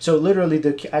insecure. So literally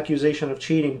the accusation of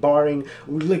cheating, barring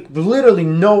like literally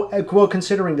no, well,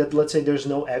 considering that, let's say there's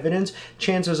no evidence,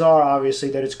 chances are obviously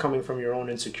that it's coming from your own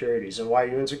insecurities. And why are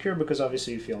you insecure? Because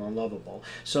obviously you feel unlovable.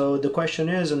 So the question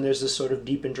is, and there's this sort of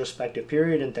deep introspective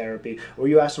period in therapy where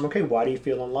you ask them, okay, why do you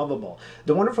feel unlovable?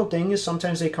 The wonderful thing is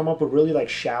sometimes they come up with really like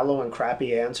shallow and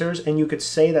crappy answers, and you could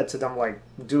say that to them like,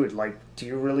 dude, like, do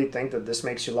you really think that this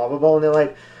makes you lovable? And they're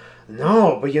like,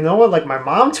 no, but you know what? Like, my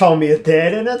mom told me it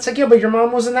did. And it's like, yeah, but your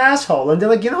mom was an asshole. And they're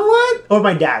like, you know what? Or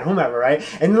my dad, whomever, right?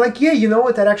 And they're like, yeah, you know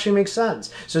what? That actually makes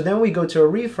sense. So then we go to a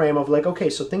reframe of like, okay,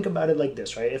 so think about it like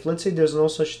this, right? If let's say there's no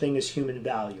such thing as human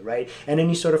value, right? And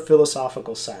any sort of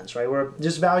philosophical sense, right? Where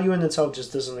just value in itself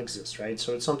just doesn't exist, right?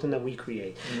 So it's something that we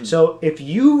create. So if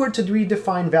you were to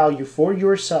redefine value for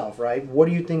yourself, right? What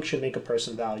do you think should make a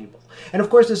person valuable? And of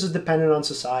course, this is dependent on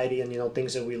society and, you know,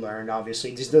 things that we learned,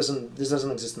 obviously. This doesn't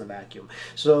exist in a vacuum.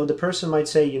 So the person might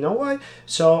say, you know what?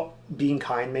 So being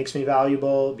kind makes me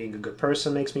valuable, being a good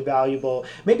person makes me valuable.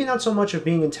 Maybe not so much of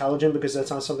being intelligent, because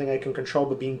that's not something I can control,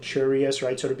 but being curious,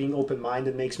 right? Sort of being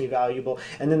open-minded makes me valuable.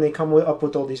 And then they come up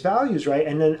with all these values, right?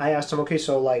 And then I ask them, okay,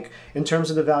 so like in terms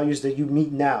of the values that you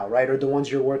meet now, right? Or the ones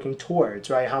you're working towards,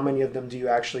 right? How many of them do you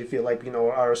actually feel like, you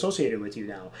know, are associated with you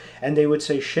now? And they would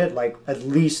say shit, like at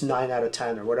least 9 out of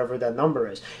 10 or whatever that number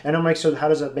is. And I'm like, so how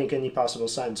does that make any possible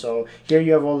sense? So here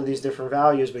you have all of these different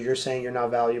values, but you're saying you're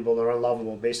not valuable or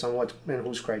unlovable based on what and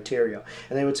whose criteria?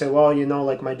 And they would say, well, you know,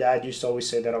 like my dad used to always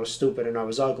say that I was stupid and I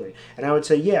was ugly. And I would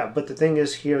say, yeah, but the thing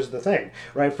is, here's the thing,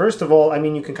 right? First of all, I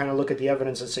mean, you can kind of look at the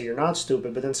evidence and say you're not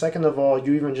stupid, but then second of all,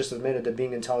 you even just admitted that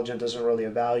being intelligent doesn't really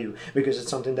have value, because it's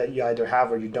something that you either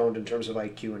have or you don't in terms of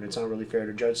IQ, and it's not really fair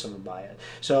to judge someone by it.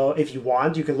 So if you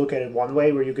want, you could look at it one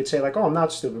way where you could say like, oh, I'm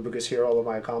not stupid because here are all of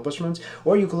my accomplishments.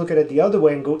 Or you could look at it the other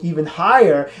way and go even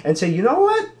higher and say, you know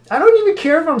what? I don't even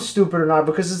care if I'm stupid or not,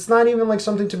 because it's not even like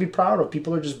something to be proud of.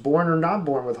 People are just born or not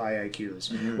born with high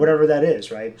IQs, whatever that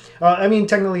is, right? I mean,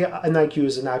 technically an IQ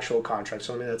is an actual contract,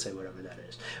 so I mean, let's say whatever that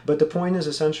is. But the point is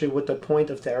essentially what the point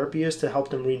of therapy is, to help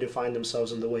them redefine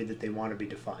themselves in the way that they want to be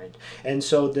defined. And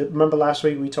so remember last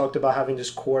week we talked about having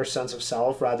this core sense of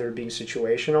self rather than being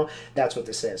situational? That's what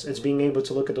this is. It's being able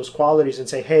to look at those qualities and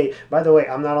say, hey, by the way,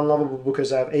 I'm not unlovable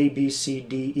because I have A, B, C,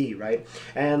 D, E, right?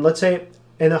 And let's say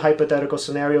in a hypothetical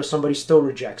scenario, somebody still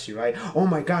rejects you, right? Oh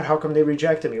my God, how come they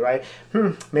rejected me, right?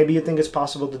 Maybe you think it's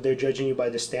possible that they're judging you by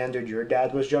the standard your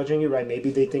dad was judging you, right? Maybe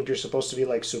they think you're supposed to be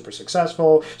like super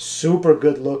successful, super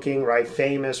good looking, right?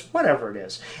 Famous, whatever it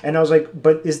is. And I was like,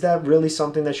 but is that really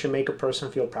something that should make a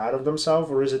person feel proud of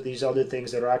themselves? Or is it these other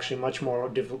things that are actually much more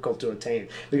difficult to attain?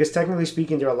 Because technically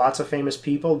speaking, there are lots of famous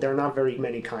people. There are not very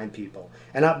many kind people.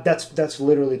 And that's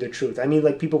literally the truth. I mean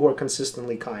like people who are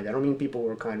consistently kind. I don't mean people who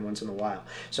are kind once in a while.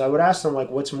 So I would ask them, like,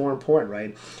 what's more important,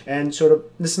 right? And sort of,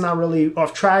 this is not really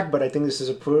off track, but I think this is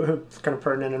a kind of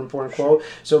pertinent and important quote.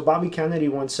 So Bobby Kennedy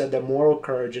once said that moral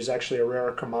courage is actually a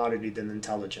rarer commodity than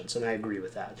intelligence, and I agree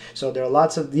with that. So there are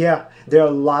lots of, there are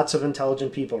lots of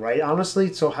intelligent people, right?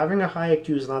 Honestly, so having a high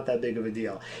IQ is not that big of a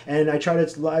deal. And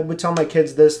I would tell my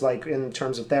kids this, like, in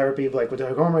terms of therapy, like, they're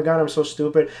like, oh my God, I'm so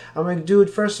stupid. I'm like, dude,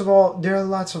 first of all, there are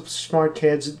lots of smart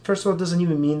kids. First of all, it doesn't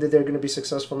even mean that they're going to be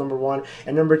successful, number one.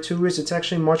 And number two is it's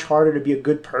actually much harder to be a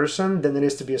good person than it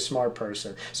is to be a smart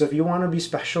person. So if you want to be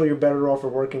special, you're better off for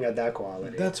working at that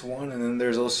quality. That's one, and then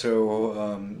there's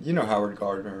also, you know Howard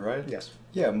Gardner, right? Yes.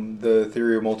 Yeah, the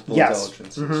theory of multiple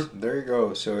intelligences. Mm-hmm. There you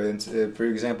go. So, for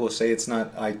example, say it's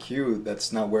not IQ,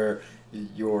 that's not where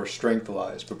your strength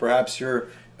lies, but perhaps you're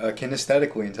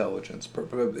kinesthetically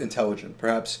intelligent.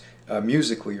 Perhaps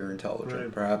musically you're intelligent.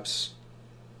 Right. Perhaps,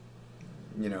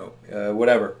 you know,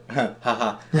 whatever.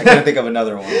 Haha. I can't think of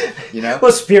another one. You know.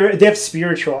 Well, they have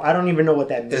spiritual. I don't even know what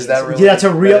that means. Is that really? Yeah, that's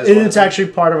a real. It's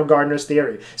actually part of Gardner's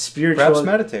theory. Spiritual. Perhaps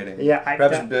meditating. Yeah.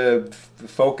 Perhaps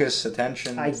focus,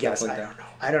 attention. I guess. Like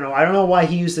I don't know. I don't know why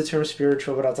he used the term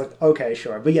spiritual, but I was like, okay,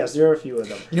 sure. But yes, there are a few of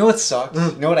them. You know what sucks?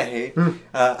 You know what I hate?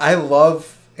 I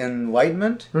love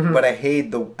enlightenment, but I hate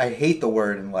the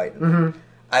word enlightenment.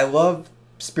 I love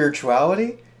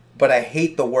spirituality, but I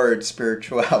hate the word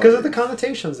spirituality because of the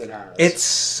connotations it has. It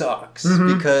sucks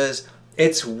because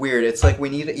it's weird. It's like we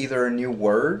need either a new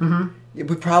word. We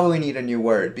probably need a new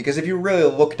word, because if you really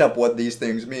looked up what these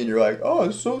things mean, you're like, oh,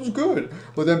 it sounds good.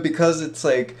 But then because it's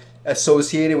like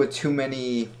associated with too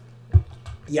many,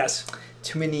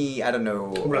 I don't know,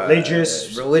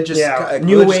 religious,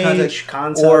 new age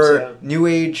concepts, or new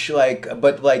age,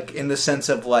 but in the sense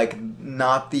of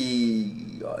not the,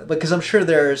 because I'm sure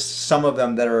there's some of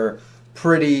them that are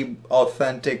pretty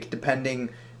authentic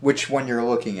depending which one you're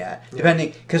looking at.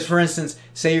 Depending, because for instance,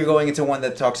 say you're going into one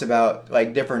that talks about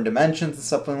different dimensions and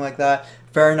something like that.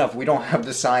 Fair enough. We don't have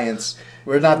the science.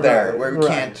 We're not there. We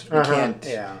can't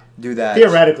do that.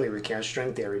 Theoretically, we can't,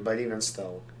 string theory, but even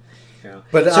still. Yeah.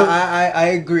 But so, I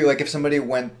agree. If somebody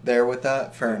went there with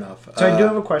that, fair enough. So I do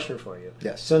have a question for you.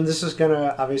 Yes. So this is going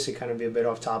to obviously kind of be a bit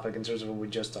off topic in terms of what we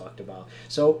just talked about.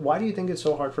 So why do you think it's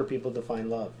so hard for people to find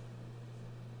love?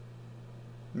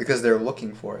 Because they're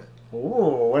looking for it.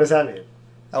 Ooh, what does that mean?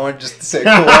 I want just to say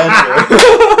cool answer.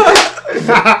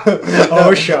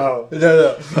 Show.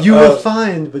 No. You will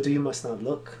find, but you must not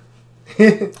look.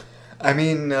 I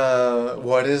mean,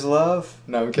 what is love?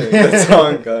 No, I'm kidding. That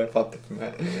song popped up in my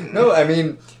head. No, I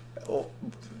mean,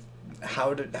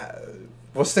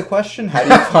 what's the question? How do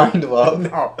you find love?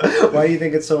 No. Why do you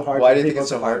think it's so hard? Why do you think it's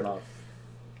so hard? Love?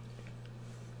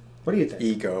 What do you think?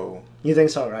 Ego. You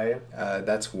think so, right?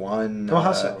 That's one. Well,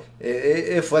 how so?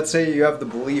 If, let's say, you have the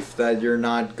belief that you're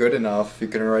not good enough, you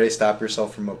can already stop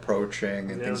yourself from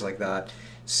approaching and things like that.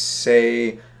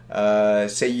 Say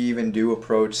you even do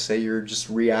approach, say you're just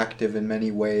reactive in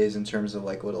many ways in terms of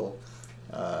little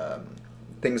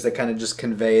things that kind of just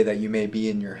convey that you may be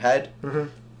in your head.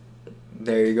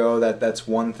 There you go. That's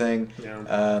one thing.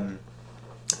 Yeah.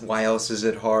 Why else is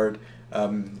it hard?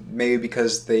 Maybe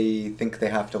because they think they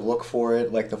have to look for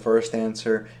it, like the first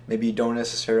answer. Maybe you don't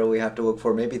necessarily have to look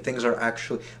for it. Maybe things are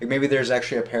actually, maybe there's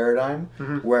actually a paradigm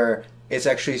where it's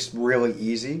actually really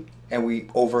easy and we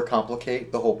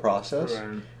overcomplicate the whole process.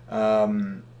 Right.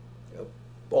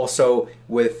 Also,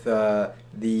 with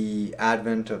the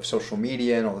advent of social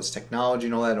media and all this technology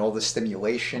and all that, and all this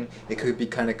stimulation, it could be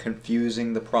kind of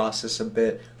confusing the process a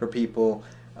bit for people.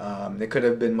 It could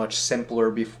have been much simpler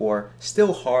before.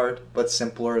 Still hard, but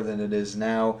simpler than it is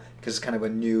now, because it's kind of a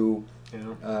new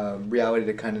reality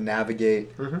to kind of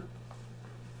navigate.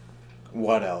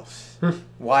 What else?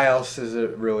 Why else is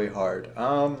it really hard?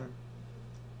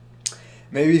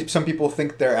 Maybe some people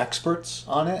think they're experts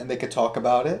on it and they could talk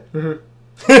about it. But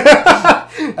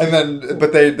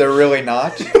they're really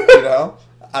not, you know?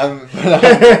 I'm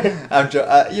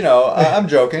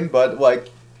joking, but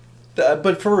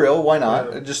but for real, why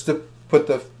not? Yeah. Just to put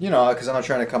the, because I'm not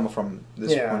trying to come from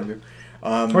this point of view.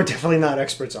 We're definitely not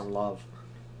experts on love.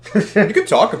 You could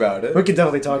talk about it. We could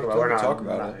definitely talk about it. We're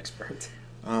not it. experts.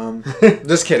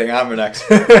 Just kidding. I'm an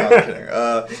expert. No, I'm kidding.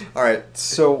 All right.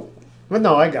 So. But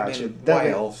no, I got you. Why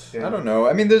else? Yeah. I don't know.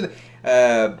 I mean, there's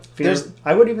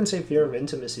I would even say fear of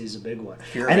intimacy is a big one.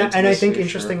 And I think,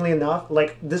 interestingly enough,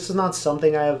 this is not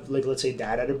something I have, let's say,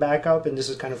 data to back up, and this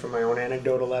is kind of from my own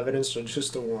anecdotal evidence, so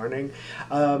just a warning.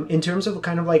 In terms of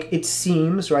kind of it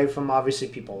seems, right, from obviously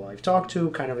people I've talked to,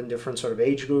 kind of in different sort of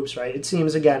age groups, right, it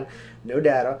seems, again, no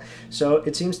data. So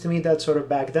it seems to me that sort of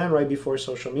back then, right before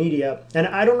social media, and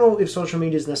I don't know if social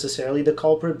media is necessarily the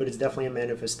culprit, but it's definitely a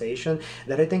manifestation,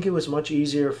 that I think it was much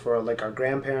easier for our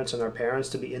grandparents and our parents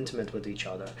to be intimate with each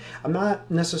other. I'm not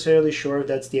necessarily sure if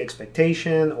that's the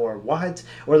expectation or what,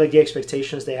 or the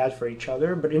expectations they had for each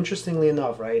other, but interestingly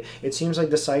enough, right, it seems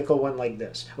like the cycle went like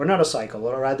this. Or not a cycle,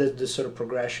 or rather the sort of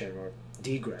progression, or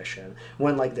digression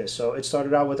went like this. So it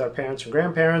started out with our parents and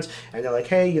grandparents, and they're like,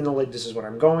 hey, you know, like, this is what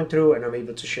I'm going through, and I'm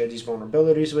able to share these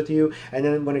vulnerabilities with you. And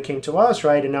then when it came to us,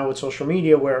 right, and now with social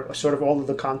media, where sort of all of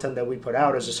the content that we put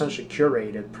out is essentially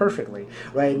curated perfectly,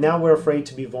 right? Now we're afraid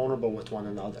to be vulnerable with one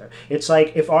another. It's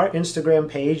like, if our Instagram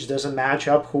page doesn't match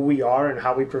up who we are and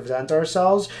how we present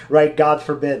ourselves, right, God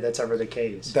forbid that's ever the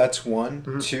case. That's one.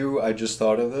 Mm-hmm. Two, I just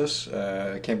thought of this.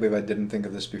 I can't believe I didn't think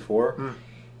of this before.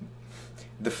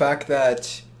 The fact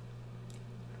that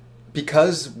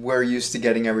because we're used to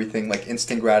getting everything like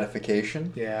instant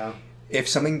gratification, if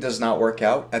something does not work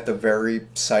out at the very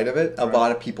sight of it, a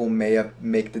lot of people may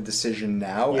make the decision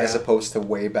now as opposed to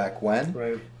way back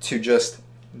when to just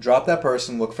drop that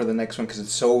person, look for the next one, because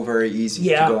it's so very easy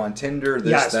to go on Tinder,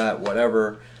 that,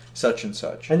 whatever, such and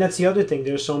such. And that's the other thing.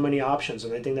 There's so many options,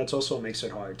 and I think that's also what makes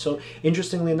it hard. So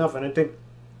interestingly enough, and I think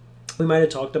we might have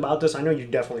talked about this. I know you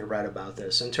definitely read about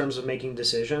this in terms of making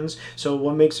decisions. So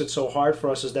what makes it so hard for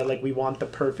us is that, like, we want the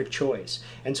perfect choice.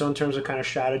 And so in terms of kind of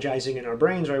strategizing in our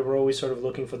brains, right, we're always sort of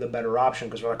looking for the better option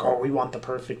because we're like, oh, we want the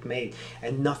perfect mate.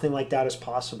 And nothing like that is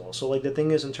possible. So, like, the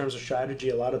thing is, in terms of strategy,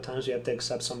 a lot of times we have to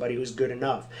accept somebody who's good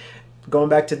enough. Going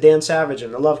back to Dan Savage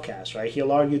and the Lovecast, right?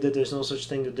 He'll argue that there's no such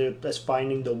thing as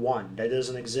finding the one. That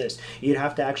doesn't exist. You'd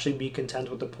have to actually be content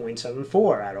with the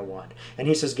 0.74 out of 1. And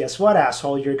he says, guess what,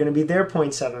 asshole? You're going to be their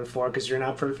 0.74 because you're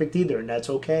not perfect either, and that's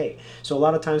okay. So a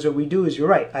lot of times what we do is, you're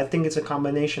right, I think it's a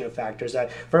combination of factors.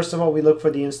 That, first of all, we look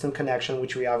for the instant connection,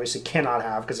 which we obviously cannot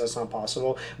have because that's not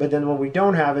possible. But then when we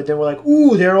don't have it, then we're like,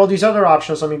 ooh, there are all these other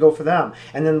options, let me go for them.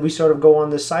 And then we sort of go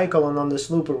on this cycle and on this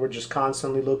loop where we're just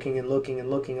constantly looking and looking and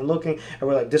looking and looking. And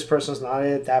we're like, this person's not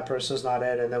it, that person's not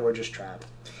it, and then we're just trapped.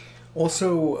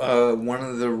 Also, one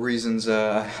of the reasons,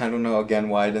 I don't know, again,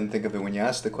 why I didn't think of it when you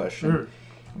asked the question,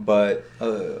 but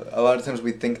a lot of times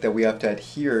we think that we have to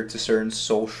adhere to certain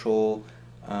social,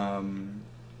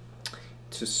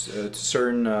 to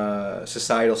certain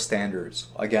societal standards.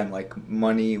 Again, like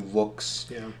money, looks,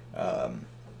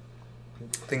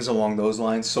 things along those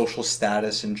lines, social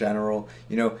status in general.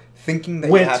 You know, thinking that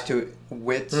you have to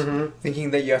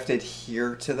thinking that you have to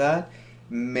adhere to that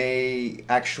may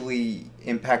actually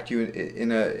impact you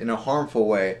in a harmful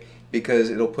way, because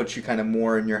it'll put you kind of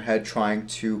more in your head trying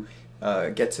to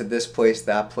get to this place,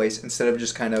 that place, instead of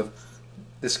just kind of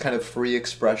this kind of free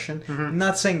expression. I'm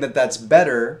not saying that that's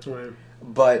better.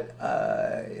 But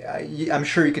I'm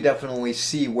sure you could definitely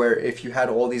see where if you had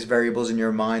all these variables in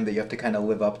your mind that you have to kind of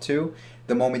live up to,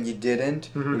 the moment you didn't,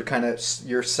 it would kind of,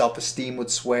 your self-esteem would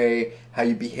sway, how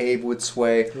you behave would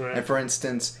sway. And for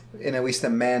instance, in at least a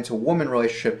man to woman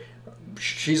relationship,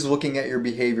 she's looking at your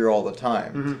behavior all the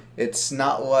time. It's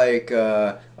not like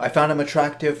I found him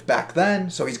attractive back then,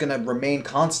 so he's going to remain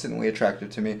constantly attractive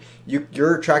to me.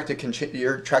 Your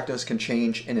attractiveness can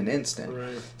change in an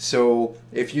instant. So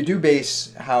if you do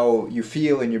base how you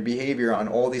feel and your behavior on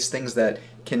all these things that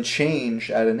can change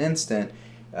at an instant,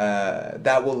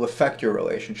 that will affect your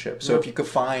relationship. So if you could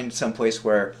find some place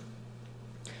where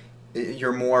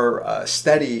you're more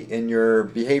steady in your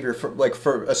behavior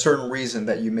for a certain reason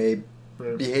that you may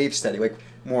behave steady, like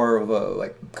more of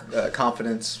a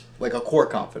confidence, like a core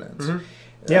confidence.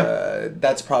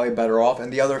 That's probably better off.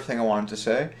 And the other thing I wanted to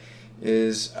say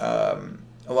is a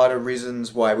lot of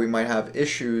reasons why we might have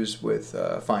issues with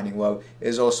finding love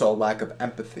is also a lack of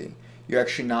empathy. You're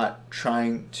actually not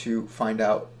trying to find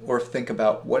out or think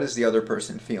about what is the other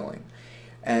person feeling.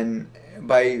 And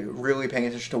by really paying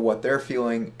attention to what they're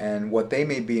feeling and what they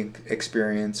may be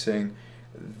experiencing,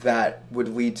 that would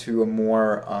lead to a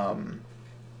more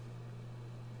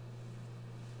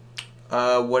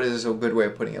what is a good way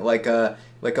of putting it? Like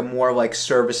a more like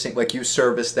servicing, like you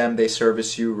service them, they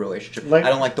service you relationship. Like, I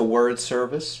don't like the word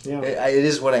service. It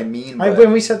is what I mean.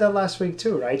 When we said that last week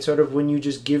too, right? Sort of when you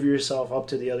just give yourself up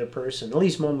to the other person, at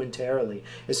least momentarily,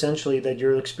 essentially that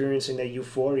you're experiencing that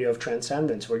euphoria of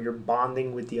transcendence where you're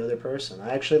bonding with the other person.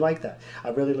 I actually like that. I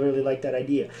really, really like that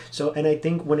idea. So, and I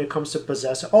think when it comes to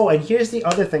possessive, and here's the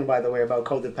other thing, by the way, about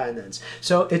codependence.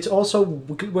 So it's also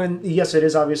when, yes, it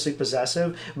is obviously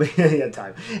possessive, but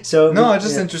time. So no, it's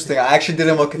just interesting. I actually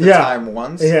didn't look at the time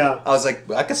once. I was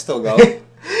like, I could still go.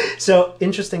 So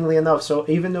interestingly enough, so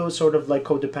even though it's sort of like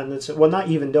codependence, well, not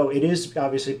even though, it is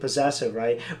obviously possessive,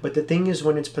 right? But the thing is,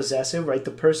 when it's possessive, right,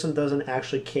 the person doesn't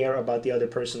actually care about the other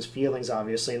person's feelings,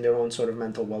 obviously, and their own sort of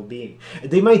mental well-being.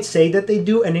 They might say that they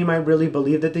do, and they might really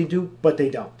believe that they do, but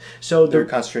they don't. So they're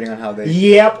concentrating on how they...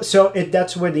 Yep. So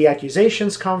that's where the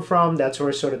accusations come from. That's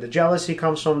where sort of the jealousy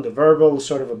comes from, the verbal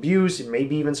sort of abuse,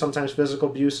 maybe even sometimes physical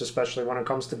abuse, especially when it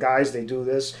comes to guys. They do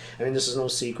this. I mean, this is no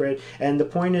secret. And the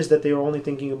point is that they are only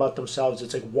thinking about about themselves.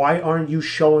 It's like, why aren't you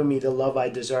showing me the love I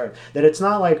deserve? That it's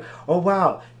not like, oh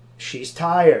wow, she's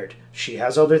tired, she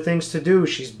has other things to do,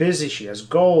 she's busy, she has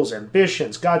goals,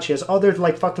 ambitions, God, she has other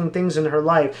like fucking things in her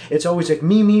life. It's always like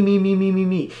me, me, me, me, me, me,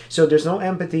 me. So there's no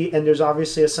empathy, and there's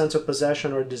obviously a sense of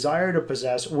possession or desire to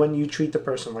possess when you treat the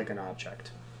person like an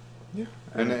object. Yeah,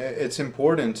 and it's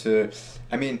important to,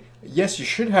 I mean, yes, you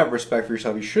should have respect for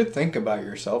yourself, you should think about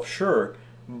yourself, sure,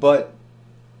 but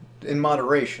in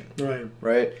moderation.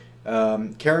 Right?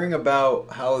 Caring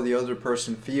about how the other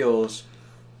person feels,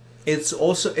 it's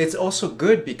also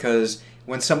good, because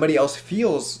when somebody else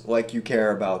feels like you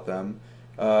care about them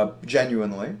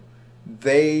genuinely,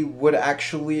 they would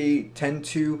actually tend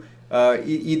to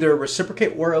either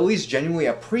reciprocate or at least genuinely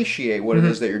appreciate what it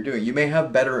is that you're doing. You may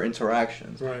have better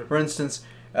interactions. Right. For instance,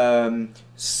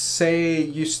 say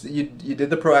you did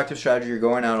the proactive strategy, you're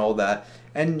going out, all that,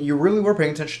 and you really were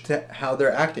paying attention to how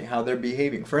they're acting, how they're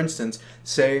behaving. For instance,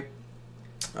 say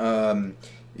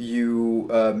you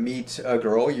meet a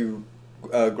girl, you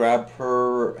grab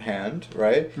her hand,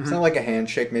 right? It's not like a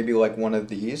handshake, maybe like one of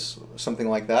these, something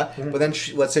like that. But then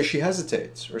let's say she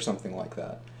hesitates or something like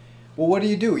that. Well, what do?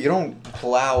 You don't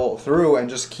plow through and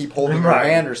just keep holding her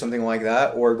hand or something like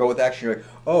that, or go with action. You're like,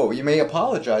 oh, you may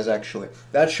apologize, actually.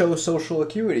 That shows social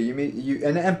acuity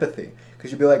and empathy.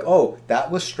 Because you'd be like, oh, that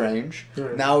was strange.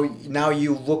 Now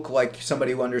you look like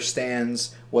somebody who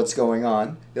understands what's going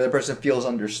on. The other person feels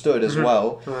understood as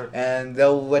well. And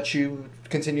they'll let you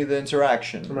continue the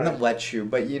interaction. Not let you,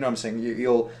 but you know what I'm saying.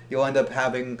 You'll end up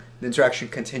having the interaction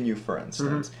continue, for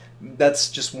instance. That's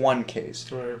just one case.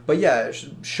 But yeah,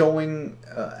 showing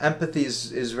empathy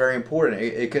is very important.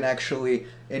 It can actually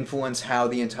influence how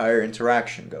the entire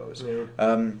interaction goes.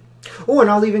 Oh, and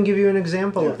I'll even give you an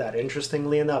example of that,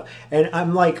 interestingly enough. And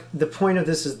I'm like, the point of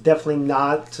this is definitely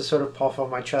not to sort of puff on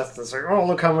my chest and say, oh,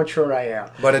 look how mature I am.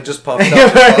 But it just puffed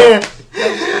up.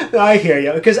 I hear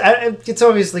you. Because it's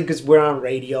obviously because we're on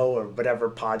radio or whatever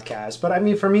podcast. But I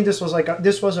mean, for me, this was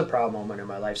a proud moment in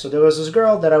my life. So there was this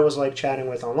girl that I was like chatting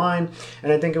with online.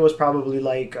 And I think it was probably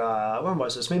like, when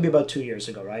was this? Maybe about 2 years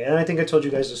ago, right? And I think I told you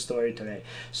guys the story today.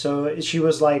 So she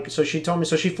was like, so she told me,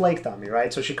 so she flaked on me,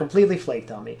 right? So she completely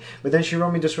flaked on me. But then she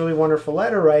wrote me this really wonderful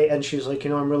letter, right? And she's like,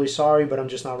 I'm really sorry, but I'm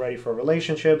just not ready for a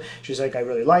relationship. She's like, I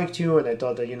really liked you, and I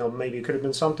thought that, maybe it could have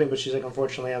been something, but she's like,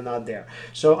 unfortunately, I'm not there.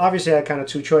 So obviously I had kind of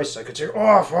two choices. I could say,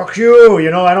 oh, fuck you,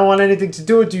 I don't want anything to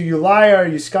do with you, you liar,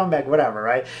 you scumbag, whatever,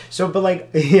 right? So, but like,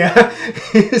 yeah.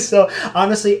 So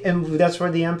honestly, and that's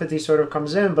where the empathy sort of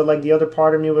comes in, but like the other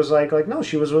part of me was like, no,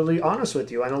 she was really honest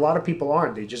with you, and a lot of people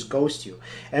aren't. They just ghost you.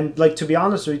 And like, to be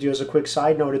honest with you, as a quick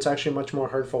side note, it's actually much more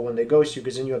hurtful when they ghost you,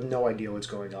 because then you have no idea what's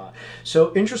going on.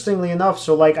 So interestingly enough,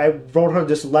 so like I wrote her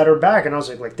this letter back, and I was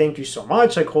like thank you so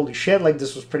much, like holy shit, like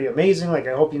this was pretty amazing, like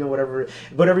I hope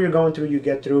whatever you're going through, you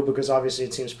get through, because obviously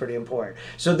it seems pretty important.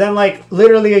 So then like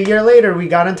literally a year later, we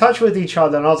got in touch with each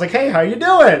other, and I was like, hey, how you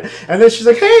doing? And then she's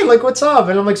like, hey, like what's up?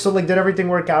 And I'm like, so like did everything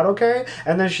work out okay?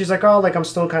 And then she's like, oh, like I'm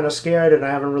still kind of scared, and I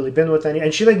haven't really been with any,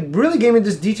 and she like really gave me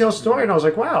this detailed story, and I was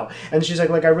like, wow. And she's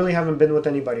like I really haven't been with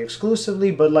anybody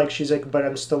exclusively, but like she's like, but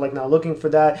I'm still like not looking for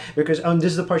that, because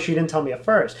this is the part she didn't tell me at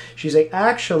first. She's like,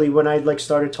 actually, when I like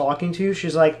started talking to you,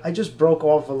 she's like, I just broke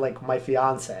off with like my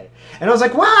fiance. And I was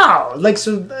like, wow, like,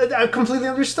 so I completely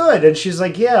understood. And she's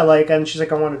like, yeah, like, and she's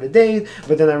like, I wanted a date,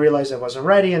 but then I realized I wasn't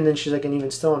ready. And then she's like, and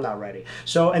even still I'm not ready.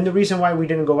 So, and the reason why we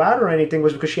didn't go out or anything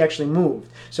was because she actually moved.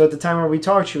 So at the time when we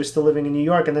talked, she was still living in New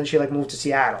York, and then she like moved to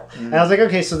Seattle. And I was like,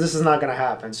 okay, so this is not going to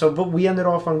happen. So, but we ended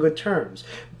off on good terms.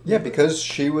 Yeah, because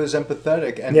she was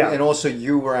empathetic, and also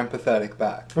you were empathetic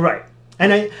back. Right.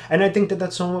 And I think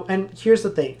that's so. And here's the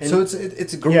thing. And so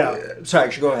it's a group. Yeah. Sorry,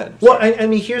 actually, go ahead. Well, I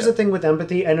mean, here's the thing with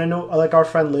empathy, and I know, like, our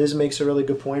friend Liz makes a really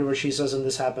good point where she says, and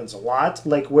this happens a lot,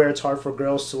 like, where it's hard for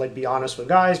girls to, like, be honest with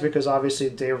guys because obviously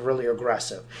they're really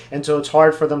aggressive. And so it's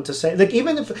hard for them to say, like,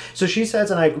 even if, so she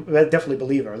says, and I definitely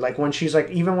believe her, like, when she's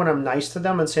like, even when I'm nice to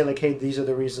them and say, like, hey, these are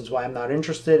the reasons why I'm not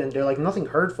interested, and they're like, nothing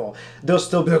hurtful, they'll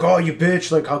still be like, oh, you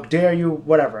bitch, like, how dare you,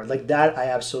 whatever. Like, that I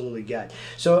absolutely get.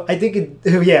 So I think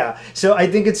So I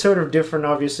think it's sort of different,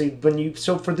 obviously,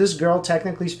 so for this girl,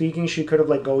 technically speaking, she could have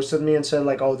like ghosted me and said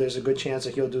like, oh, there's a good chance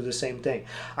that he'll do the same thing.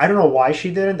 I don't know why she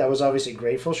didn't. That was obviously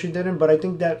grateful she didn't, but I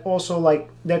think that also like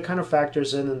that kind of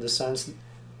factors in the sense.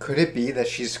 Could it be that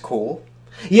she's cool?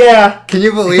 Yeah. Can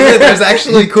you believe it? There's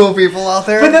actually cool people out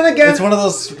there. But then again... It's one of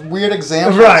those weird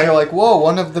examples. Right. You're like, whoa,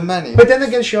 one of the many. But then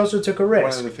again, she also took a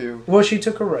risk. One of the few. Well, she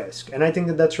took a risk. And I think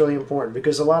that that's really important.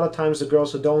 Because a lot of times the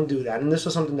girls who don't do that, and this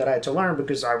is something that I had to learn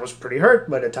because I was pretty hurt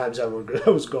by the times I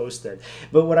was ghosted.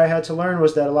 But what I had to learn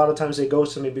was that a lot of times they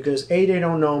ghosted me because A, they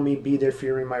don't know me, B, they're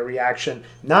fearing my reaction.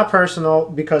 Not personal,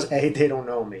 because A, they don't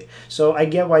know me. So I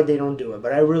get why they don't do it.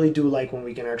 But I really do like when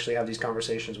we can actually have these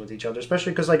conversations with each other.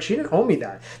 Especially because, like, she didn't owe me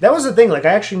that. That was the thing. Like,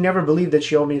 I actually never believed that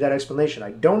she owed me that explanation.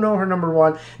 I don't know her, number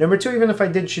one. Number two, even if I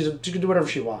did, she could do whatever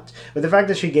she wants. But the fact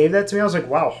that she gave that to me, I was like,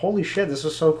 wow, holy shit, this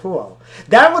is so cool.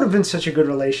 That would have been such a good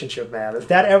relationship, man. If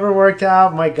that ever worked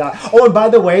out, my God. Oh, and by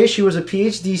the way, she was a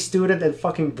PhD student and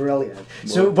fucking brilliant.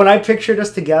 So when I pictured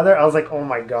us together, I was like, oh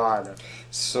my God.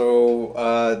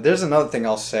 So there's another thing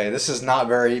I'll say. This is not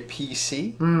very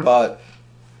PC, but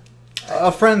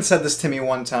a friend said this to me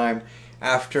one time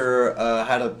after I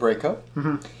had a breakup.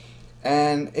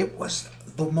 And it was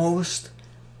the most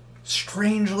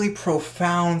strangely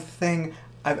profound thing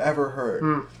I've ever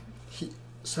heard. He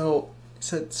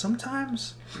said,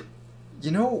 sometimes,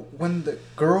 you know, when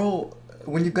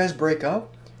you guys break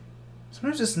up,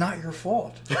 sometimes it's not your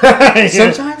fault.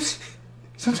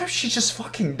 Sometimes she's just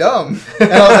fucking dumb.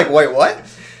 And I was like, wait, what?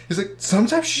 He's like,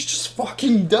 sometimes she's just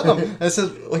fucking dumb. And I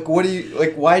said, like, what do you,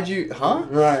 like, why'd you, huh?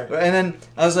 Right. And then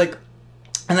I was like,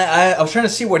 and I was trying to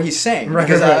see what he's saying. Right,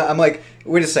 because I'm like,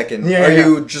 wait a second. Yeah, are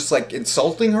you just like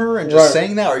insulting her and just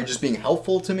saying that? Or are you just being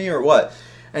helpful to me or what?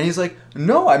 And he's like,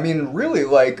 no, I mean, really,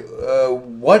 like,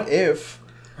 what if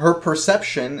her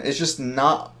perception is just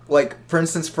not, like, for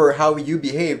instance, for how you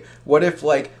behave, what if,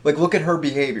 like look at her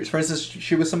behaviors. For instance,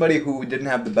 she was somebody who didn't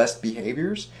have the best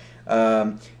behaviors,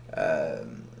 was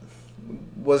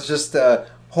just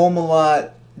home a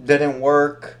lot, didn't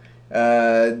work,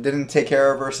 didn't take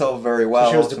care of herself very well.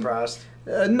 So she was depressed?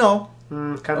 No.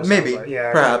 Kind of maybe, like,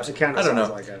 yeah, perhaps. It kind of I don't sounds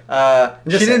know. like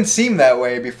it. She didn't seem that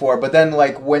way before, but then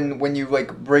like when you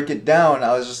like break it down,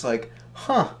 I was just like,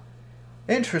 huh,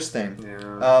 interesting.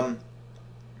 Yeah.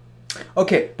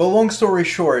 Okay, but long story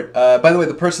short, by the way,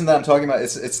 the person that I'm talking about,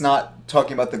 it's not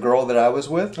talking about the girl that I was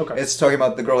with. Okay. It's talking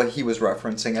about the girl that he was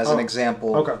referencing as an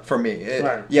example for me.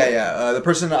 Right. Yeah. The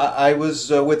person I was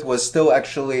with was still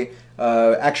actually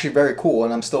very cool,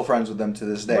 and I'm still friends with them to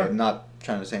this day. Right. I'm not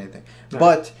trying to say anything. Right.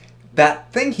 But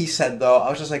that thing he said, though, I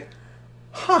was just like,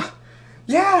 huh.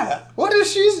 Yeah. What if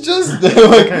she's just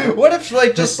like? What if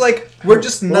like just like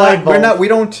we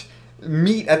don't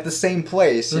meet at the same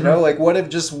place, you know? Like, what if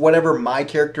just whatever my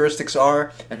characteristics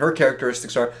are and her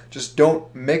characteristics are just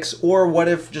don't mix? Or what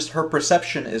if just her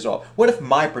perception is off? What if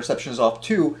my perception is off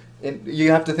too? And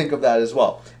you have to think of that as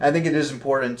well. I think it is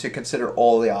important to consider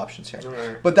all the options here.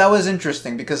 Right. But that was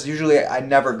interesting because usually I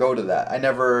never go to that. I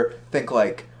never think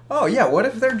like, oh yeah, what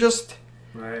if they're just...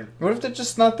 Right. What if they're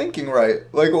just not thinking right?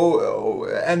 Like,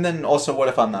 and then also, what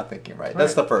if I'm not thinking right?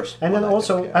 That's the first. And then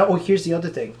also, here's the other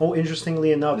thing.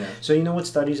 Interestingly enough, so you know what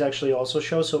studies actually also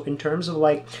show? So in terms of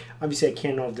like, obviously I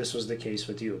can't know if this was the case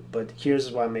with you, but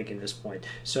here's why I'm making this point.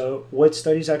 So what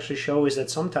studies actually show is that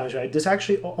sometimes, right, this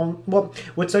actually,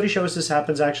 what studies show is this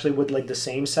happens actually with like the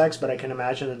same sex, but I can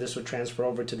imagine that this would transfer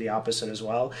over to the opposite as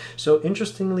well. So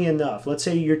interestingly enough, let's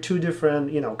say you're two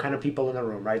different, kind of people in a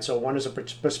room, right? So one is a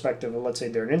perspective of, let's say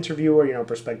they're an interviewer,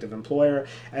 prospective employer,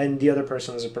 and the other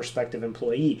person is a prospective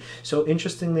employee. So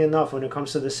interestingly enough, when it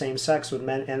comes to the same sex with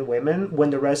men and women, when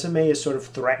the resume is sort of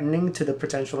threatening to the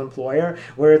potential employer,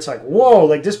 where it's like, whoa,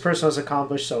 like this person has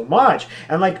accomplished so much,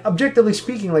 and like objectively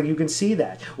speaking, like you can see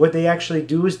that, what they actually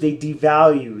do is they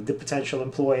devalue the potential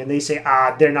employee, and they say,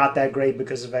 they're not that great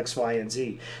because of X, Y, and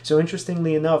Z. So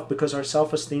interestingly enough, because our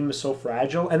self-esteem is so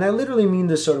fragile, and I literally mean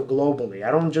this sort of globally,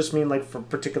 I don't just mean like for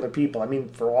particular people, I mean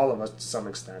for all of us to some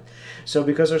extent. So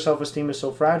because our self-esteem is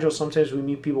so fragile, sometimes we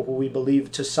meet people who we believe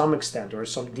to some extent or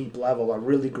some deep level are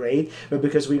really great, but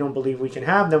because we don't believe we can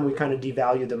have them, we kind of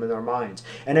devalue them in our minds.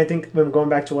 And I think when going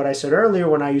back to what I said earlier,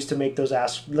 when I used to make those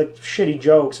shitty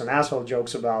jokes and asshole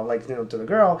jokes about to the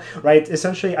girl, right?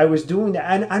 Essentially, I was doing that,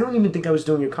 and I don't even think I was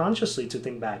doing it consciously to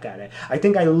think back at it. I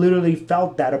think I literally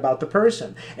felt that about the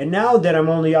person. And now that I'm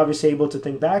only obviously able to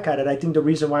think back at it, I think the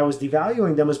reason why I was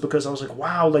devaluing them is because I was like,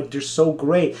 wow, like they're so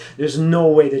great. There's no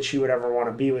way that she would ever want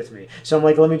to be with me. So I'm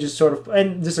like, let me just sort of,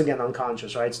 and this again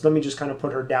unconscious, right? So let me just kind of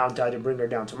put her down to either bring her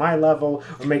down to my level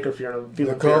or make her feel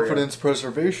inferior. Confidence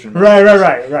preservation.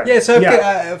 Right. Yeah,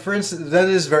 so for instance, that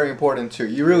is very important too.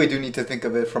 You really do need to think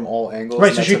of it from all angles.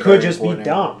 Right, so she could just be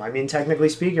dumb. I mean, technically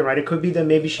speaking, right? It could be that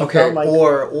maybe she felt like...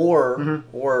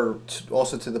 Or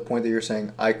also to the point that you're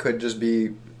saying, I could just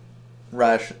be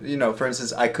for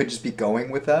instance, I could just be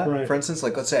going with that. Right. For instance,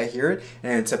 like let's say I hear it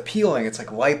and it's appealing. It's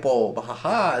like light bulb.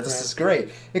 Haha, this is great.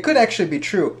 It could actually be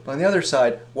true. But on the other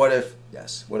side, what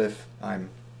if I'm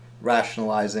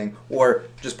rationalizing or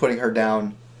just putting her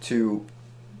down to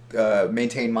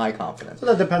maintain my confidence?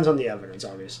 Well, that depends on the evidence,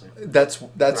 obviously. That's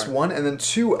one. And then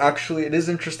two, actually, it is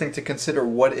interesting to consider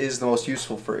what is the most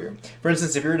useful for you. For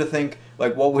instance, if you were to think,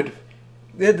 like, what would...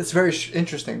 Yeah, that's very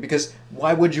interesting, because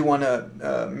why would you want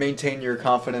to maintain your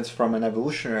confidence from an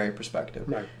evolutionary perspective?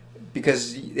 Right.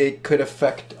 Because it could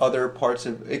affect other parts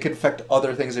of... It could affect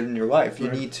other things in your life.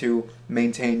 You need to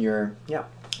maintain your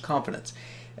confidence.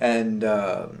 And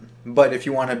but if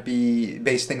you want to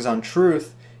base things on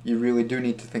truth, you really do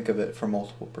need to think of it from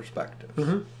multiple perspectives.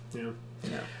 Mm-hmm.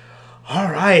 Yeah.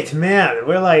 All right, man.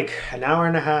 We're like an hour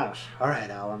and a half. All right,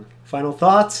 Alan. Final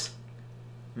thoughts?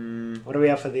 What do we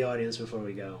have for the audience before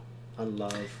we go? On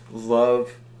love.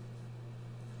 Love.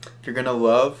 If you're going to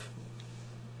love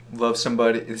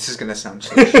somebody. This is going to sound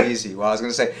so cheesy. Well, I was going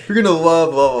to say, if you're going to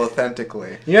love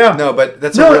authentically. Yeah. No, but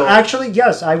that's a real... actually,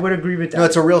 yes, I would agree with that. No,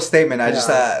 it's a real statement. I just,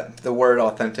 the word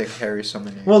authentic carries so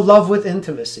many... Well, love with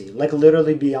intimacy. Like,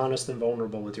 literally be honest and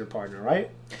vulnerable with your partner, right?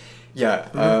 Yeah.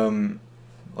 Mm-hmm.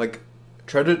 Like,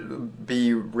 try to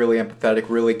be really empathetic,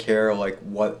 really care, like,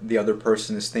 what the other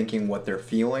person is thinking, what they're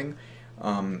feeling.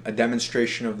 A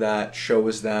demonstration of that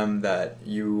shows them that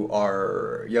you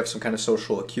have some kind of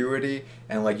social acuity,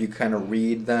 and like you kind of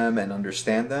read them and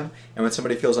understand them. And when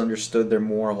somebody feels understood, they're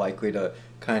more likely to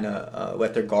kind of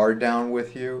let their guard down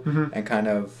with you, and kind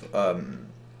of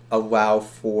allow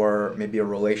for maybe a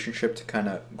relationship to kind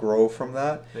of grow from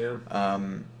that. Yeah.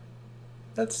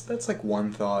 That's like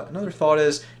one thought. Another thought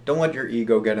is, don't let your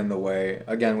ego get in the way.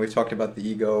 Again, we've talked about the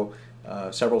ego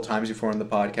several times before on the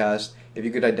podcast. If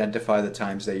you could identify the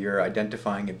times that you're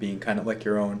identifying it being kind of like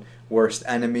your own worst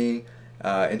enemy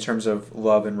in terms of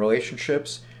love and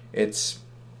relationships, it's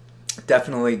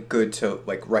definitely good to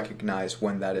like recognize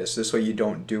when that is. This way you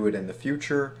don't do it in the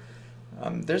future.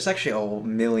 There's actually a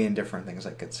million different things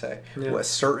I could say. Yeah.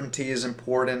 Certainty is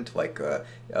important, like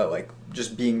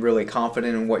just being really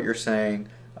confident in what you're saying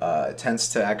tends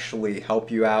to actually help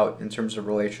you out in terms of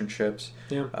relationships.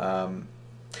 Yeah.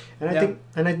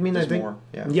 And I think more.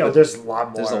 There's a lot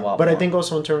more. There's a lot but more. I think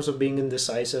also in terms of being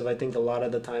indecisive, I think a lot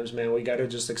of the times, man, we got to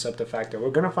just accept the fact that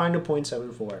we're going to find a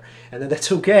 0.74, and then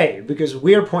that's okay, because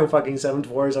we're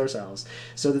 0.74s ourselves.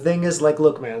 So the thing is, like,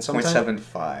 look, man, sometimes...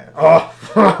 0.75. Oh!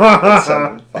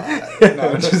 0.75. No,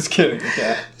 I'm just kidding.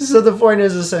 Yeah. So the point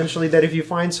is essentially that if you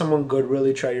find someone good,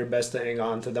 really try your best to hang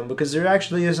on to them, because there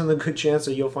actually isn't a good chance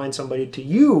that you'll find somebody to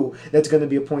you that's going to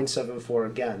be a 0.74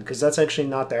 again, because that's actually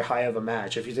not that high of a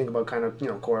match if you think about kind of,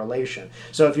 correlation.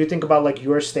 So if you think about like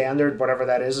your standard, whatever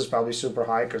that is probably super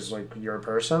high because like you're a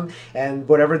person, and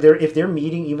if they're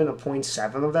meeting even a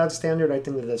 0.7 of that standard, I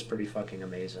think that's pretty fucking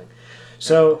amazing.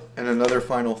 So, and another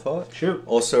final thought. Shoot.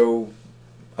 Also,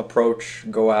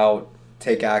 go out,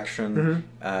 take action,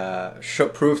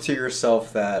 prove to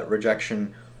yourself that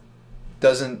rejection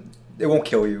it won't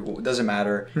kill you. It doesn't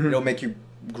matter. It'll make you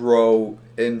grow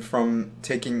from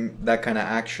taking that kind of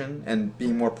action and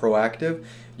being more proactive.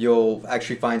 You'll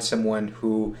actually find someone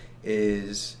who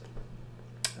is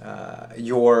I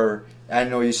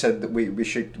know you said that we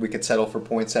could settle for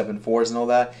 0.74s and all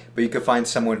that, but you could find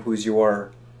someone who's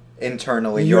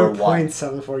internally your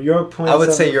 0.74. You're 0.74. I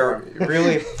would say you're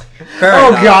really fair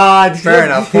enough. Oh God. Fair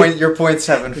enough. You're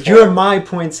 0.74. You're my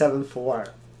 0.74.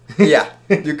 Yeah.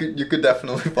 You could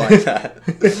definitely find that.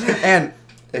 And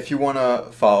if you want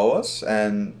to follow us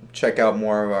and check out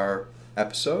more of our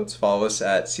episodes, follow us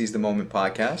at Seize the Moment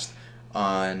Podcast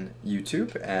on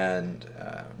YouTube, and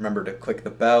remember to click the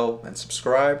bell and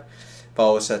subscribe.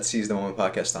 Follow us at Seize the Moment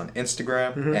Podcast on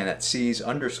Instagram and at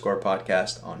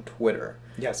Seize_podcast on Twitter.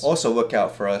 Yes. Also look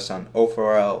out for us on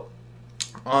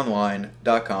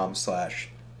OFRLonline.com/Seize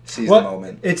the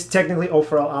Moment. It's technically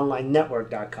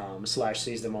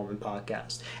OFRLonlinenetwork.com/Seize the Moment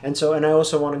Podcast. And I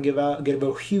also want to give a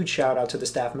huge shout out to the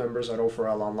staff members at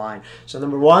OFRL Online. So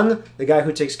number one, the guy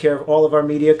who takes care of all of our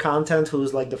media content,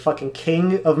 who's like the fucking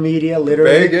king of media,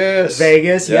 literally.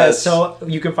 Vegas, yes. So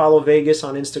you can follow Vegas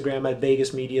on Instagram at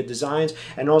Vegas Media Designs,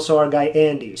 and also our guy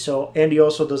Andy. So Andy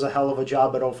also does a hell of a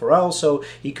job at OFRL. So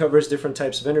he covers different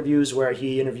types of interviews, where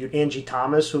he interviewed Angie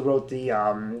Thomas, who wrote the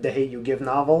Hate U Give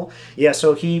novel. Yeah,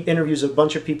 so he interviews a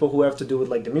bunch of people who have to do with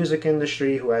like the music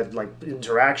industry, who had like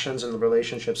interactions and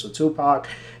relationships with Tupac.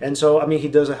 And so, I mean, he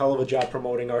does a hell of a job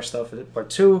promoting our stuff at Part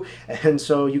 2. And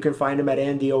so you can find him at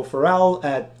Andy O'Farrell.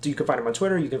 You can find him on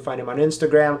Twitter. You can find him on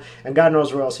Instagram. And God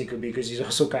knows where else he could be, because he's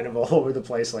also kind of all over the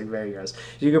place like Vegas.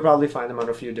 You could probably find him on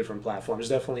a few different platforms.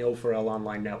 Definitely O'Farrell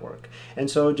Online Network. And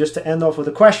so just to end off with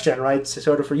a question, right,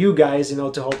 sort of for you guys, you know,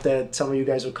 to hope that some of you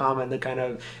guys will comment and kind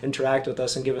of interact with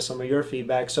us and give us some of your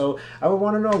feedback. So I would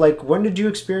want to know, like, when did you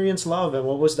experience love and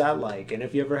what was that like? And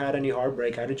if you ever had any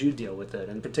heartbreak, how did you deal with it?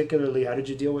 And particularly, how did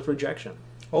you deal with rejection?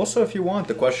 Also, if you want,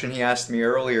 the question he asked me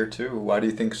earlier too, why do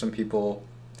you think some people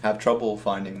have trouble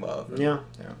finding love? Yeah.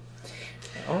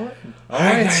 All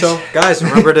right. So, guys,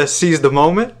 remember to seize the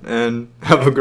moment and have a great